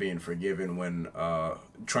air of being forgiven when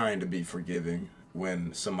trying to be forgiving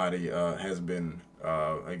when somebody has been,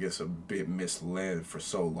 I guess, a bit misled for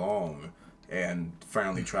so long and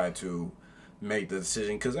finally try to make the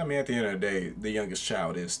decision. Because, I mean, at the end of the day, the youngest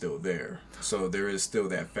child is still there. So there is still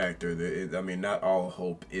that factor. Not all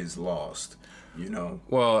hope is lost.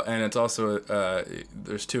 Well, and it's also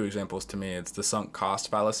there's two examples to me. It's the sunk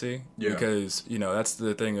cost fallacy, because that's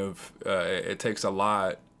the thing of it takes a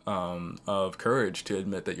lot of courage to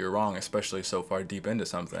admit that you're wrong, especially so far deep into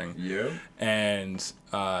something. And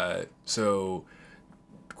so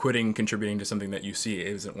quitting contributing to something that you see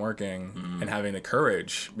isn't working, and having the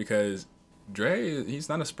courage, because Dre, he's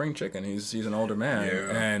not a spring chicken. He's an older man,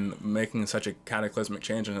 and making such a cataclysmic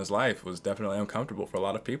change in his life was definitely uncomfortable for a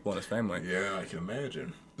lot of people in his family. Yeah, I can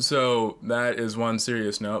imagine. So that is one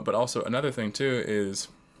serious note, but also another thing too is,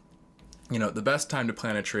 the best time to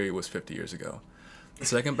plant a tree was 50 years ago. The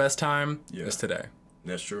second best time is today.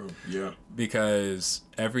 That's true. Yeah. Because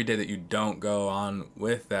every day that you don't go on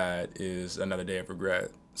with that is another day of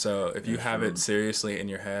regret. So if you have it seriously in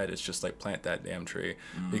your head, it's just like plant that damn tree.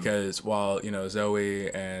 Because while, Zoe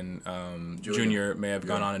and Junior may have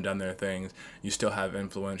gone on and done their things, you still have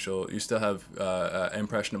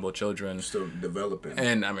impressionable children. Still developing.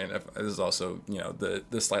 And I mean, this is also,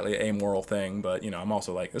 the slightly amoral thing, but, I'm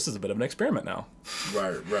also like, this is a bit of an experiment now.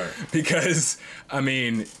 Right. Because, I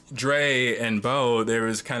mean, Dre and Bo, there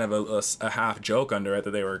was kind of a half joke under it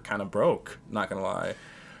that they were kind of broke, not going to lie.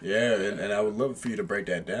 Yeah, and I would love for you to break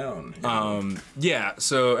that down. Yeah,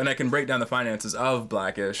 so, and I can break down the finances of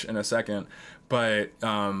Blackish in a second, but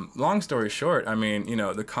long story short, I mean,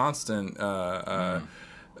 the constant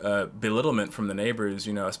belittlement from the neighbors,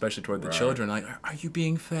 especially toward the children, like, are you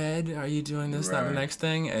being fed? Are you doing this, that, and the next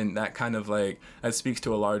thing? And that kind of that speaks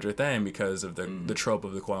to a larger thing because of the trope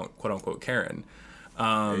of the quote-unquote Karen.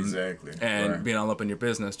 Exactly. And being all up in your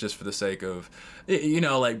business just for the sake of,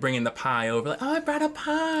 bringing the pie over, like, oh, I brought a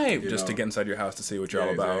pie, just to get inside your house to see what you're all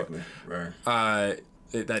about. Right.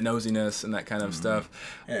 That nosiness and that kind of stuff.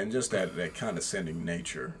 And just that condescending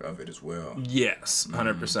nature of it as well. Yes,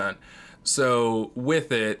 100%. So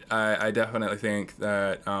with it, I definitely think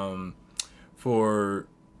that for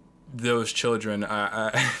those children,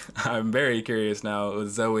 I'm very curious now with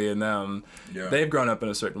Zoe and them. Yeah. They've grown up in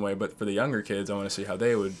a certain way, but for the younger kids, I want to see how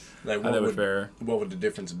they would fare. What would the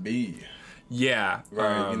difference be? Yeah.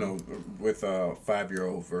 Right. With a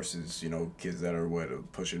 5-year-old versus kids that are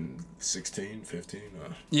pushing 16, 15.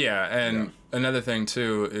 Yeah, and another thing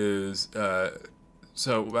too is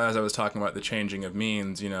so as I was talking about the changing of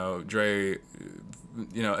means, Dre,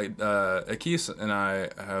 Equis and I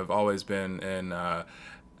have always been in.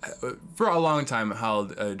 For a long time,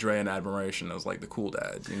 held Dre in admiration as like the cool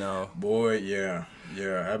dad, Boy, yeah.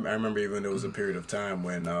 I remember even there was a period of time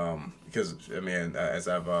when, because I mean, as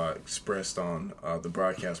I've expressed on the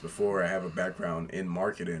broadcast before, I have a background in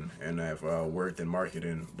marketing and I've worked in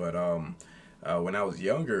marketing. But when I was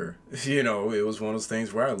younger, it was one of those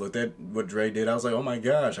things where I looked at what Dre did. I was like, oh my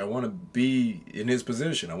gosh, I want to be in his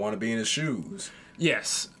position. I want to be in his shoes.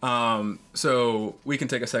 Yes. So we can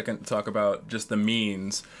take a second to talk about just the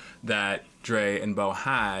means that Dre and Bo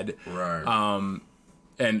had. Right.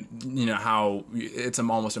 and you know how it's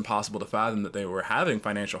almost impossible to fathom that they were having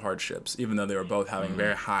financial hardships, even though they were both having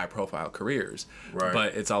very high profile careers. Right.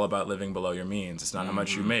 But it's all about living below your means. It's not how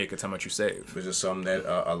much you make; it's how much you save. Which is something that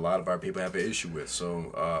a lot of our people have an issue with.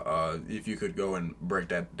 So if you could go and break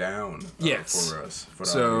that down Yes. for us, for the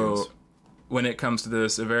So audience. when it comes to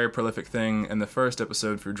this, a very prolific thing in the first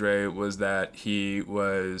episode for Dre was that he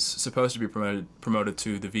was supposed to be promoted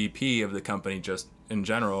to the VP of the company just in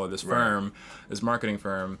general, this firm, this marketing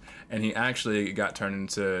firm, and he actually got turned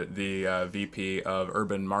into the VP of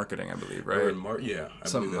urban marketing, I believe, right? Yeah, I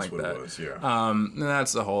Something believe that's like what that. it was, yeah. And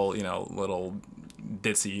that's a whole, you know, little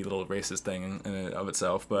ditzy little racist thing in and of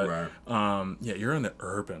itself, but yeah, you're in the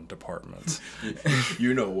urban department.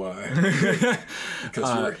 You know why.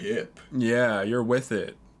 Because you're hip. Yeah, you're with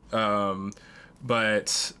it.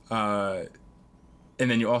 And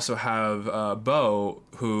then you also have Bo,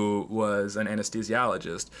 who was an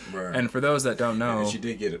anesthesiologist. Right. And for those that don't know... And she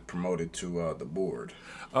did get it promoted to the board.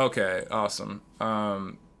 Okay, awesome.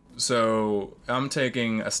 So I'm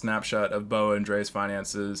taking a snapshot of Bo and Dre's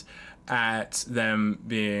finances at them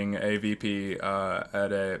being a VP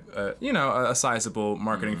at a sizable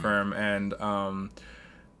marketing firm, and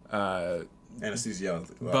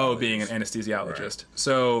Anesthesiologist. Bo being an anesthesiologist. Right.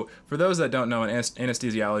 So for those that don't know, an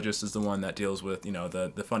anesthesiologist is the one that deals with, you know,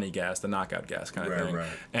 the funny gas, the knockout gas kind of thing. Right.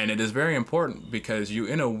 And it is very important because you,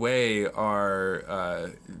 in a way,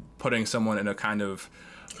 are putting someone in a kind of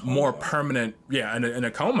more permanent, in a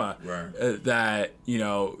coma. Right. That, you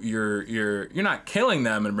know, you're not killing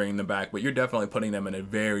them and bringing them back, but you're definitely putting them in a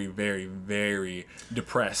very, very, very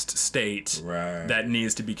depressed state. Right. That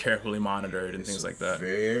needs to be carefully monitored and things like that.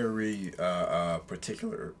 Very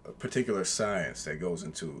particular science that goes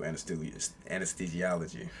into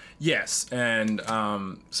anesthesiology. Yes, and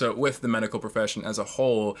so with the medical profession as a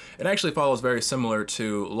whole, it actually follows very similar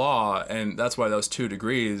to law, and that's why those two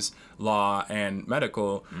degrees, law and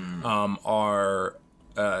medical, are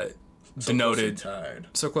denoted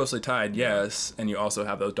so closely tied. Yes, and you also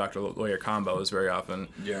have those doctor-lawyer combos very often.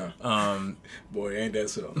 Yeah. Boy, ain't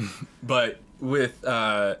that so. But with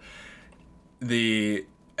the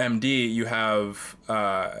MD, you have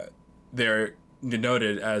they're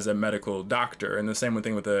denoted as a medical doctor, and the same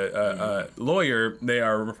thing with a lawyer. They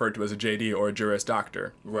are referred to as a JD or a Juris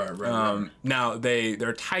Doctor. Right. Now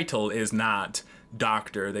their title is not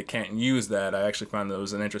doctor. They can't use that. I actually found that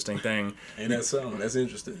was an interesting thing. Ain't that so? That's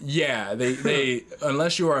interesting. Yeah, they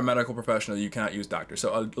unless you are a medical professional, you cannot use doctor.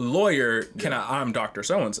 So a lawyer cannot. I'm Doctor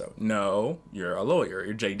So and So. No, you're a lawyer.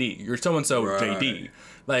 You're JD. You're so and so JD.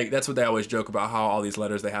 Like, that's what they always joke about, how all these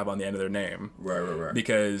letters they have on the end of their name. Right.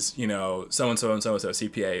 Because, you know, so-and-so and so-and-so,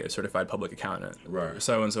 CPA, a certified public accountant. Right.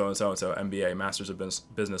 So-and-so and so-and-so, MBA, Masters of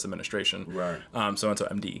Business Administration. Right. So-and-so,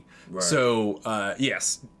 MD. Right. So,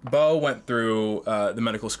 yes, Bo went through the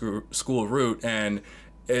medical school route, and,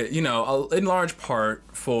 you know, in large part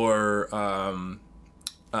for...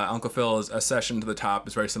 Uncle Phil's ascension to the top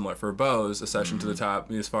is very similar for Bo's ascension to the top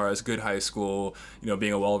as far as good high school, you know,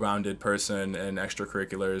 being a well-rounded person in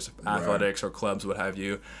extracurriculars, athletics or clubs, what have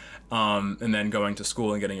you, and then going to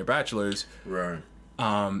school and getting your bachelor's. Right.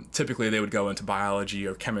 Typically they would go into biology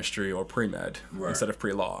or chemistry or pre-med instead of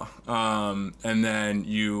pre-law. And then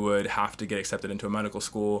you would have to get accepted into a medical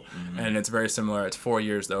school, and it's very similar. It's 4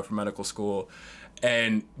 years, though, for medical school.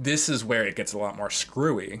 And this is where it gets a lot more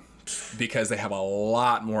screwy, because they have a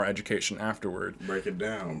lot more education afterward. Break it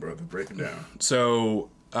down, brother. Break it down.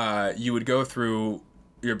 So you would go through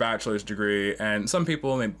your bachelor's degree, and some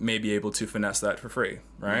people may be able to finesse that for free,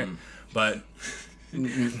 right? But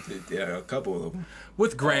yeah, a couple of them.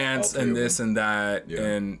 With grants and this and that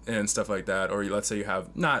and stuff like that, or let's say you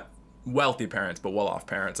have not wealthy parents, but well-off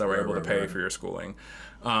parents that were able to pay for your schooling.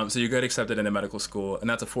 So you get accepted into medical school, and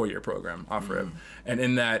that's a 4-year program offer it. And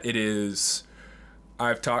in that, it is...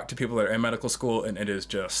 I've talked to people that are in medical school, and it is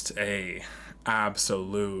just a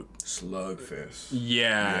absolute slugfest.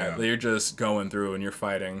 Yeah, you're just going through and you're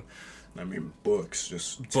fighting. I mean, books.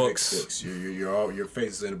 Textbooks. Your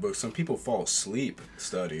face is in the book. Some people fall asleep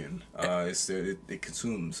studying. It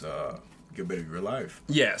consumes a good bit of your life.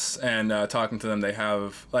 Yes, and talking to them, they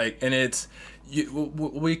have and it's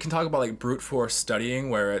we can talk about like brute force studying,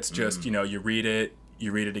 where it's just you know, you read it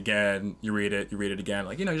again, you read it again.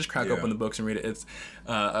 Like, you know, just crack open the books and read it. It's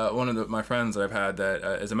one of my friends that I've had that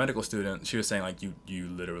is a medical student. She was saying, like, you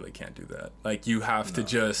literally can't do that. Like, you have to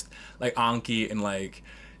just, like, Anki and, like,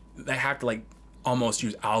 they have to, like, almost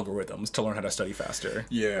use algorithms to learn how to study faster.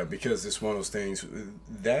 Yeah, because it's one of those things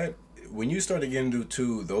that when you start to get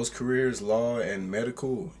into those careers, law and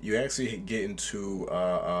medical, you actually get into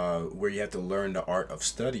where you have to learn the art of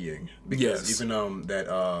studying. Because Yes. even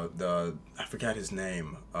the I forgot his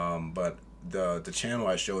name, but the channel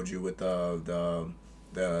I showed you with the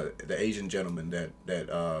Asian gentleman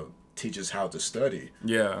that teaches how to study.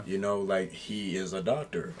 Yeah. You know, like he is a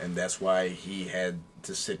doctor, and that's why he had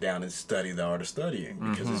to sit down and study the art of studying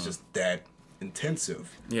because it's just that intensive.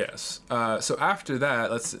 Yes. So after that,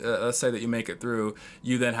 let's say that you make it through,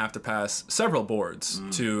 you then have to pass several boards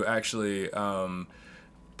to actually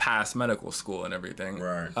pass medical school and everything.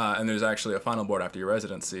 Right. And there's actually a final board after your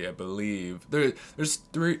residency, I believe. There's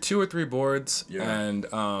two or three boards, Yeah.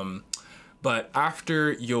 and but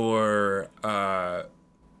after you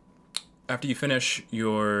finish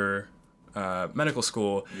your medical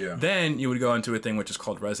school, Yeah. then you would go into a thing which is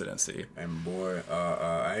called residency. And boy,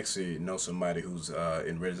 I actually know somebody who's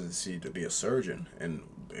in residency to be a surgeon, and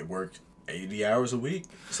they work 80 hours a week,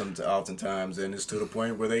 oftentimes, and it's to the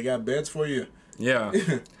point where they got beds for you. Yeah.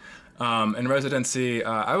 In residency,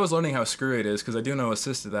 I was learning how screwy it is because I do know a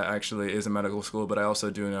sister that actually is in medical school, but I also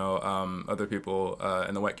do know other people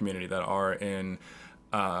in the white community that are in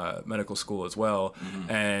medical school as well.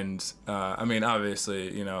 And I mean,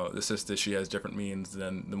 obviously, you know, the sister, she has different means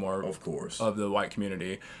than the more Of course. of the white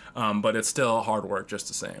community, but it's still hard work just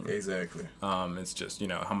the same. Exactly. It's just, you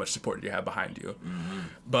know, how much support do you have behind you.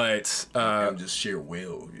 But And just sheer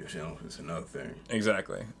will, you know, is another thing.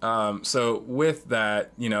 exactly. So with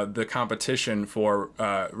that, you know, the competition for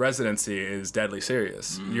residency is deadly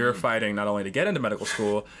serious. You're fighting not only to get into medical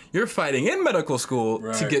school, you're fighting in medical school to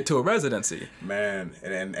Right. get to a residency. Man,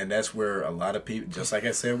 and that's where a lot of people, just like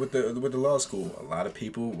I said with the law school, a lot of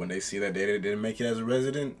people, when they see that they didn't make it as a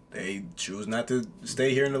resident, they choose not to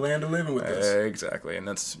stay here in the land of living with us. Exactly, and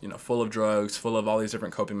that's, you know, full of drugs, full of all these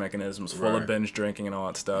different coping mechanisms, full of Right. binge drinking and all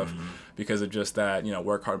that stuff, because of just that, you know,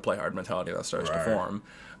 work hard, play hard mentality that starts to Right. form.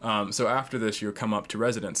 So after this, you come up to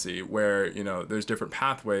residency, where, you know, there's different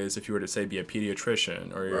pathways. If you were to say be a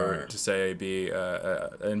pediatrician, or you were Right. to say be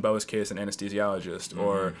in Bo's case an anesthesiologist,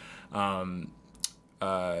 or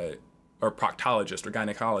proctologist or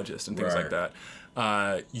gynecologist and things like Right.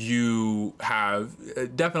 that. You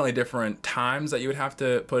have definitely different times that you would have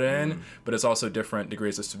to put in, but it's also different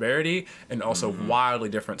degrees of severity and also wildly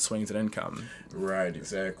different swings in income. Right,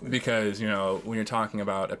 exactly. Because, you know, when you're talking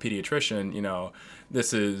about a pediatrician, you know,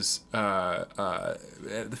 this is the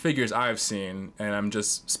figures I've seen, and I'm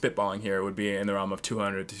just spitballing here, would be in the realm of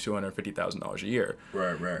 $200,000 to $250,000 a year.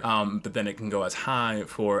 Right, right. But then it can go as high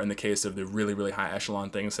for, in the case of the really, really high echelon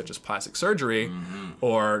things such as plastic surgery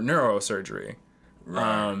or neurosurgery.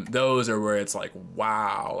 Right. Those are where it's like,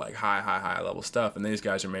 wow, like high level stuff. And these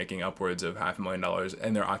guys are making upwards of $500,000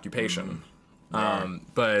 in their occupation.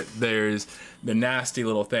 But there's the nasty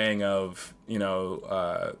little thing of, you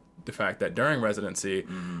know, the fact that during residency,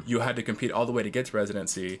 you had to compete all the way to get to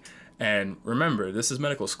residency. And remember, this is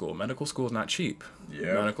medical school. Medical school is not cheap.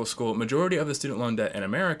 Yeah. Medical school, majority of the student loan debt in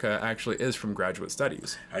America actually is from graduate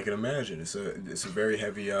studies. I can imagine. It's a very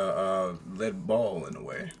heavy lead ball in a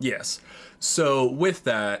way. Yes. So with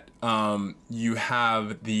that, you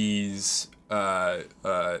have these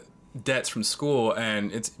debts from school,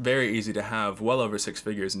 and it's very easy to have well over six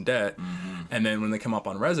figures in debt. And then when they come up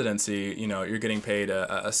on residency, you know, you're getting paid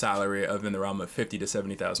a salary of in the realm of $50,000 to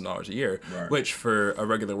 $70,000 a year, Right. which for a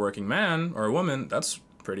regular working man or a woman, that's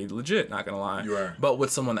pretty legit, not gonna lie. You are. But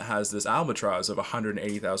with someone that has this albatross of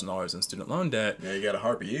 $180,000 in student loan debt, Yeah, you got a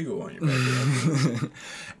Harpy Eagle on your back.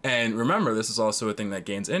 and remember, this is also a thing that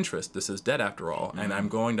gains interest. This is debt after all, and I'm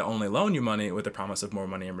going to only loan you money with the promise of more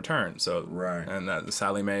money in return. So, Right. and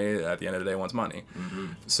Sally Mae at the end of the day wants money.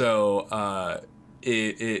 So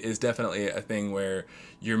it is definitely a thing where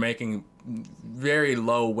you're making very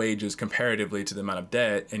low wages comparatively to the amount of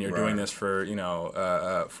debt, and you're doing Right. this for, you know,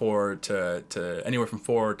 anywhere from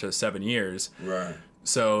 4 to 7 years. Right.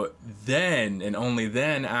 So then, and only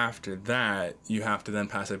then after that, you have to then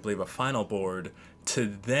pass, I believe, a final board to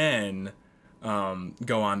then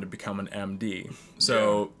go on to become an MD.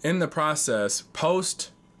 So in the process,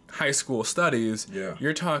 post high school studies, Yeah.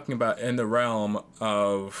 you're talking about in the realm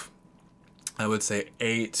of, I would say,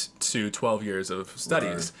 8 to 12 years of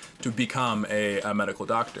studies to become a medical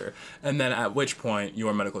doctor. And then at which point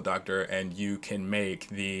you're a medical doctor and you can make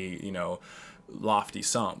the, you know, lofty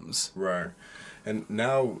sums. Right. And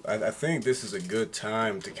now I think this is a good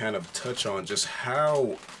time to kind of touch on just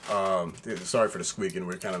how, sorry for the squeaking,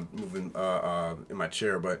 we're kind of moving in my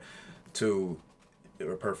chair, but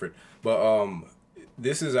we're perfect. But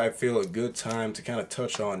this is, I feel, a good time to kind of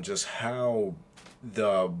touch on just how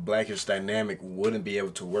the Blackish dynamic wouldn't be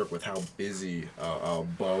able to work with how busy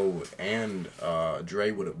Bo and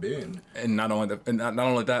Dre would have been. And not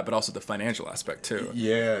only that, but also the financial aspect too.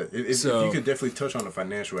 Yeah, if you could definitely touch on the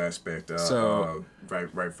financial aspect.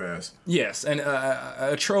 Right fast. Yes, and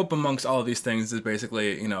a trope amongst all of these things is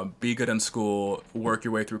basically, be good in school, work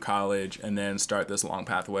your way through college, and then start this long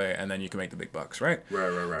pathway, and then you can make the big bucks, right?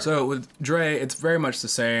 Right. So with Dre, it's very much the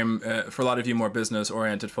same. For a lot of you more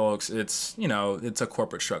business-oriented folks, it's a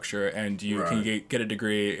corporate structure, and you can get a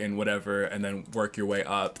degree in whatever, and then work your way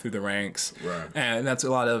up through the ranks. Right. And that's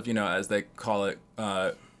a lot of, as they call it,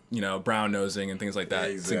 brown nosing and things like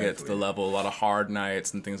that to get to the level. A lot of hard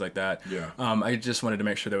nights and things like that. Yeah. I just wanted to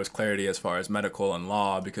make sure there was clarity as far as medical and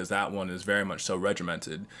law, because that one is very much so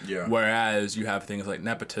regimented. Yeah. Whereas you have things like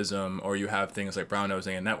nepotism, or you have things like brown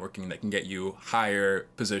nosing and networking that can get you higher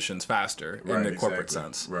positions faster in the corporate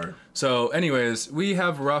sense. Right. So anyways, we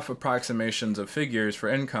have rough approximations of figures for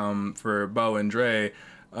income for Bo and Dre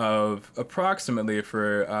of approximately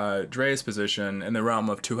for Dre's position in the realm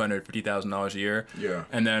of $250,000 a year. Yeah.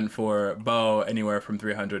 And then for Bo, anywhere from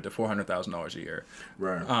 $300,000 to $400,000 a year.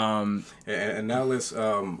 Right. And now let's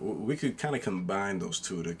we could kind of combine those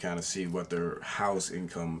two to kind of see what their house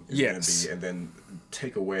income is going to be, and then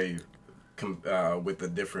take away with the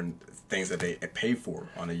different things that they pay for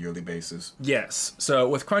on a yearly basis. Yes. So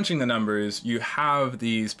with crunching the numbers, you have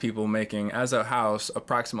these people making, as a house,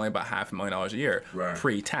 approximately about $500,000 a year,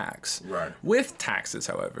 pre-tax. Right. With taxes,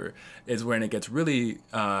 however, is when it gets really,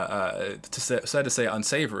 sad to say,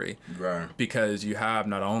 unsavory. Right. Because you have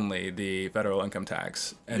not only the federal income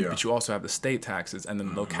tax, but you also have the state taxes and the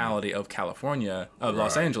locality of California, of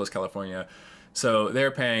Los Angeles, California. So they're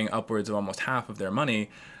paying upwards of almost half of their money.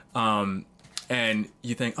 And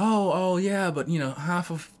you think, oh yeah, but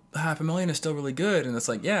 $500,000 is still really good, and it's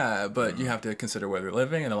like, yeah, but you have to consider where they're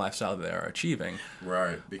living and the lifestyle that they are achieving.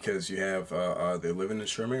 Right, because you have they're living in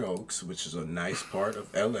Sherman Oaks, which is a nice part of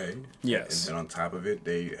LA. Yes. And then on top of it,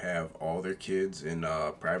 they have all their kids in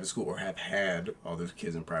private school, or have had all their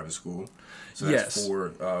kids in private school. So that's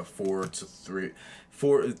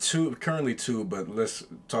currently two, but let's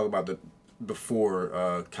talk about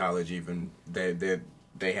before college even.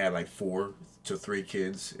 They had like 4 to 3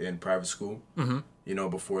 kids in private school,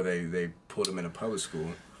 before they put them in a public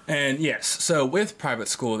school. And yes, so with private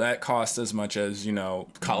school, that costs as much as,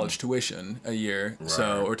 college tuition a year. Right.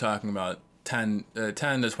 So we're talking about $10,000 to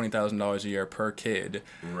 $20,000 a year per kid.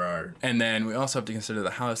 Right. And then we also have to consider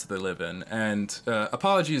the house that they live in. And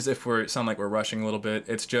apologies if we sound like we're rushing a little bit.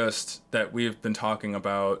 It's just that we've been talking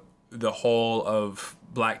about the whole of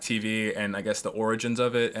Black TV and I guess the origins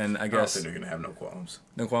of it, and I guess I don't think they're gonna have no qualms.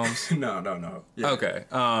 No qualms? No. Yeah. Okay.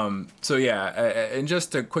 So yeah, and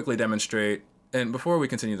just to quickly demonstrate, and before we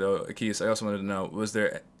continue though, Equis, I also wanted to know,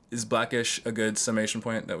 is Blackish a good summation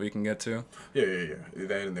point that we can get to? Yeah.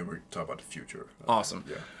 That, and then we're talking about the future. Awesome.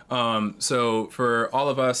 Yeah. So for all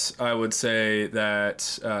of us, I would say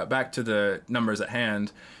that back to the numbers at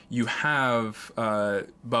hand, you have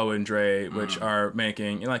Bo and Dre, which are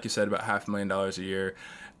making, like you said, about $500,000 a year.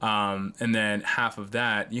 And then half of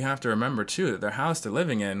that, you have to remember, too, that their house they're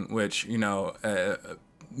living in, which,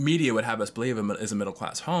 media would have us believe is a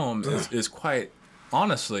middle-class home, is quite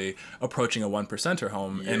honestly approaching a 1%er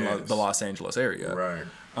home in the Los Angeles area. Right.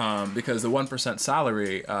 Because the 1%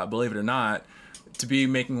 salary, believe it or not, to be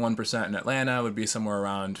making 1% in Atlanta would be somewhere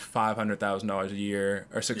around $500,000 a year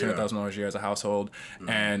or $600,000 a year as a household,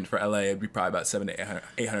 and for LA it'd be probably about $700,000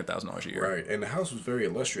 to $800,000 a year. Right, and the house was very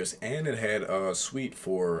illustrious, and it had a suite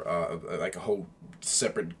for like a whole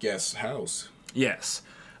separate guest house. Yes,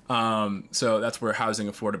 so that's where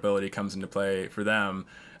housing affordability comes into play for them.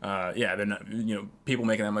 They're not, people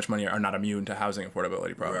making that much money are not immune to housing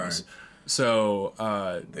affordability problems. Right. So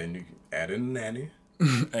then you add in a nanny.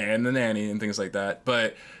 And the nanny and things like that.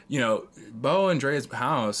 But, Bo and Dre's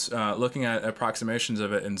house, looking at approximations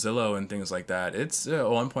of it in Zillow and things like that, it's a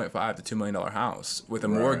 $1.5 to $2 million house with a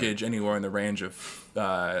mortgage anywhere in the range of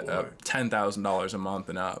 $10,000 a month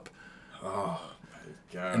and up. Oh, my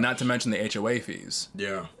gosh. And not to mention the HOA fees.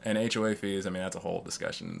 Yeah. And HOA fees, that's a whole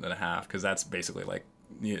discussion and a half, because that's basically like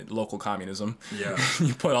local communism. Yeah.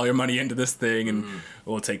 You put all your money into this thing and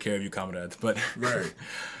we'll take care of you, comrades. But right.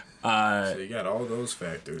 So you got all those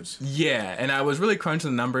factors. Yeah, and I was really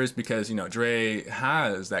crunching the numbers because Dre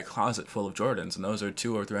has that closet full of Jordans, and those are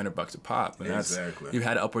 $200 or $300 a pop, and exactly. You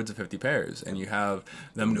had upwards of 50 pairs, and you have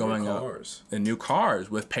them going cars. Up in new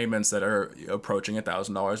cars with payments that are approaching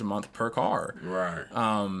 $1,000 a month per car. Right.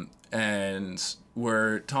 And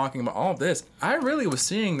we're talking about all of this. I really was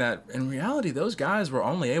seeing that in reality, those guys were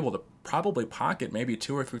only able to probably pocket maybe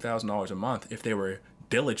 $2,000 or $3,000 a month if they were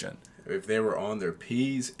diligent. if they were on their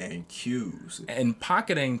P's and Q's. And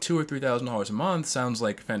pocketing $2,000 or $3,000 a month sounds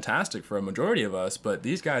like fantastic for a majority of us, but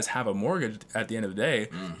these guys have a mortgage at the end of the day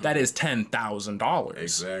that is $10,000.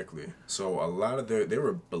 Exactly. So a lot of they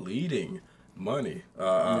were bleeding money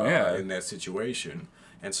in that situation.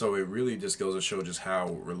 And so it really just goes to show just how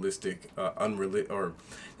realistic, or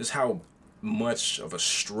just how much of a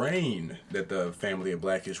strain that the family of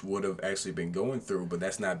Blackish would have actually been going through, but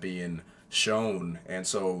that's not being shown. And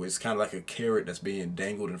so it's kind of like a carrot that's being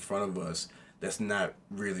dangled in front of us that's not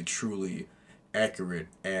really truly accurate.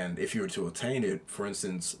 And if you were to attain it, for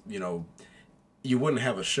instance, you wouldn't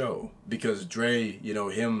have a show, because Dre,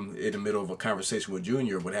 him in the middle of a conversation with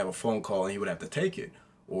Junior would have a phone call and he would have to take it.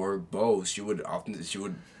 Or Bo, she would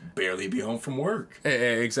barely be home from work.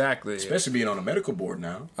 Exactly. Especially being on a medical board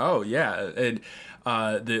now. Oh yeah,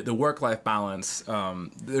 the work-life balance.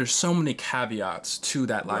 There's so many caveats to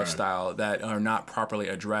that lifestyle that are not properly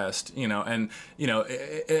addressed. And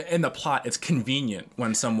in the plot, it's convenient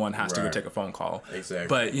when someone has to go take a phone call. Exactly.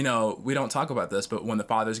 But we don't talk about this. But when the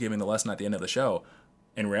father's giving the lesson at the end of the show,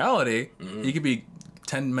 in reality, he could be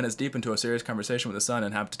 10 minutes deep into a serious conversation with his son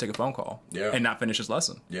and have to take a phone call and not finish his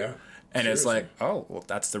lesson. Yeah. And Seriously. it's like, oh, well,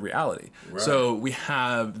 that's the reality. Right. So we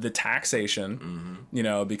have the taxation,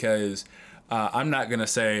 because I'm not going to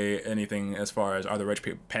say anything as far as are the rich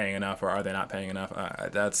people paying enough or are they not paying enough.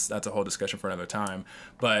 That's a whole discussion for another time.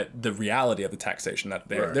 But the reality of the taxation, that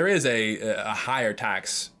there is a higher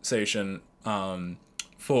taxation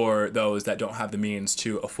for those that don't have the means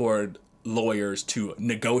to afford lawyers to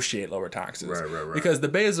negotiate lower taxes. Right. Because the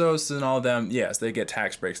Bezos and all of them, yes, they get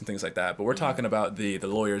tax breaks and things like that. But we're talking about the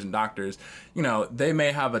lawyers and doctors. They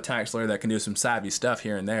may have a tax lawyer that can do some savvy stuff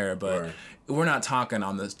here and there, but we're not talking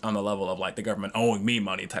on the level of like the government owing me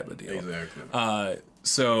money type of deal. Exactly.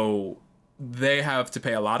 So they have to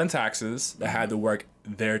pay a lot in taxes. They had to work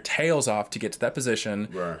their tails off to get to that position.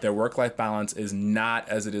 Right. Their work-life balance is not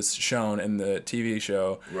as it is shown in the TV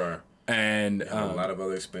show. Right. And a lot of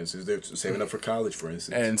other expenses. They're saving up for college, for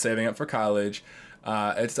instance. And saving up for college.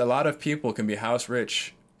 It's a lot of people can be house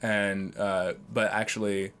rich and but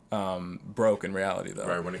actually broke in reality, though.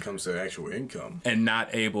 Right, when it comes to actual income. And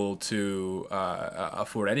not able to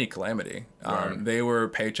afford any calamity. They were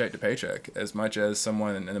paycheck to paycheck as much as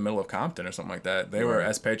someone in the middle of Compton or something like that. They were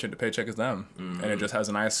as paycheck to paycheck as them. And it just has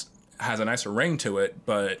a nicer ring to it,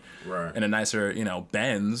 but and a nicer,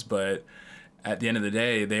 Benz, but at the end of the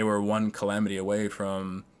day, they were one calamity away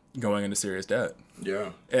from going into serious debt.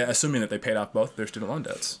 Yeah. Assuming that they paid off both their student loan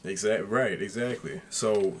debts. Exactly.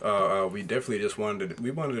 So we definitely just wanted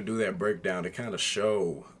to do that breakdown to kind of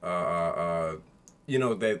show,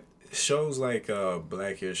 that shows like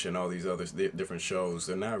Blackish and all these other different shows,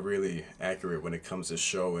 they're not really accurate when it comes to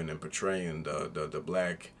showing and portraying the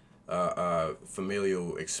black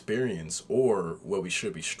familial experience or what we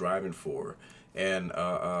should be striving for. And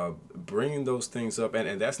bringing those things up,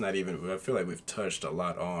 and that's not even, I feel like we've touched a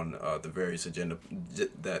lot on the various the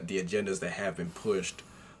agendas that have been pushed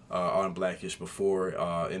on Blackish before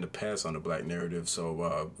in the past on the black narrative,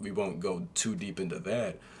 so we won't go too deep into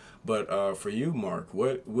that. But for you, Mark,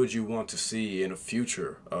 what would you want to see in the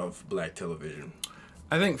future of black television?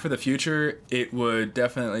 I think for the future, it would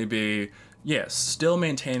definitely be, yes, still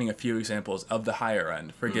maintaining a few examples of the higher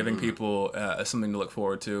end for giving people something to look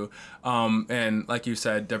forward to. And like you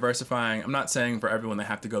said, diversifying. I'm not saying for everyone they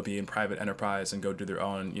have to go be in private enterprise and go do their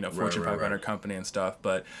own, Fortune 500 company and stuff,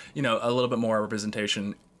 but, a little bit more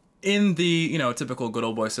representation in the, typical good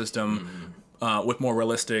old boy system with more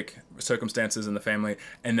realistic circumstances in the family,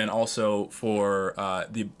 and then also for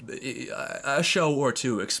a show or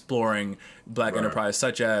two exploring black enterprise,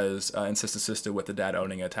 such as in Sister Sister with the dad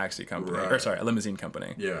owning a taxi company, a limousine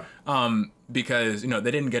company. Yeah. Because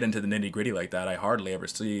they didn't get into the nitty gritty like that. I hardly ever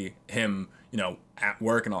see him, at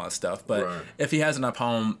work and all that stuff. But if he has enough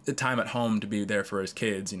time at home to be there for his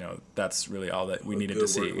kids, that's really all that we needed to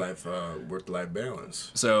see. Work-life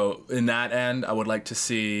balance. So in that end, I would like to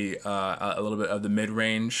see a little bit of the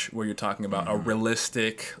mid-range where you're talking about a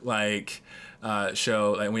realistic,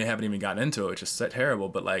 show. Like, we haven't even gotten into it, which is terrible,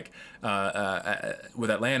 but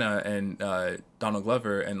with Atlanta and Donald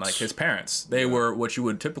Glover and his parents, they were what you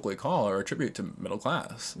would typically call or attribute to middle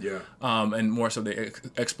class. Yeah. And more so the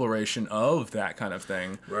exploration of that kind of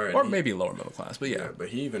thing, or maybe lower middle class. But yeah. But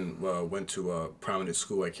he even went to a prominent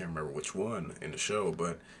school. I can't remember which one in the show,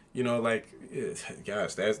 but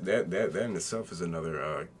gosh, that in itself is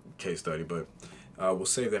another case study. But we'll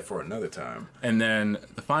save that for another time. And then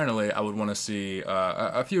finally, I would want to see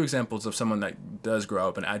a few examples of someone that does grow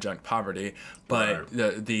up in adjunct poverty, but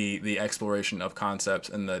Right. the exploration of concepts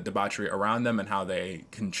and the debauchery around them and how they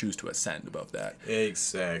can choose to ascend above that.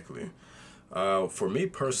 Exactly. For me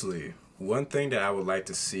personally, one thing that I would like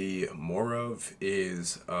to see more of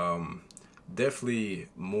is definitely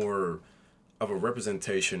more of a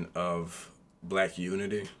representation of Black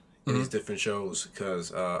unity in these different shows,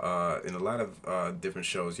 because in a lot of different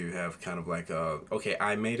shows you have kind of like okay,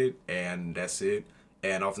 I made it and that's it.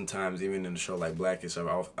 And oftentimes, even in a show like Blackish,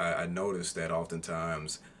 I noticed that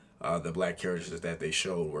oftentimes the Black characters that they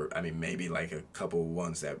showed were, I mean, maybe like a couple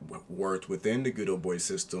ones that worked within the good old boy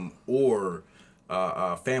system, or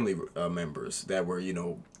family members that were, you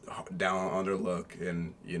know, down on their luck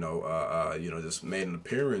and, you know, just made an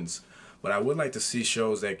appearance. But I would like to see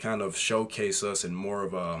shows that kind of showcase us in more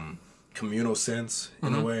of a communal sense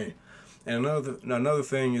in a way. And another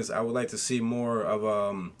thing is, I would like to see more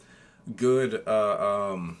of good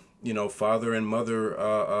you know, father and mother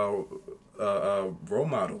role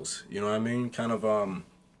models. You know what I mean? Kind of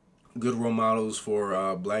good role models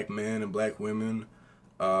for Black men and Black women.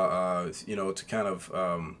 You know, to kind of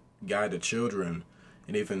guide the children.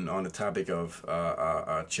 And even on the topic of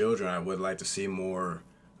children, I would like to see more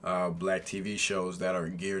Black TV shows that are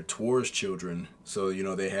geared towards children, so you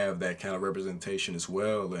know they have that kind of representation as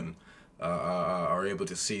well, and are able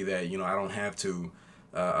to see that, you know, I don't have to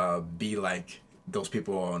be like those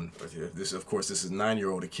people on this. Of course, this is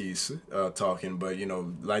 9-year-old Equis talking, but you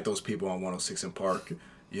know, like those people on 106 in Park.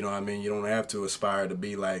 You know what I mean? You don't have to aspire to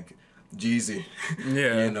be like Jeezy,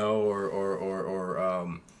 Yeah. you know,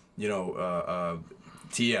 or you know,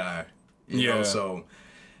 T.I. You know, so.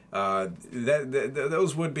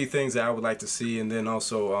 Those would be things that I would like to see, and then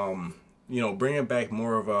also you know, bringing back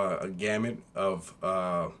more of a gamut of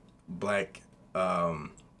Black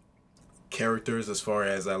characters, as far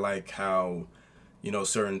as I like how, you know,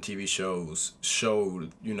 certain TV shows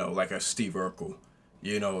showed, you know, like a Steve Urkel,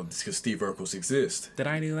 you know, because Steve Urkels exist. Did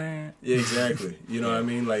I do that? Yeah, exactly. You know what I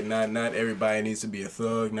mean? Like not everybody needs to be a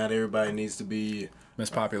thug, not everybody needs to be Miss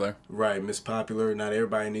Popular. Right, Miss Popular. Not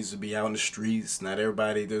everybody needs to be out in the streets. Not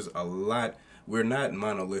everybody. There's a lot. We're not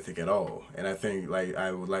monolithic at all. And I think, like,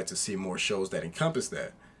 I would like to see more shows that encompass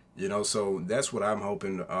that. You know, so that's what I'm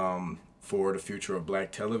hoping for the future of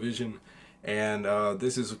Black television. And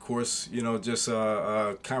this is, of course, you know, just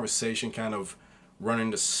a conversation kind of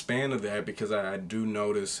running the span of that, because I do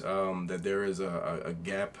notice that there is a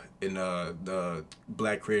gap in the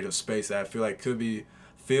Black creative space that I feel like could be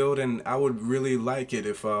filled, and I would really like it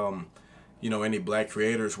if you know, any Black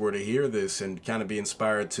creators were to hear this and kind of be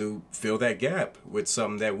inspired to fill that gap with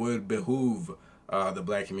something that would behoove the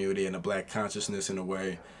Black community and the Black consciousness in a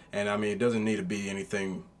way. And I mean, it doesn't need to be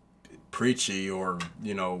anything preachy or,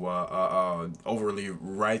 you know, overly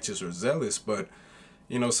righteous or zealous, but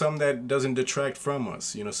you know, something that doesn't detract from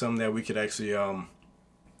us. You know, something that we could actually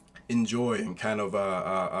enjoy and kind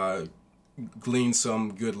of glean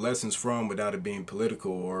some good lessons from without it being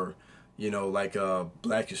political, or, you know, like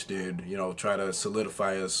Blackish did, you know, try to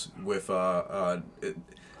solidify us with try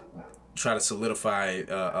to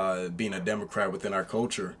solidify being a Democrat within our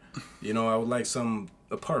culture. You know, I would like some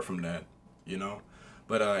apart from that, you know.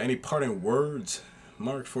 But any parting words,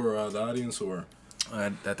 Mark, for the audience? Or I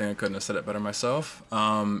think I couldn't have said it better myself.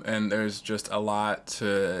 And there's just a lot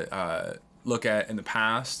to look at in the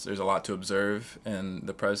past. There's a lot to observe in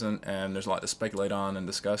the present, and there's a lot to speculate on and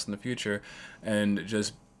discuss in the future. And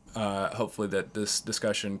just hopefully that this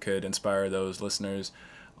discussion could inspire those listeners,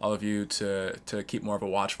 all of you, to keep more of a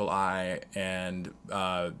watchful eye, and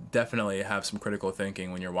definitely have some critical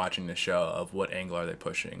thinking when you're watching the show of what angle are they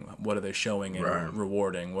pushing, what are they showing and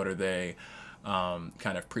rewarding, what are they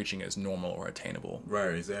kind of preaching as normal or attainable,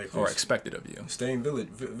 right, exactly, or expected of you. Staying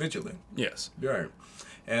vigilant. Yes. Right.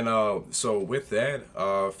 And so with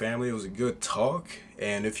that, family, it was a good talk.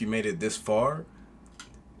 And if you made it this far,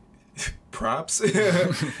 props.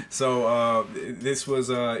 So this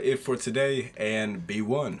was it for today. And be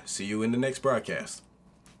one. See you in the next broadcast.